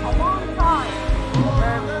a long time.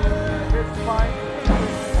 Man, his spine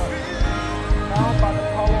is now by the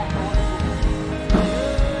power of the Holy Ghost.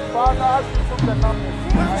 Father, as you took the numbness,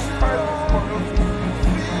 I pray this for you.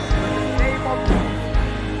 In the name of Jesus.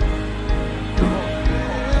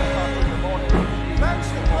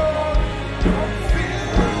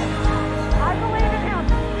 I believe in Him.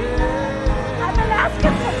 I've been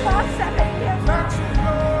asking for the last 7 years now.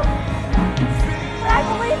 But I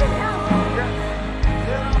believe in Him.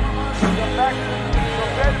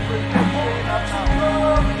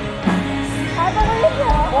 I believe you.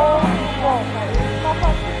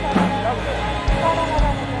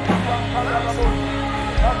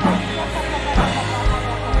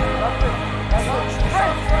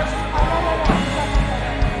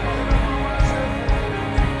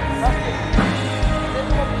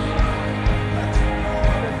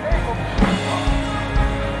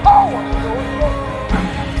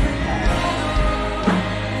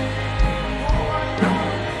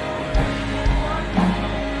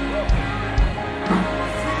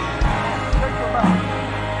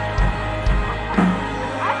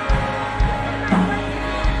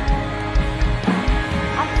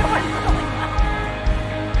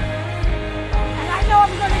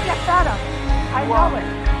 I know it.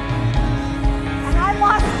 And I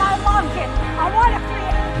lost my lung kit. I want to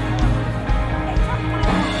create. They took my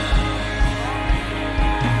lung.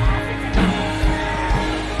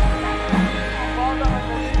 Father, I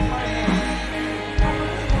believe my name.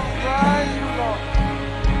 Cry you, Lord.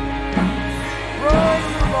 Cry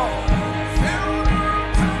you, Lord.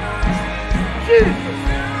 Jesus.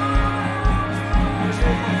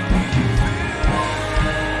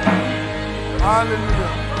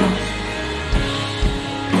 Hallelujah.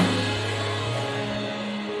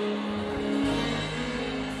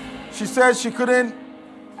 She said she couldn't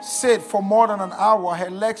sit for more than an hour. Her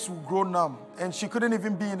legs would grow numb, and she couldn't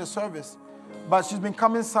even be in the service. But she's been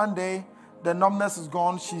coming Sunday. The numbness is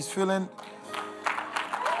gone. She's feeling.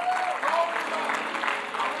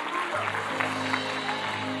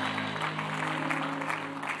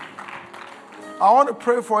 I want to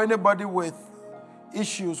pray for anybody with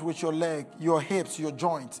issues with your leg, your hips, your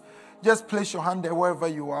joints. Just place your hand there wherever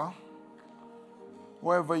you are.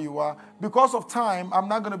 Wherever you are. Because of time, I'm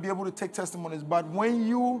not going to be able to take testimonies, but when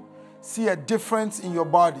you see a difference in your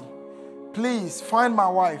body, please find my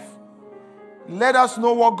wife. Let us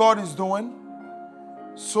know what God is doing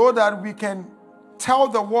so that we can tell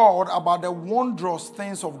the world about the wondrous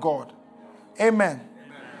things of God. Amen.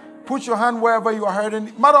 Put your hand wherever you are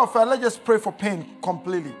hurting. Matter of fact, let's just pray for pain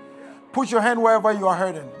completely. Put your hand wherever you are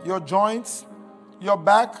hurting. Your joints, your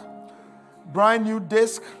back, brand new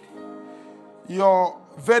disc, your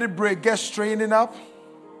vertebrae gets straightening up.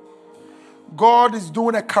 God is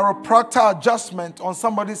doing a chiropractor adjustment on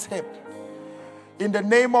somebody's hip. In the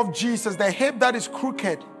name of Jesus, the hip that is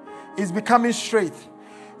crooked is becoming straight.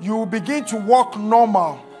 You will begin to walk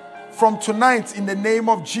normal from tonight in the name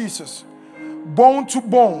of Jesus. Bone to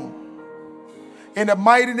bone. In the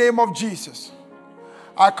mighty name of Jesus.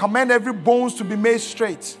 I command every bones to be made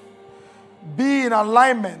straight. Be in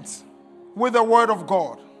alignment with the word of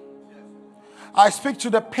God. I speak to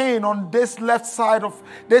the pain on this left side of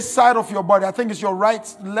your body. I think it's your right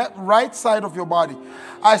side of your body.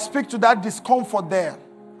 I speak to that discomfort there.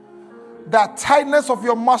 That tightness of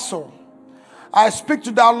your muscle. I speak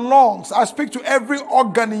to that lungs. I speak to every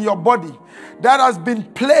organ in your body that has been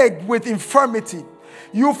plagued with infirmity.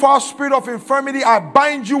 You foul spirit of infirmity, I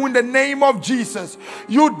bind you in the name of Jesus.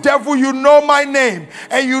 You devil, you know my name.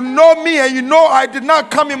 And you know me, and you know I did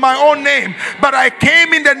not come in my own name, but I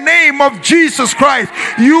came in the name of Jesus Christ.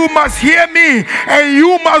 You must hear me, and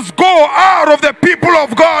you must go out of the people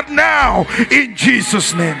of God now, in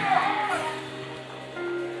Jesus' name.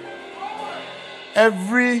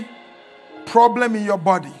 Every problem in your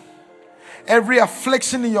body, Every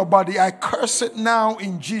affliction in your body, I curse it now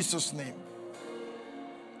in Jesus' name.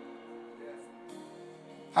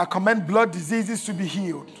 I command blood diseases to be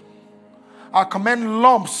healed. I command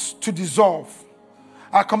lumps to dissolve.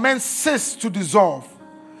 I command cysts to dissolve.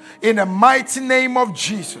 In the mighty name of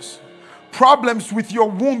Jesus. Problems with your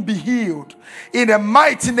womb be healed. In the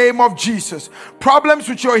mighty name of Jesus. Problems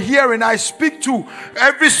with your hearing, I speak to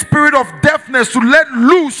every spirit of deafness to let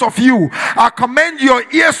loose of you. I command your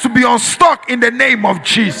ears to be unstuck in the name of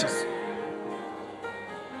Jesus.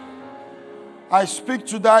 I speak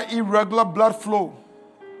to that irregular blood flow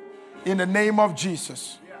in the name of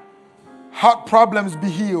Jesus. Heart problems be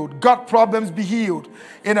healed. Gut problems be healed.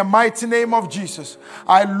 In the mighty name of Jesus.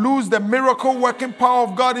 I lose the miracle working power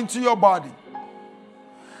of God into your body.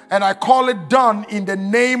 And I call it done in the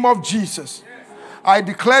name of Jesus. I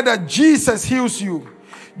declare that Jesus heals you.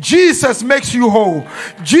 Jesus makes you whole.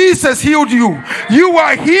 Jesus healed you. You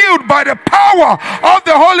are healed by the power of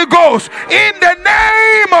the Holy Ghost in the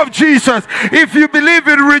name of Jesus. If you believe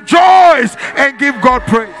it, rejoice and give God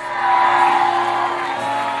praise.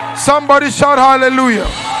 Somebody shout hallelujah.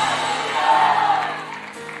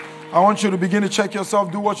 I want you to begin to check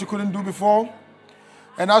yourself, do what you couldn't do before.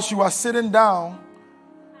 And as you are sitting down,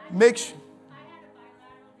 make sure.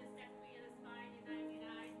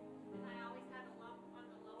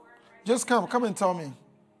 Just come and tell me.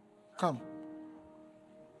 Come.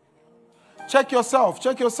 Check yourself.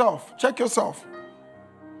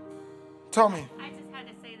 Tell me.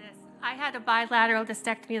 I had a bilateral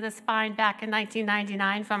dystectomy of the spine back in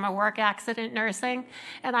 1999 from a work accident nursing,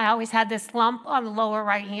 and I always had this lump on the lower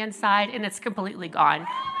right-hand side, and it's completely gone.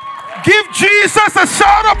 Give Jesus a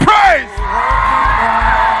shout of praise.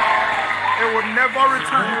 It will never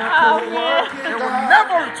return. It will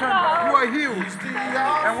never return. You are healed.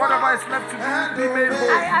 And whatever is left to do, be made whole.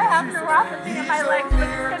 I have neuropathy in my legs, but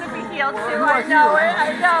it's going to be healed too. I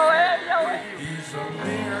know it. He's a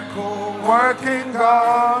miracle working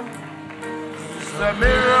God. The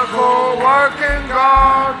miracle working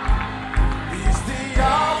God. He's the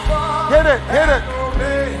Alpha. Hit it.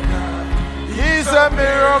 He's a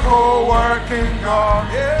miracle working God.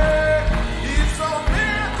 Yeah. He's a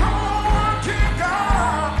miracle working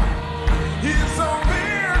God. He's a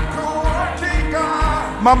miracle working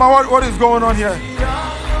God. Mama, what is going on here?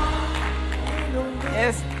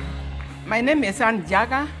 Yes. My name is Ann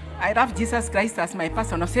Jaga. I love Jesus Christ as my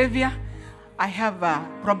personal savior. I have a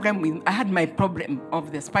problem I had my problem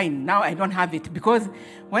of the spine. Now I don't have it because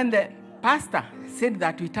when the pastor said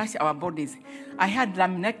that we touch our bodies, I had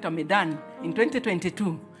laminectomy done in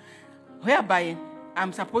 2022, whereby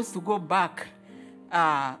I'm supposed to go back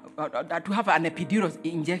to have an epidural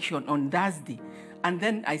injection on Thursday. And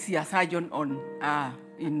then I see a surgeon on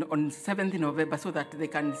 7th November so that they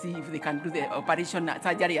can see if they can do the operation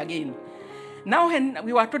surgery again. Now when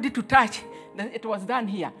we were told to touch, it was done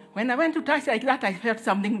here. When I went to touch like that, I felt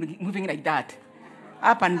something moving like that,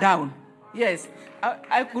 up and down. Yes,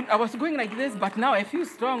 I was going like this, but now I feel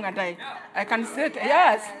strong and I can sit.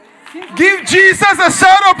 Yes. Give Jesus a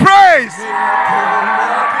shout of praise.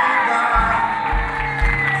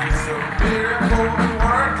 He's a miracle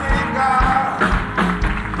working God.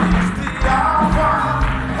 He's the Alpha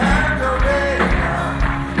and Omega.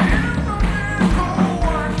 He's a miracle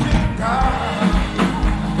working God.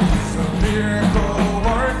 He's a miracle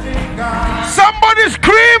working God. Somebody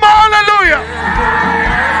scream hallelujah.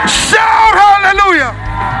 Shout hallelujah.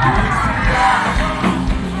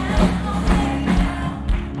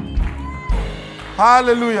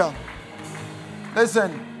 Hallelujah.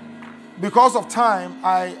 Listen, because of time,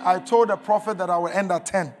 I told a prophet that I would end at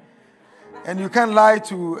 10. And you can't lie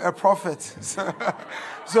to a prophet.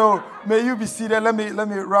 So may you be seated. Let me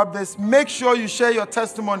wrap this. Make sure you share your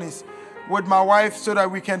testimonies with my wife so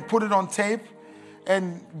that we can put it on tape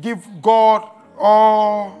and give God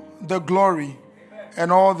all the glory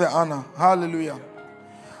and all the honor. Hallelujah.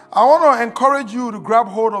 I want to encourage you to grab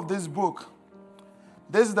hold of this book.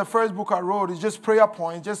 This is the first book I wrote. It's just prayer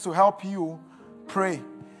points, just to help you pray.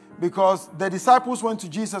 Because the disciples went to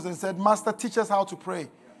Jesus and said, Master, teach us how to pray.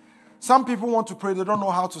 Some people want to pray. They don't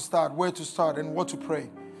know how to start, where to start, and what to pray.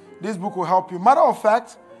 This book will help you. Matter of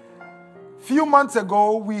fact, a few months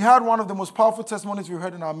ago, we had one of the most powerful testimonies we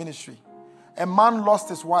heard in our ministry. A man lost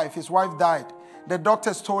his wife. His wife died. The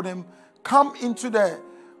doctors told him, come into the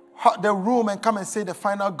room and come and say the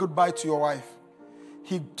final goodbye to your wife.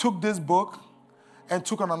 He took this book and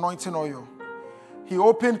took an anointing oil. He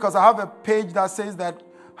opened, because I have a page that says that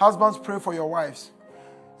husbands pray for your wives.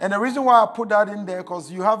 And the reason why I put that in there, because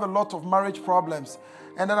you have a lot of marriage problems.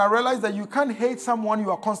 And then I realized that you can't hate someone you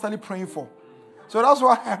are constantly praying for. So that's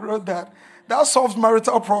why I wrote that. That solves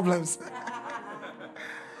marital problems.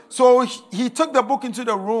 So he took the book into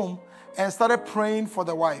the room and started praying for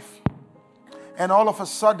the wife. And all of a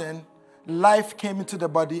sudden, life came into the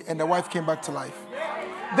body and the wife came back to life.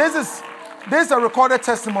 This is a recorded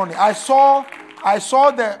testimony. I saw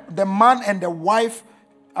the man and the wife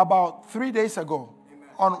about 3 days ago.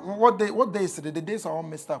 On what day is today? The days are all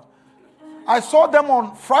messed up. I saw them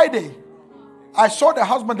on Friday. I saw the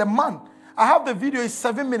husband, the man. I have the video. It's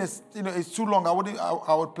 7 minutes. It's too long.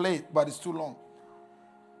 I would play it, but it's too long.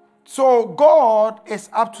 So God is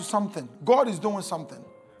up to something. God is doing something.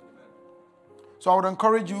 So I would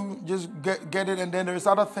encourage you, just get it. And then there's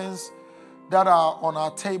other things that are on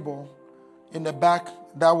our table in the back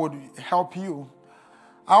that would help you.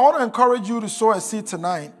 I want to encourage you to sow a seed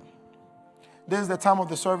tonight. This is the time of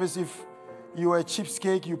the service. If you're a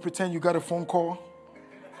cheapskate, you pretend you got a phone call.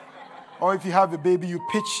 Or if you have a baby, you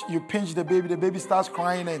pinch the baby starts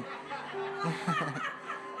crying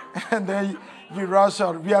and then you rush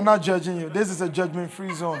out. We are not judging you. This is a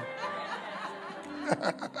judgment-free zone.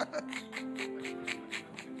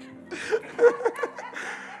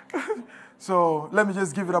 So let me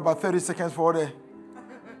just give it about 30 seconds for the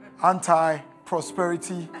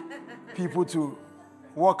anti-prosperity people to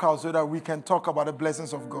walk out so that we can talk about the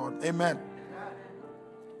blessings of God. Amen.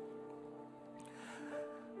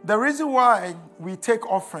 The reason why we take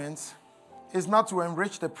offerings is not to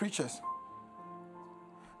enrich the preachers.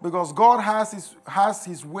 Because God has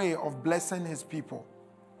his way of blessing his people.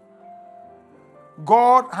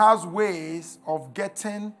 God has ways of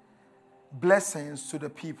getting blessings to the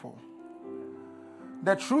people.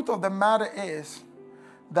 The truth of the matter is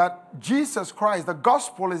that Jesus Christ, the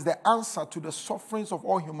gospel, is the answer to the sufferings of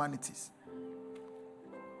all humanities.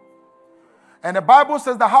 And the Bible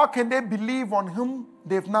says that how can they believe on whom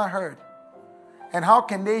they've not heard? And how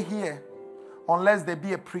can they hear unless they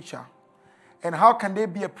be a preacher? And how can they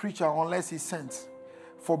be a preacher unless he's sent?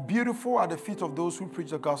 For beautiful are the feet of those who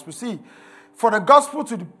preach the gospel. See, for the gospel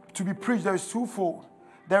to be preached, there is twofold.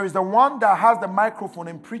 There is the one that has the microphone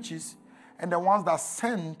and preaches, and the ones that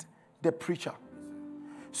send the preacher.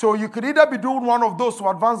 So you could either be doing one of those to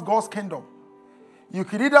advance God's kingdom. You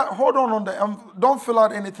could either, hold on don't fill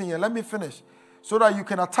out anything here. Let me finish. So that you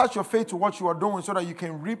can attach your faith to what you are doing so that you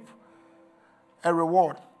can reap a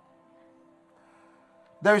reward.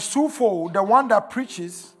 There is twofold, the one that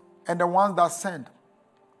preaches and the ones that send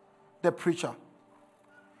the preacher.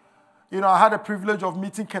 I had the privilege of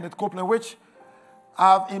meeting Kenneth Copeland, which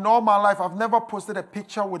in all my life, I've never posted a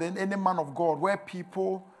picture with any man of God where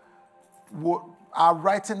people are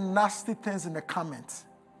writing nasty things in the comments.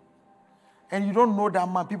 And you don't know that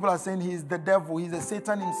man. People are saying he's the devil, he's the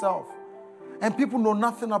Satan himself. And people know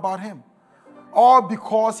nothing about him. All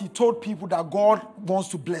because he told people that God wants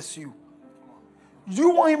to bless you. Do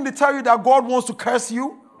you want him to tell you that God wants to curse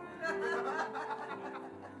you?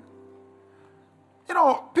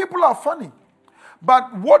 People are funny.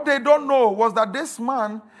 But what they don't know was that this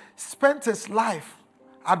man spent his life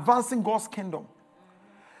advancing God's kingdom.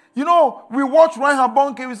 We watch Reinhard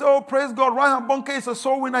Bonnke, we say, oh, praise God, Reinhard Bonnke is a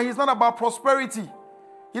soul winner. He's not about prosperity.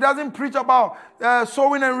 He doesn't preach about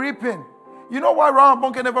sowing and reaping. You know why Reinhard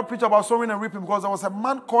Bonnke never preached about sowing and reaping? Because there was a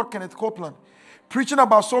man called Kenneth Copeland preaching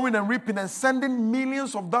about sowing and reaping and sending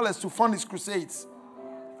millions of dollars to fund his crusades.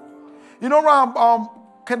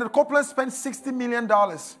 Kenneth Copeland spent $60 million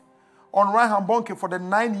on Reinhard Bonnke for the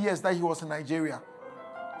 9 years that he was in Nigeria.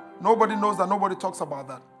 Nobody knows that. Nobody talks about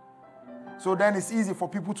that. So then it's easy for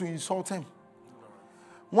people to insult him.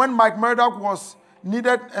 When Mike Murdoch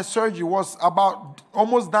needed a surgery, was about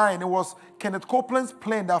almost dying, it was Kenneth Copeland's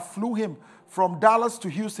plane that flew him from Dallas to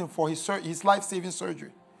Houston for his life-saving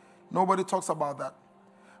surgery. Nobody talks about that.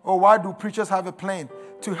 Oh, why do preachers have a plane?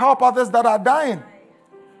 To help others that are dying.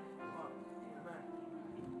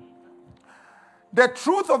 The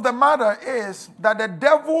truth of the matter is that the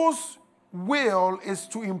devil's will is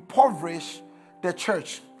to impoverish the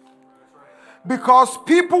church. Because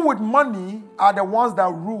people with money are the ones that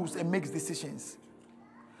rules and makes decisions.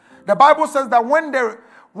 The Bible says that when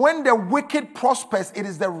the wicked prospers, it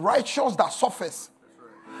is the righteous that suffers.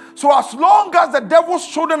 So as long as the devil's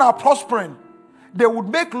children are prospering, they would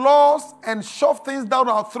make laws and shove things down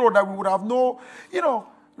our throat that we would have no,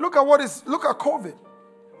 look at COVID.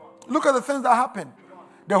 Look at the things that happened.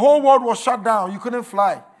 The whole world was shut down. You couldn't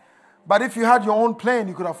fly. But if you had your own plane,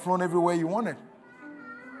 you could have flown everywhere you wanted.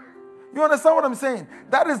 You understand what I'm saying?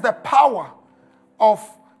 That is the power of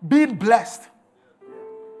being blessed.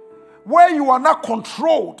 Where you are not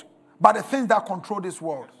controlled by the things that control this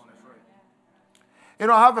world.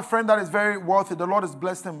 I have a friend that is very wealthy. The Lord has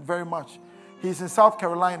blessed him very much. He's in South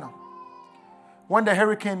Carolina. When the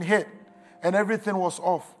hurricane hit and everything was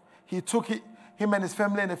off, he took Him and his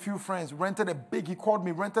family and a few friends rented a big, he called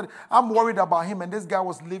me, I'm worried about him. And this guy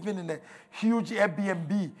was living in a huge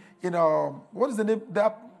Airbnb in what is the name?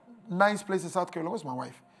 That nice place in South Carolina. Where's my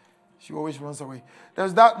wife? She always runs away.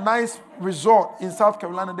 There's that nice resort in South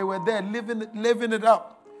Carolina. They were there living it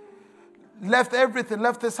up. Left everything,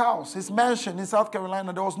 left his house, his mansion in South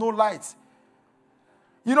Carolina. There was no lights.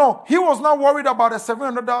 You know, he was not worried about the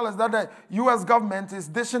 $700 that the U.S. government is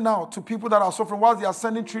dishing out to people that are suffering while they are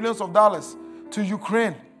sending trillions of dollars to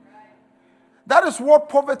Ukraine. That is what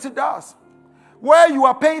poverty does. Where you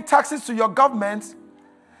are paying taxes to your government,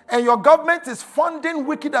 and your government is funding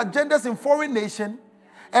wicked agendas in foreign nations,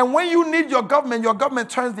 and when you need your government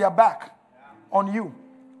turns their back on you.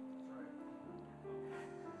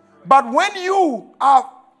 But when you are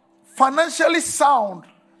financially sound,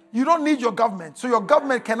 you don't need your government. So your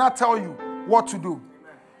government cannot tell you what to do.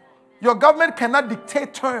 Your government cannot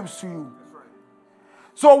dictate terms to you.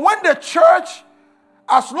 So when the church,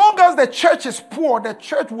 as long as the church is poor, the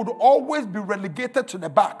church would always be relegated to the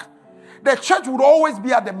back. The church would always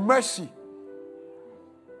be at the mercy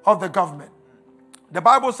of the government. The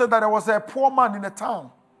Bible said that there was a poor man in a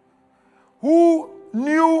town who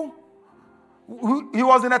knew he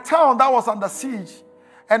was in a town that was under siege,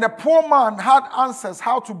 and the poor man had answers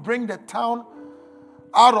how to bring the town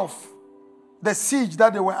out of the siege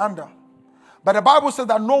that they were under. But the Bible said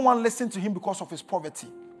that no one listened to him because of his poverty.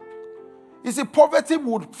 You see, poverty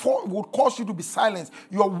would cause you to be silenced.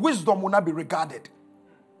 Your wisdom will not be regarded.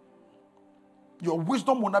 Your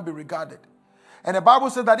wisdom will not be regarded. And the Bible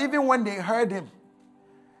said that even when they heard him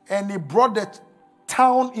and they brought the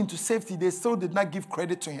town into safety, they still did not give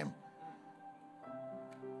credit to him.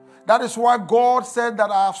 That is why God said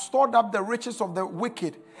that I have stored up the riches of the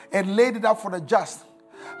wicked and laid it up for the just.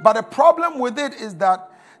 But the problem with it is that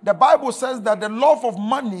the Bible says that the love of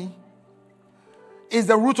money is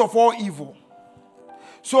the root of all evil.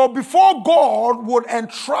 So before God would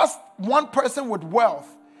entrust one person with wealth,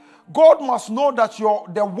 God must know that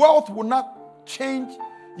the wealth will not change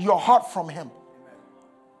your heart from him.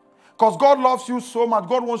 Because God loves you so much.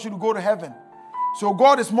 God wants you to go to heaven. So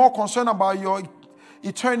God is more concerned about your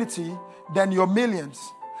eternity than your millions.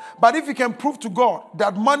 But if you can prove to God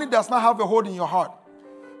that money does not have a hold in your heart,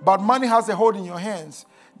 but money has a hold in your hands,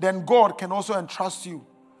 then God can also entrust you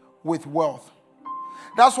with wealth.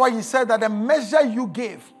 That's why he said that the measure you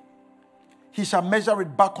give, he shall measure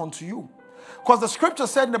it back unto you. Because the scripture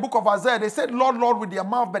said in the book of Isaiah, they said, Lord, Lord, with their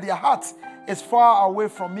mouth, but their heart is far away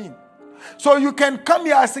from me. So you can come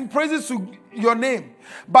here and sing praises to your name,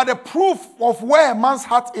 but the proof of where a man's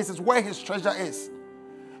heart is where his treasure is.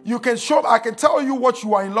 You can show, I can tell you what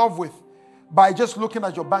you are in love with by just looking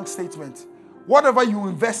at your bank statement. Whatever you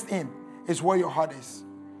invest in is where your heart is.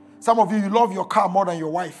 Some of you love your car more than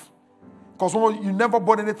your wife. Because you never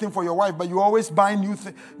bought anything for your wife, but you always buy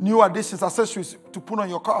new additions, accessories to put on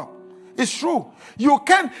your car. It's true. You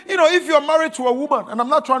can, if you're married to a woman, and I'm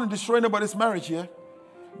not trying to destroy anybody's marriage here,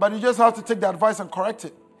 but you just have to take the advice and correct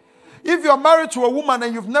it. If you're married to a woman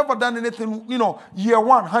and you've never done anything, year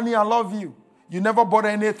one, honey, I love you. You never bought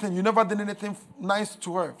anything. You never did anything nice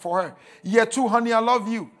for her. Year two, honey, I love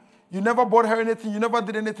you. You never bought her anything. You never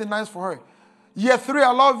did anything nice for her. Year three,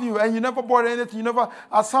 I love you. And you never bought anything.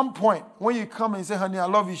 At some point, when you come and say, honey, I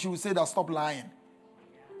love you, she will say that, stop lying.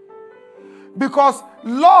 Because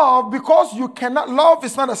love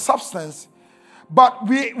is not a substance, but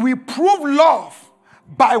we prove love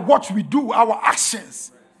by what we do, our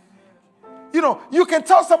actions. You can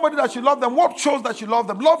tell somebody that you love them. What shows that you love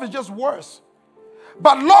them? Love is just words.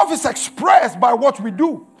 But love is expressed by what we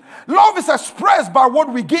do. Love is expressed by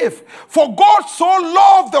what we give. For God so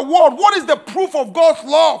loved the world. What is the proof of God's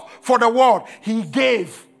love for the world? He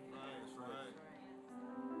gave.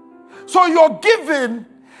 So your giving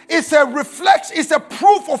is a reflection, it's a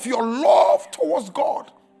proof of your love towards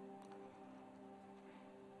God.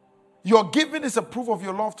 Your giving is a proof of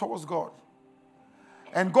your love towards God.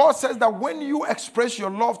 And God says that when you express your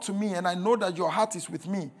love to me, and I know that your heart is with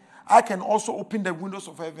me, I can also open the windows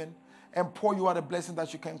of heaven and pour you out a blessing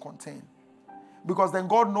that you can contain. Because then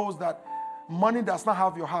God knows that money does not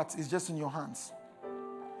have your heart, it's just in your hands.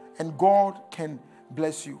 And God can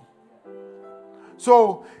bless you.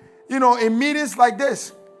 So, in meetings like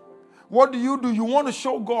this, what do? You want to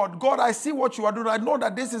show God, God, I see what you are doing. I know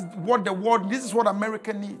that this is what the world, this is what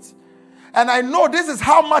America needs. And I know this is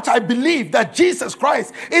how much I believe that Jesus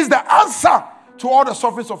Christ is the answer to all the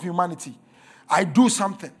sufferings of humanity. I do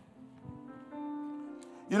something.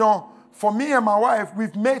 For me and my wife,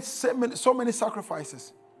 we've made so many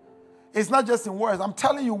sacrifices. It's not just in words. I'm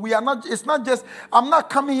telling you, we are not. It's not just. I'm not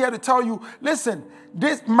coming here to tell you. Listen,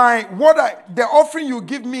 the offering you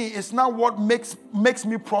give me is not what makes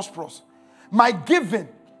me prosperous. My giving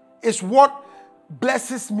is what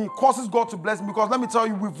blesses me, causes God to bless me. Because let me tell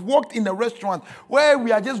you, we've worked in a restaurant where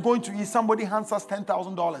we are just going to eat. Somebody hands us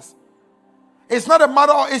 $10,000. It's not a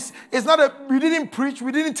matter of, it's not a, we didn't preach,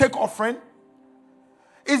 we didn't take offering.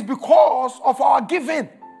 It's because of our giving.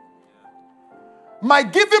 My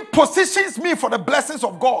giving positions me for the blessings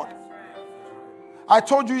of God. I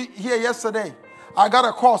told you here yesterday, I got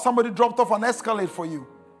a call. Somebody dropped off an Escalade for you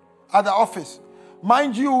at the office.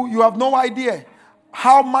 Mind you, you have no idea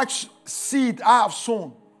how much seed I have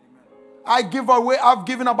sown. I've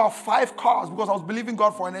given about 5 cars because I was believing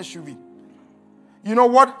God for an SUV. You know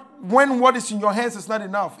what? When what is in your hands is not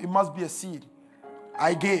enough, it must be a seed.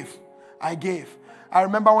 I gave. I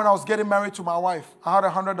remember when I was getting married to my wife, I had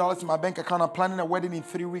 $100 in my bank account. I'm planning a wedding in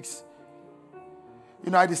 3 weeks.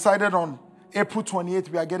 You know, I decided on April 28th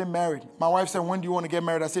we are getting married. My wife said, when do you want to get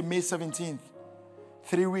married? I said, May 17th.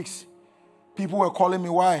 3 weeks. People were calling me,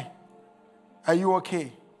 why? Are you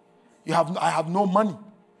okay? I have no money.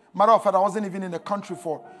 Matter of fact, I wasn't even in the country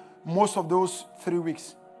for most of those 3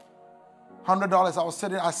 weeks.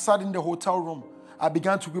 $100. I sat in the hotel room. I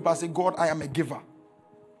began to weep. I said, God, I am a giver.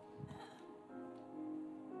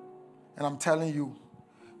 And I'm telling you,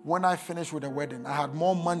 when I finished with the wedding, I had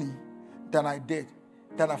more money than I've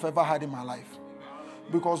ever had in my life.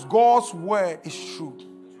 Because God's word is true.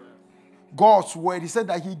 God's word, he said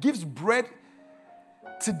that he gives bread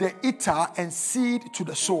to the eater and seed to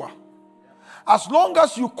the sower. As long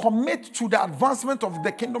as you commit to the advancement of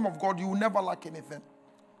the kingdom of God, you will never lack anything.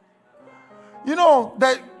 You know,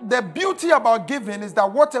 the beauty about giving is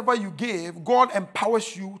that whatever you give, God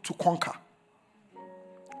empowers you to conquer.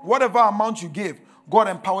 Whatever amount you give, God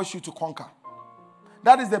empowers you to conquer.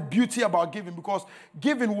 That is the beauty about giving, because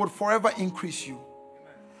giving would forever increase you.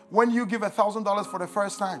 When you give $1,000 for the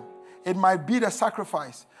first time, it might be the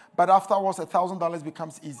sacrifice, but afterwards $1,000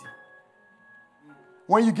 becomes easy.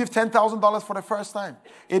 When you give $10,000 for the first time,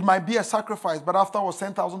 it might be a sacrifice, but afterwards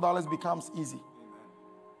 $10,000 becomes easy.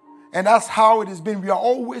 And that's how it has been. We are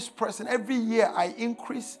always pressing. Every year I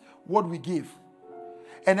increase what we give.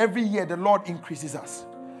 And every year the Lord increases us.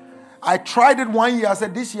 I tried it one year. I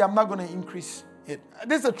said, this year I'm not going to increase it.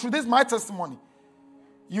 This is the truth. This is my testimony.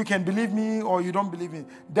 You can believe me or you don't believe me.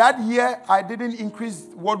 That year I didn't increase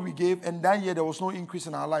what we gave. And that year there was no increase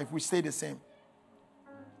in our life. We stayed the same.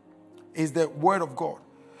 It's the word of God.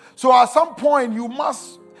 So at some point you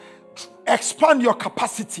must expand your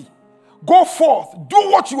capacity. Go forth.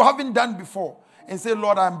 Do what you haven't done before. And say,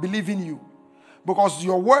 Lord, I'm believing you. Because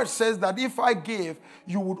your word says that if I gave,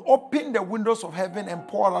 you would open the windows of heaven and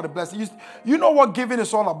pour out a blessing. You know what giving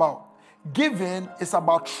is all about? Giving is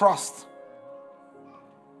about trust.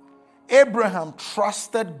 Abraham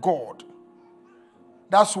trusted God.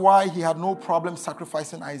 That's why he had no problem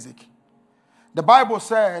sacrificing Isaac. The Bible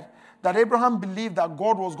said that Abraham believed that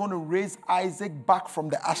God was going to raise Isaac back from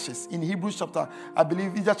the ashes. In Hebrews chapter, I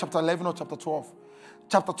believe either chapter 11 or chapter 12.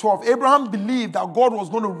 Chapter 12, Abraham believed that God was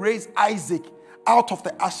going to raise Isaac out of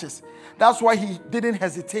the ashes. That's why he didn't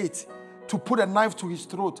hesitate to put a knife to his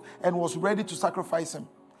throat and was ready to sacrifice him.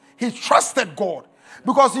 He trusted God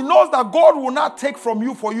because he knows that God will not take from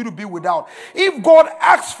you for you to be without. If God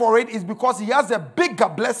asks for it, it's because he has a bigger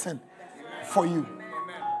blessing for you.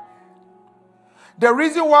 The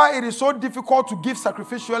reason why it is so difficult to give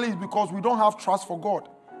sacrificially is because we don't have trust for God.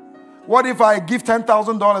 What if I give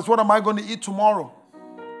 $10,000? What am I going to eat tomorrow?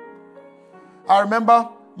 I remember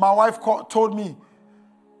my wife told me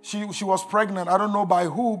she was pregnant. I don't know by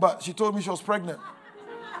who, but she told me she was pregnant.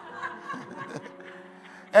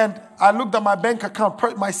 And I looked at my bank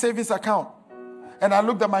account, my savings account, and I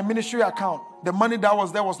looked at my ministry account. The money that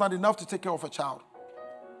was there was not enough to take care of a child.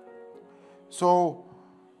 So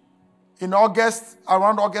in August,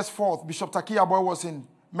 around August 4th, Bishop Takiaboy was in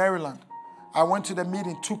Maryland. I went to the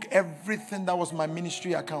meeting, took everything that was my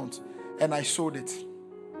ministry account, and I sold it.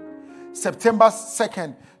 September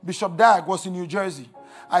 2nd, Bishop Dag was in New Jersey.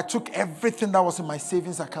 I took everything that was in my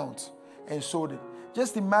savings account and sold it.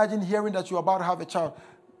 Just imagine hearing that you're about to have a child.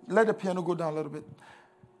 Let the piano go down a little bit.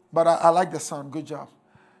 But I like the sound. Good job.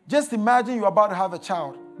 Just imagine you're about to have a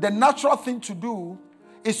child. The natural thing to do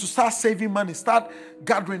is to start saving money, start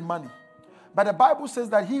gathering money. But the Bible says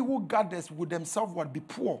that he who gathers would himself would be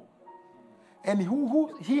poor. And he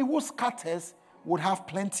who scatters would have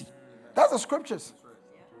plenty. That's the scriptures.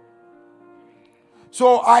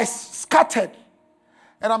 So I scattered.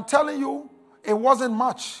 And I'm telling you, it wasn't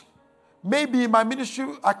much. Maybe my ministry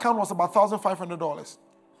account was about $1,500.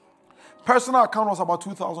 Personal account was about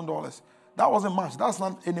 $2,000. That wasn't much. That's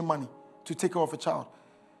not any money to take care of a child.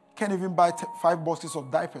 Can't even buy 5 boxes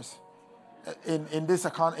of diapers in this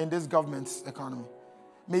account, in this government's economy.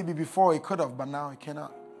 Maybe before it could have, but now it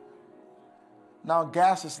cannot. Now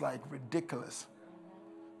gas is like ridiculous.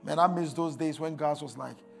 Man, I miss those days when gas was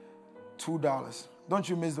like $2. Don't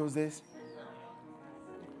you miss those days?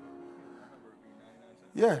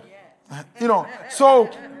 Yeah. You know, so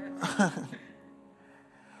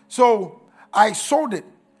I sold it.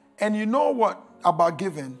 And you know what about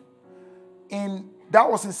giving? That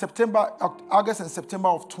was in August and September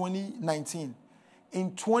of 2019.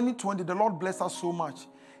 In 2020, the Lord blessed us so much.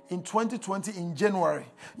 In 2020, in January,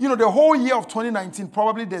 you know, the whole year of 2019,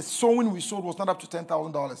 probably the sowing we sold was not up to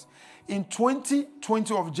 $10,000. In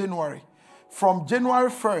 2020 of January, from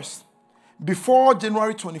January 1st, before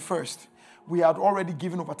January 21st, we had already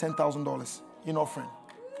given over $10,000 in offering.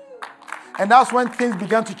 And that's when things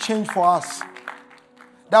began to change for us.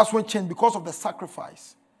 That's when change, because of the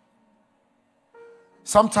sacrifice.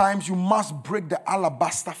 Sometimes you must break the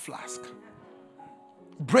alabaster flask.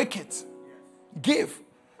 Break it. Give.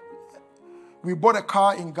 We bought a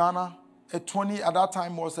car in Ghana. At that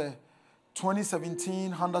time was a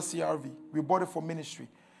 2017 Honda CR-V. We bought it for ministry.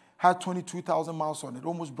 Had 22,000 miles on it.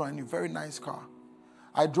 Almost brand new. Very nice car.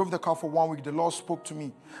 I drove the car for 1 week. The Lord spoke to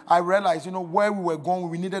me. I realized, you know, where we were going,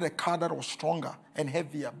 we needed a car that was stronger and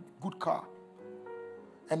heavier. Good car.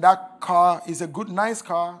 And that car is a good, nice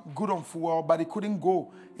car, good on fuel, but it couldn't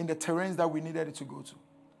go in the terrains that we needed it to go to.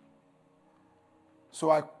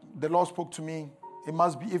 So the Lord spoke to me. It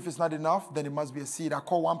must be, if it's not enough, then it must be a seed. I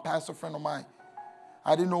called one pastor friend of mine.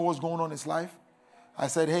 I didn't know what was going on in his life. I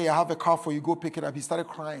said, hey, I have a car for you. Go pick it up. He started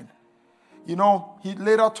crying. You know, he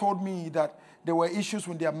later told me that there were issues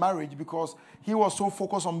with their marriage because he was so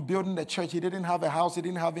focused on building the church. He didn't have a house. He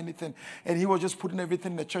didn't have anything. And he was just putting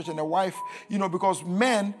everything in the church. And the wife, you know, because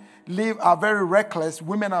men are very reckless.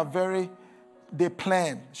 Women are they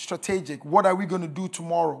plan, strategic. What are we going to do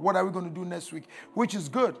tomorrow? What are we going to do next week? Which is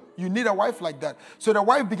good. You need a wife like that. So the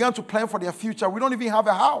wife began to plan for their future. We don't even have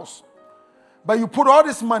a house. But you put all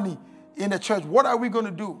this money in the church. What are we going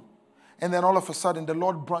to do? And then all of a sudden, the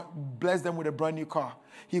Lord blessed them with a brand new car.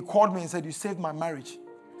 He called me and said, you saved my marriage.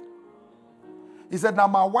 He said, now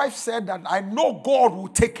my wife said that I know God will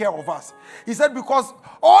take care of us. He said, because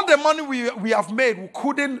all the money we have made, we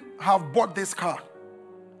couldn't have bought this car.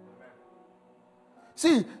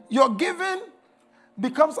 See, your giving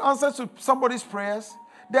becomes answer to somebody's prayers.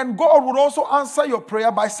 Then God would also answer your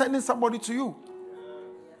prayer by sending somebody to you.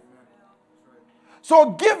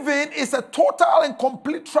 So giving is a total and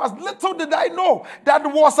complete trust. Little did I know that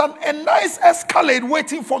there was a nice Escalade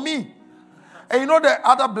waiting for me. And you know the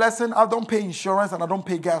other blessing, I don't pay insurance and I don't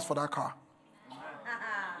pay gas for that car.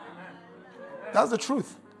 That's the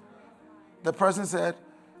truth. The person said,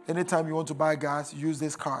 anytime you want to buy gas, use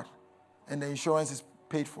this card. And the insurance is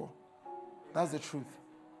paid for. That's the truth.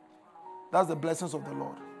 That's the blessings of the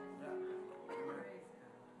Lord.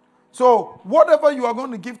 So whatever you are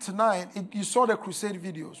going to give tonight, you saw the crusade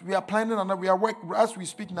videos. We are planning another. As we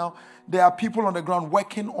speak now, there are people on the ground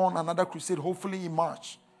working on another crusade, hopefully in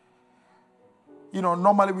March. You know,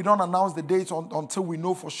 normally we don't announce the dates until we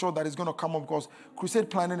know for sure that it's going to come up, because crusade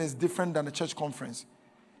planning is different than the church conference.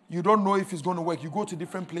 You don't know if it's going to work. You go to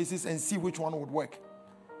different places and see which one would work.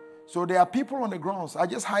 So there are people on the grounds. I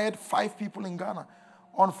just hired 5 people in Ghana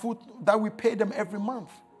on foot that we pay them every month.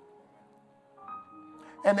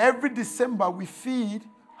 And every December, we feed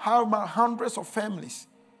hundreds of families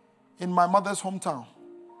in my mother's hometown.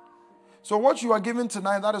 So what you are giving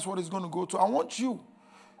tonight, that is what it's going to go to. I want you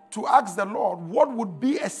to ask the Lord, what would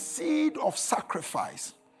be a seed of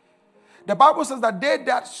sacrifice? The Bible says that they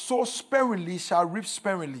that sow sparingly shall reap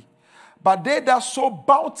sparingly, but they that sow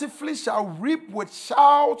bountifully shall reap with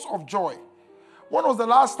shouts of joy. When was the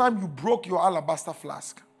last time you broke your alabaster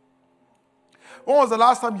flask? When was the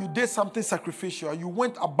last time you did something sacrificial? You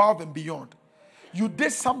went above and beyond. You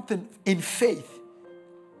did something in faith.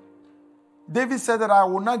 David said that I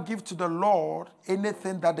will not give to the Lord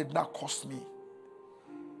anything that did not cost me.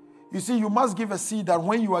 You see, you must give a seed that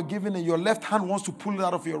when you are giving it, your left hand wants to pull it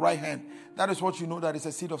out of your right hand. That is what you know that is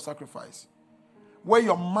a seed of sacrifice. Where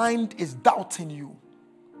your mind is doubting you,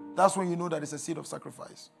 that's when you know that it's a seed of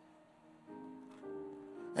sacrifice.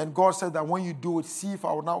 And God said that when you do it, see if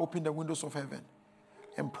I will now open the windows of heaven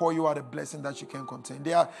and pour you out a blessing that you can contain.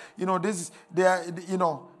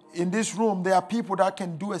 In this room, there are people that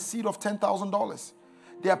can do a seed of $10,000.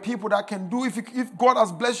 There are people that can do, if God has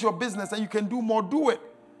blessed your business and you can do more, do it.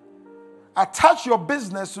 Attach your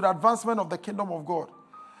business to the advancement of the kingdom of God.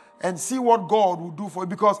 and see what God will do for you.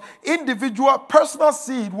 Because individual, personal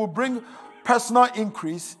seed will bring personal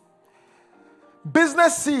increase.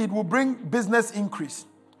 Business seed will bring business increase.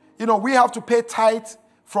 You know, we have to pay tithe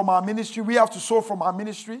from our ministry. We have to sow from our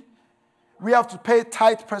ministry. We have to pay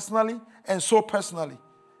tithe personally and sow personally.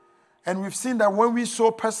 And we've seen that when we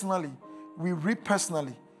sow personally, we reap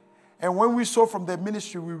personally. And when we sow from the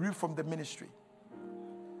ministry, we reap from the ministry.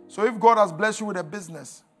 So if God has blessed you with a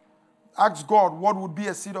business, ask God what would be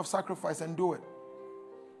a seed of sacrifice and do it.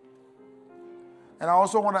 And I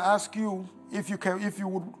also want to ask you if you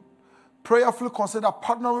would prayerfully consider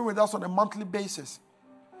partnering with us on a monthly basis.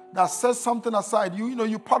 That sets something aside.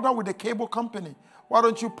 You partner with a cable company. Why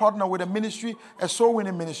don't you partner with a ministry, a soul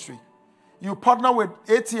winning ministry? You partner with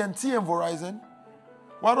AT&T and Verizon.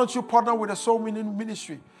 Why don't you partner with a soul winning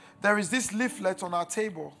ministry? There is this leaflet on our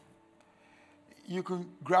table. You can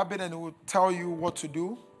grab it and it will tell you what to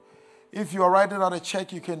do. If you are writing out a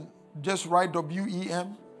check, you can just write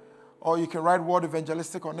WEM, or you can write Word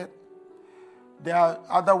Evangelistic on it. There are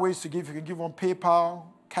other ways to give. You can give on PayPal,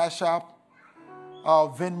 Cash App,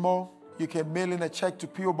 Venmo. You can mail in a check to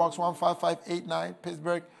P.O. Box 15589,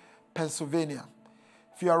 Pittsburgh, Pennsylvania.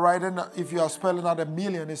 If you are spelling out a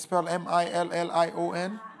million, it's spelled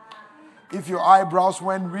MILLION. If your eyebrows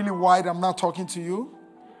went really wide, I'm not talking to you.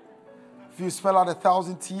 If you spell out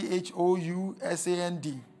 1,000,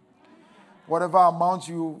 THOUSAND. Whatever amount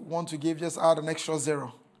you want to give, just add an extra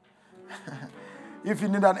zero. If you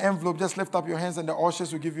need an envelope, just lift up your hands and the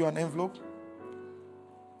ushers will give you an envelope.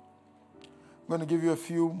 I'm going to give you a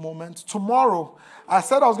few moments. Tomorrow, I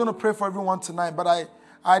said I was going to pray for everyone tonight, but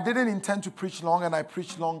I didn't intend to preach long, and I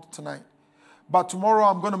preached long tonight. But tomorrow,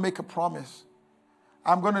 I'm going to make a promise.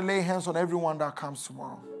 I'm going to lay hands on everyone that comes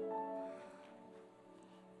tomorrow.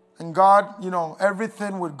 And God,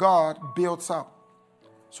 everything with God builds up.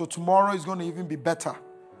 So tomorrow is going to even be better.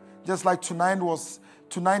 Just like tonight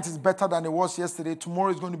is better than it was yesterday.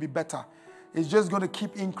 Tomorrow is going to be better. It's just going to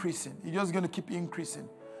keep increasing. It's just going to keep increasing.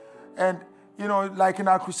 And, like in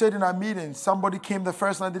our crusade, in our meeting, somebody came the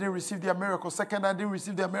first night, didn't receive their miracle. Second night, didn't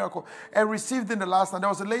receive their miracle. And received in the last night. There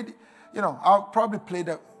was a lady, I'll probably play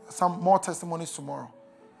some more testimonies tomorrow.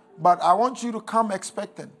 But I want you to come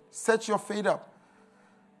expectant. Set your faith up.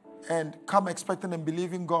 And come expecting and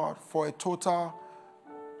believing God for a total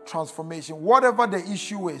transformation. Whatever the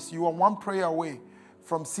issue is, you are one prayer away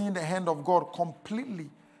from seeing the hand of God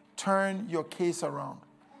completely turn your case around.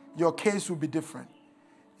 Your case will be different.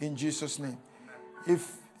 In Jesus' name.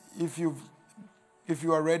 If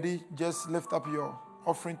you are ready, just lift up your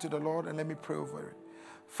offering to the Lord and let me pray over it.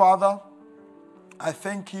 Father, I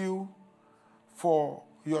thank you for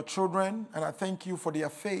your children, and I thank you for their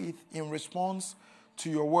faith in response to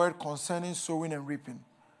your word concerning sowing and reaping.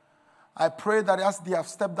 I pray that as they have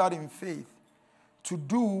stepped out in faith to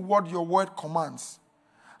do what your word commands,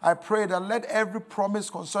 I pray that let every promise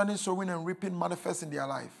concerning sowing and reaping manifest in their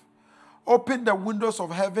life. Open the windows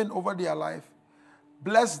of heaven over their life.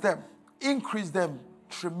 Bless them. Increase them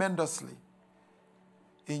tremendously.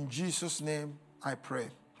 In Jesus' name I pray.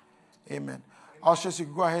 Amen. Ushers, you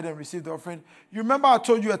can go ahead and receive the offering. You remember I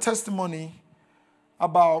told you a testimony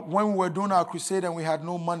about when we were doing our crusade and we had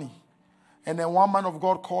no money. And then one man of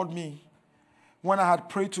God called me when I had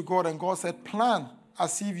prayed to God, and God said, plan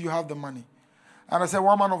as if you have the money. And I said,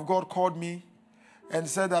 one man of God called me and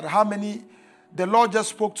said that the Lord just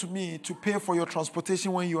spoke to me to pay for your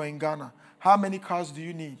transportation when you are in Ghana. How many cars do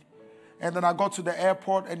you need? And then I got to the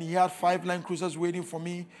airport and he had 5 Land Cruisers waiting for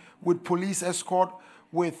me with police escort,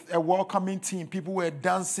 with a welcoming team. People were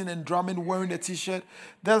dancing and drumming, wearing a T-shirt.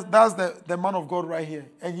 That's the man of God right here.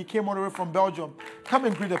 And he came all the way from Belgium. Come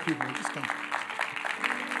and greet the people. Just come.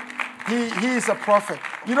 He is a prophet.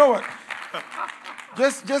 You know what?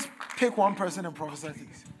 Just pick one person and prophesy to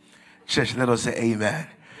this. Church, let us say amen.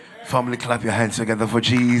 Family, clap your hands together for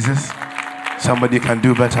Jesus. Somebody can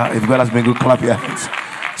do better. If God has been good, clap your hands.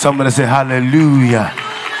 Somebody say hallelujah.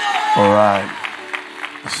 All right.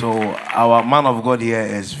 So our man of God here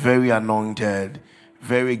is very anointed,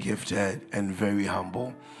 very gifted, and very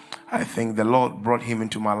humble. I think the Lord brought him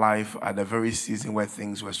into my life at the very season where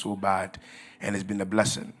things were so bad, and it's been a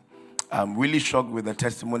blessing. I'm really shocked with the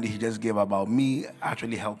testimony he just gave about me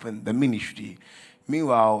actually helping the ministry.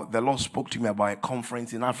 Meanwhile, the Lord spoke to me about a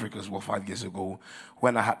conference in Africa as well 5 years ago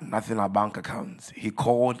when I had nothing in our bank accounts. He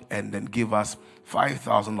called and then gave us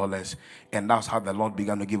 $5,000, and that's how the Lord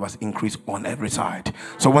began to give us increase on every side.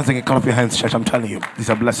 So once again, clap your hands, church. I'm telling you, it's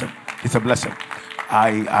a blessing. It's a blessing.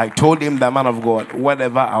 I told him, the man of God,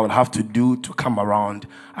 whatever I would have to do to come around,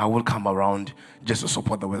 I will come around just to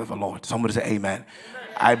support the word of the Lord. Somebody say amen.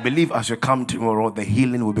 I believe as you come tomorrow, the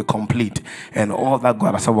healing will be complete and all that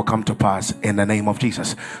God has said will come to pass in the name of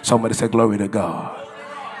Jesus. Somebody say glory to God.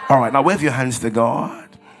 All right, now wave your hands to God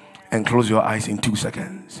and close your eyes in 2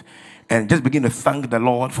 seconds. And just begin to thank the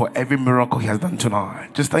Lord for every miracle He has done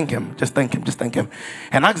tonight. Just thank Him. Just thank Him. Just thank Him.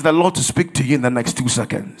 And ask the Lord to speak to you in the next 2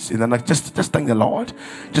 seconds. In the next, just thank the Lord.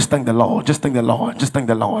 Just thank the Lord. Just thank the Lord. Just thank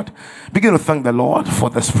the Lord. Begin to thank the Lord for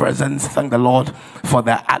this presence. Thank the Lord for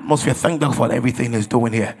the atmosphere. Thank the Lord for everything He's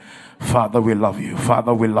doing here. Father, we love you.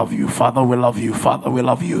 Father, we love you. Father, we love you. Father, we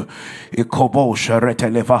love you. Ikobo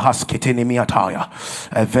sharete leva haskitini miataya.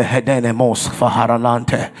 Vehedene mos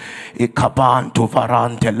faharalante. Ikabantu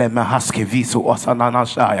varante lema haske visu osanana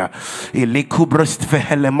shaya. Ilikubrist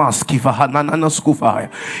vehelemanski vahanana skufaya.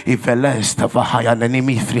 Ivelest vahaya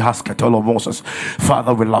nenimi frihaskatolo Moses.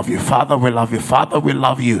 Father, we love you. Father, we love you. Father, we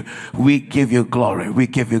love you. We give you glory. We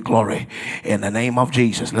give you glory. In the name of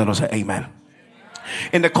Jesus, let us say amen.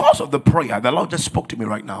 In the course of the prayer, the Lord just spoke to me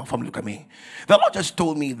right now. Look at me. The Lord just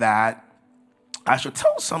told me that I should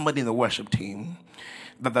tell somebody in the worship team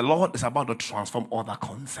that the Lord is about to transform all that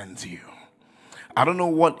concerns you. I don't know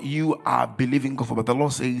what you are believing God for, but the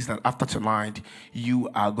Lord says that after tonight, you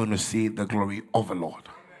are going to see the glory of the Lord.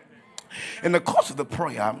 In the course of the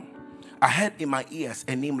prayer, I heard in my ears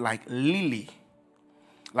a name like Lily,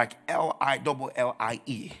 like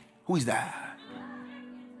Lillie. Who is that?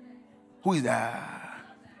 Who is that?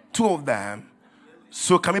 2 of them.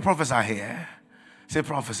 So can we prophesy here? Say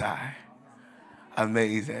prophesy.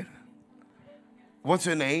 Amazing. What's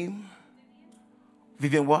your name?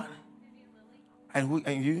 Vivian what? And who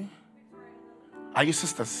and you? Are you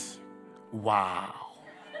sisters? Wow.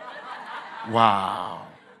 Wow.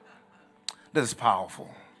 This is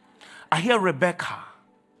powerful. I hear Rebecca.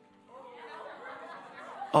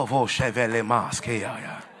 Oh, Chevelle Mask.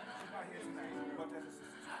 Yeah.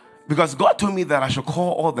 Because God told me that I should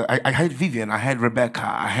call all the... I heard Vivian, I heard Rebecca,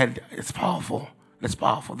 I heard... It's powerful. It's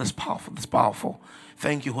powerful. That's powerful. That's powerful.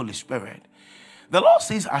 Thank you, Holy Spirit. The Lord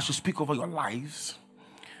says I should speak over your lives,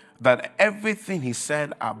 that everything He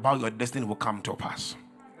said about your destiny will come to pass.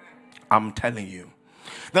 I'm telling you.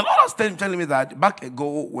 The Lord was telling me that back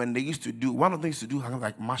ago when they used to do... One of them used to do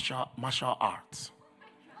like martial arts.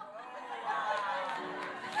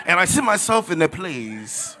 And I see myself in a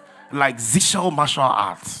place like Zishal martial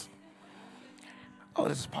arts. Oh,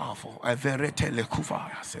 this is powerful.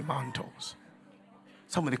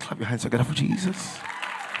 Somebody clap your hands together for Jesus.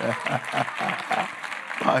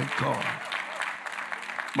 My God.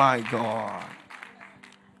 My God.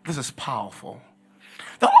 This is powerful.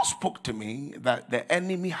 The Lord spoke to me that the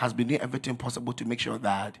enemy has been doing everything possible to make sure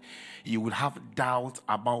that you will have doubts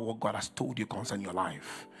about what God has told you concerning your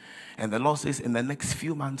life. And the Lord says in the next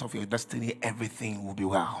few months of your destiny, everything will be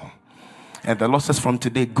well. And the Lord says from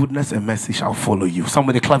today, goodness and mercy shall follow you.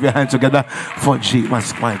 Somebody clap your hands together for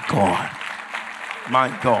Jesus. My God. My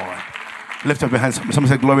God. Lift up your hands. Somebody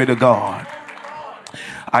say glory to God.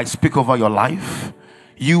 I speak over your life.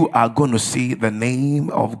 You are going to see the name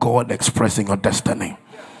of God expressing your destiny.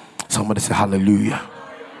 Somebody say hallelujah.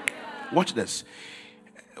 Watch this.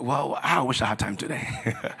 Well, I wish I had time today.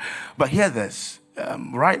 But hear this.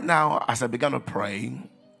 Right now, as I began to pray,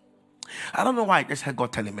 I don't know why I just heard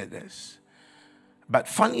God telling me this. But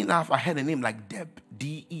funny enough, I heard a name like Deb.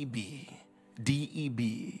 D-E-B.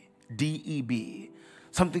 D-E-B. D-E-B.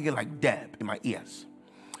 Something like Deb in my ears.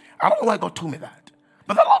 I don't know why God told me that.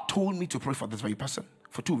 But the Lord told me to pray for this very person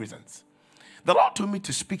for 2 reasons. The Lord told me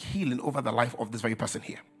to speak healing over the life of this very person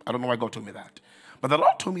here. I don't know why God told me that. But the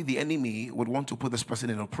Lord told me the enemy would want to put this person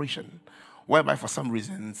in operation, whereby for some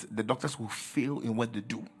reasons the doctors will fail in what they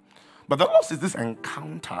do. But the Lord says this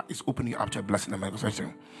encounter is opening you up to a blessing and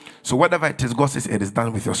manifestation. So whatever it is, God says it is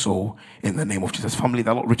done with your soul in the name of Jesus. Family,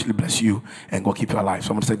 the Lord richly bless you and God keep you alive. So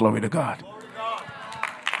I'm going to say glory to God. Glory to God.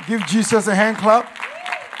 Give Jesus a hand clap.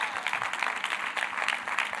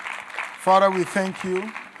 Father, we thank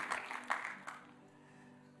you.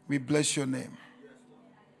 We bless your name.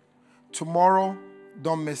 Tomorrow,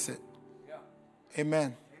 don't miss it.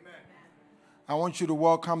 Amen. I want you to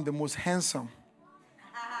welcome the most handsome.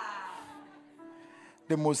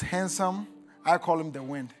 The most handsome, I call him the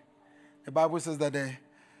wind. The Bible says that the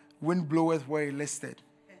wind bloweth where it listed.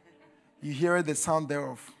 You hear the sound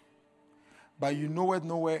thereof, but you know it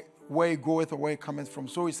nowhere where it goeth or where it cometh from.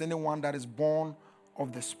 So is anyone that is born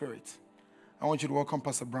of the Spirit. I want you to welcome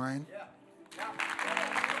Pastor Brian. Yeah.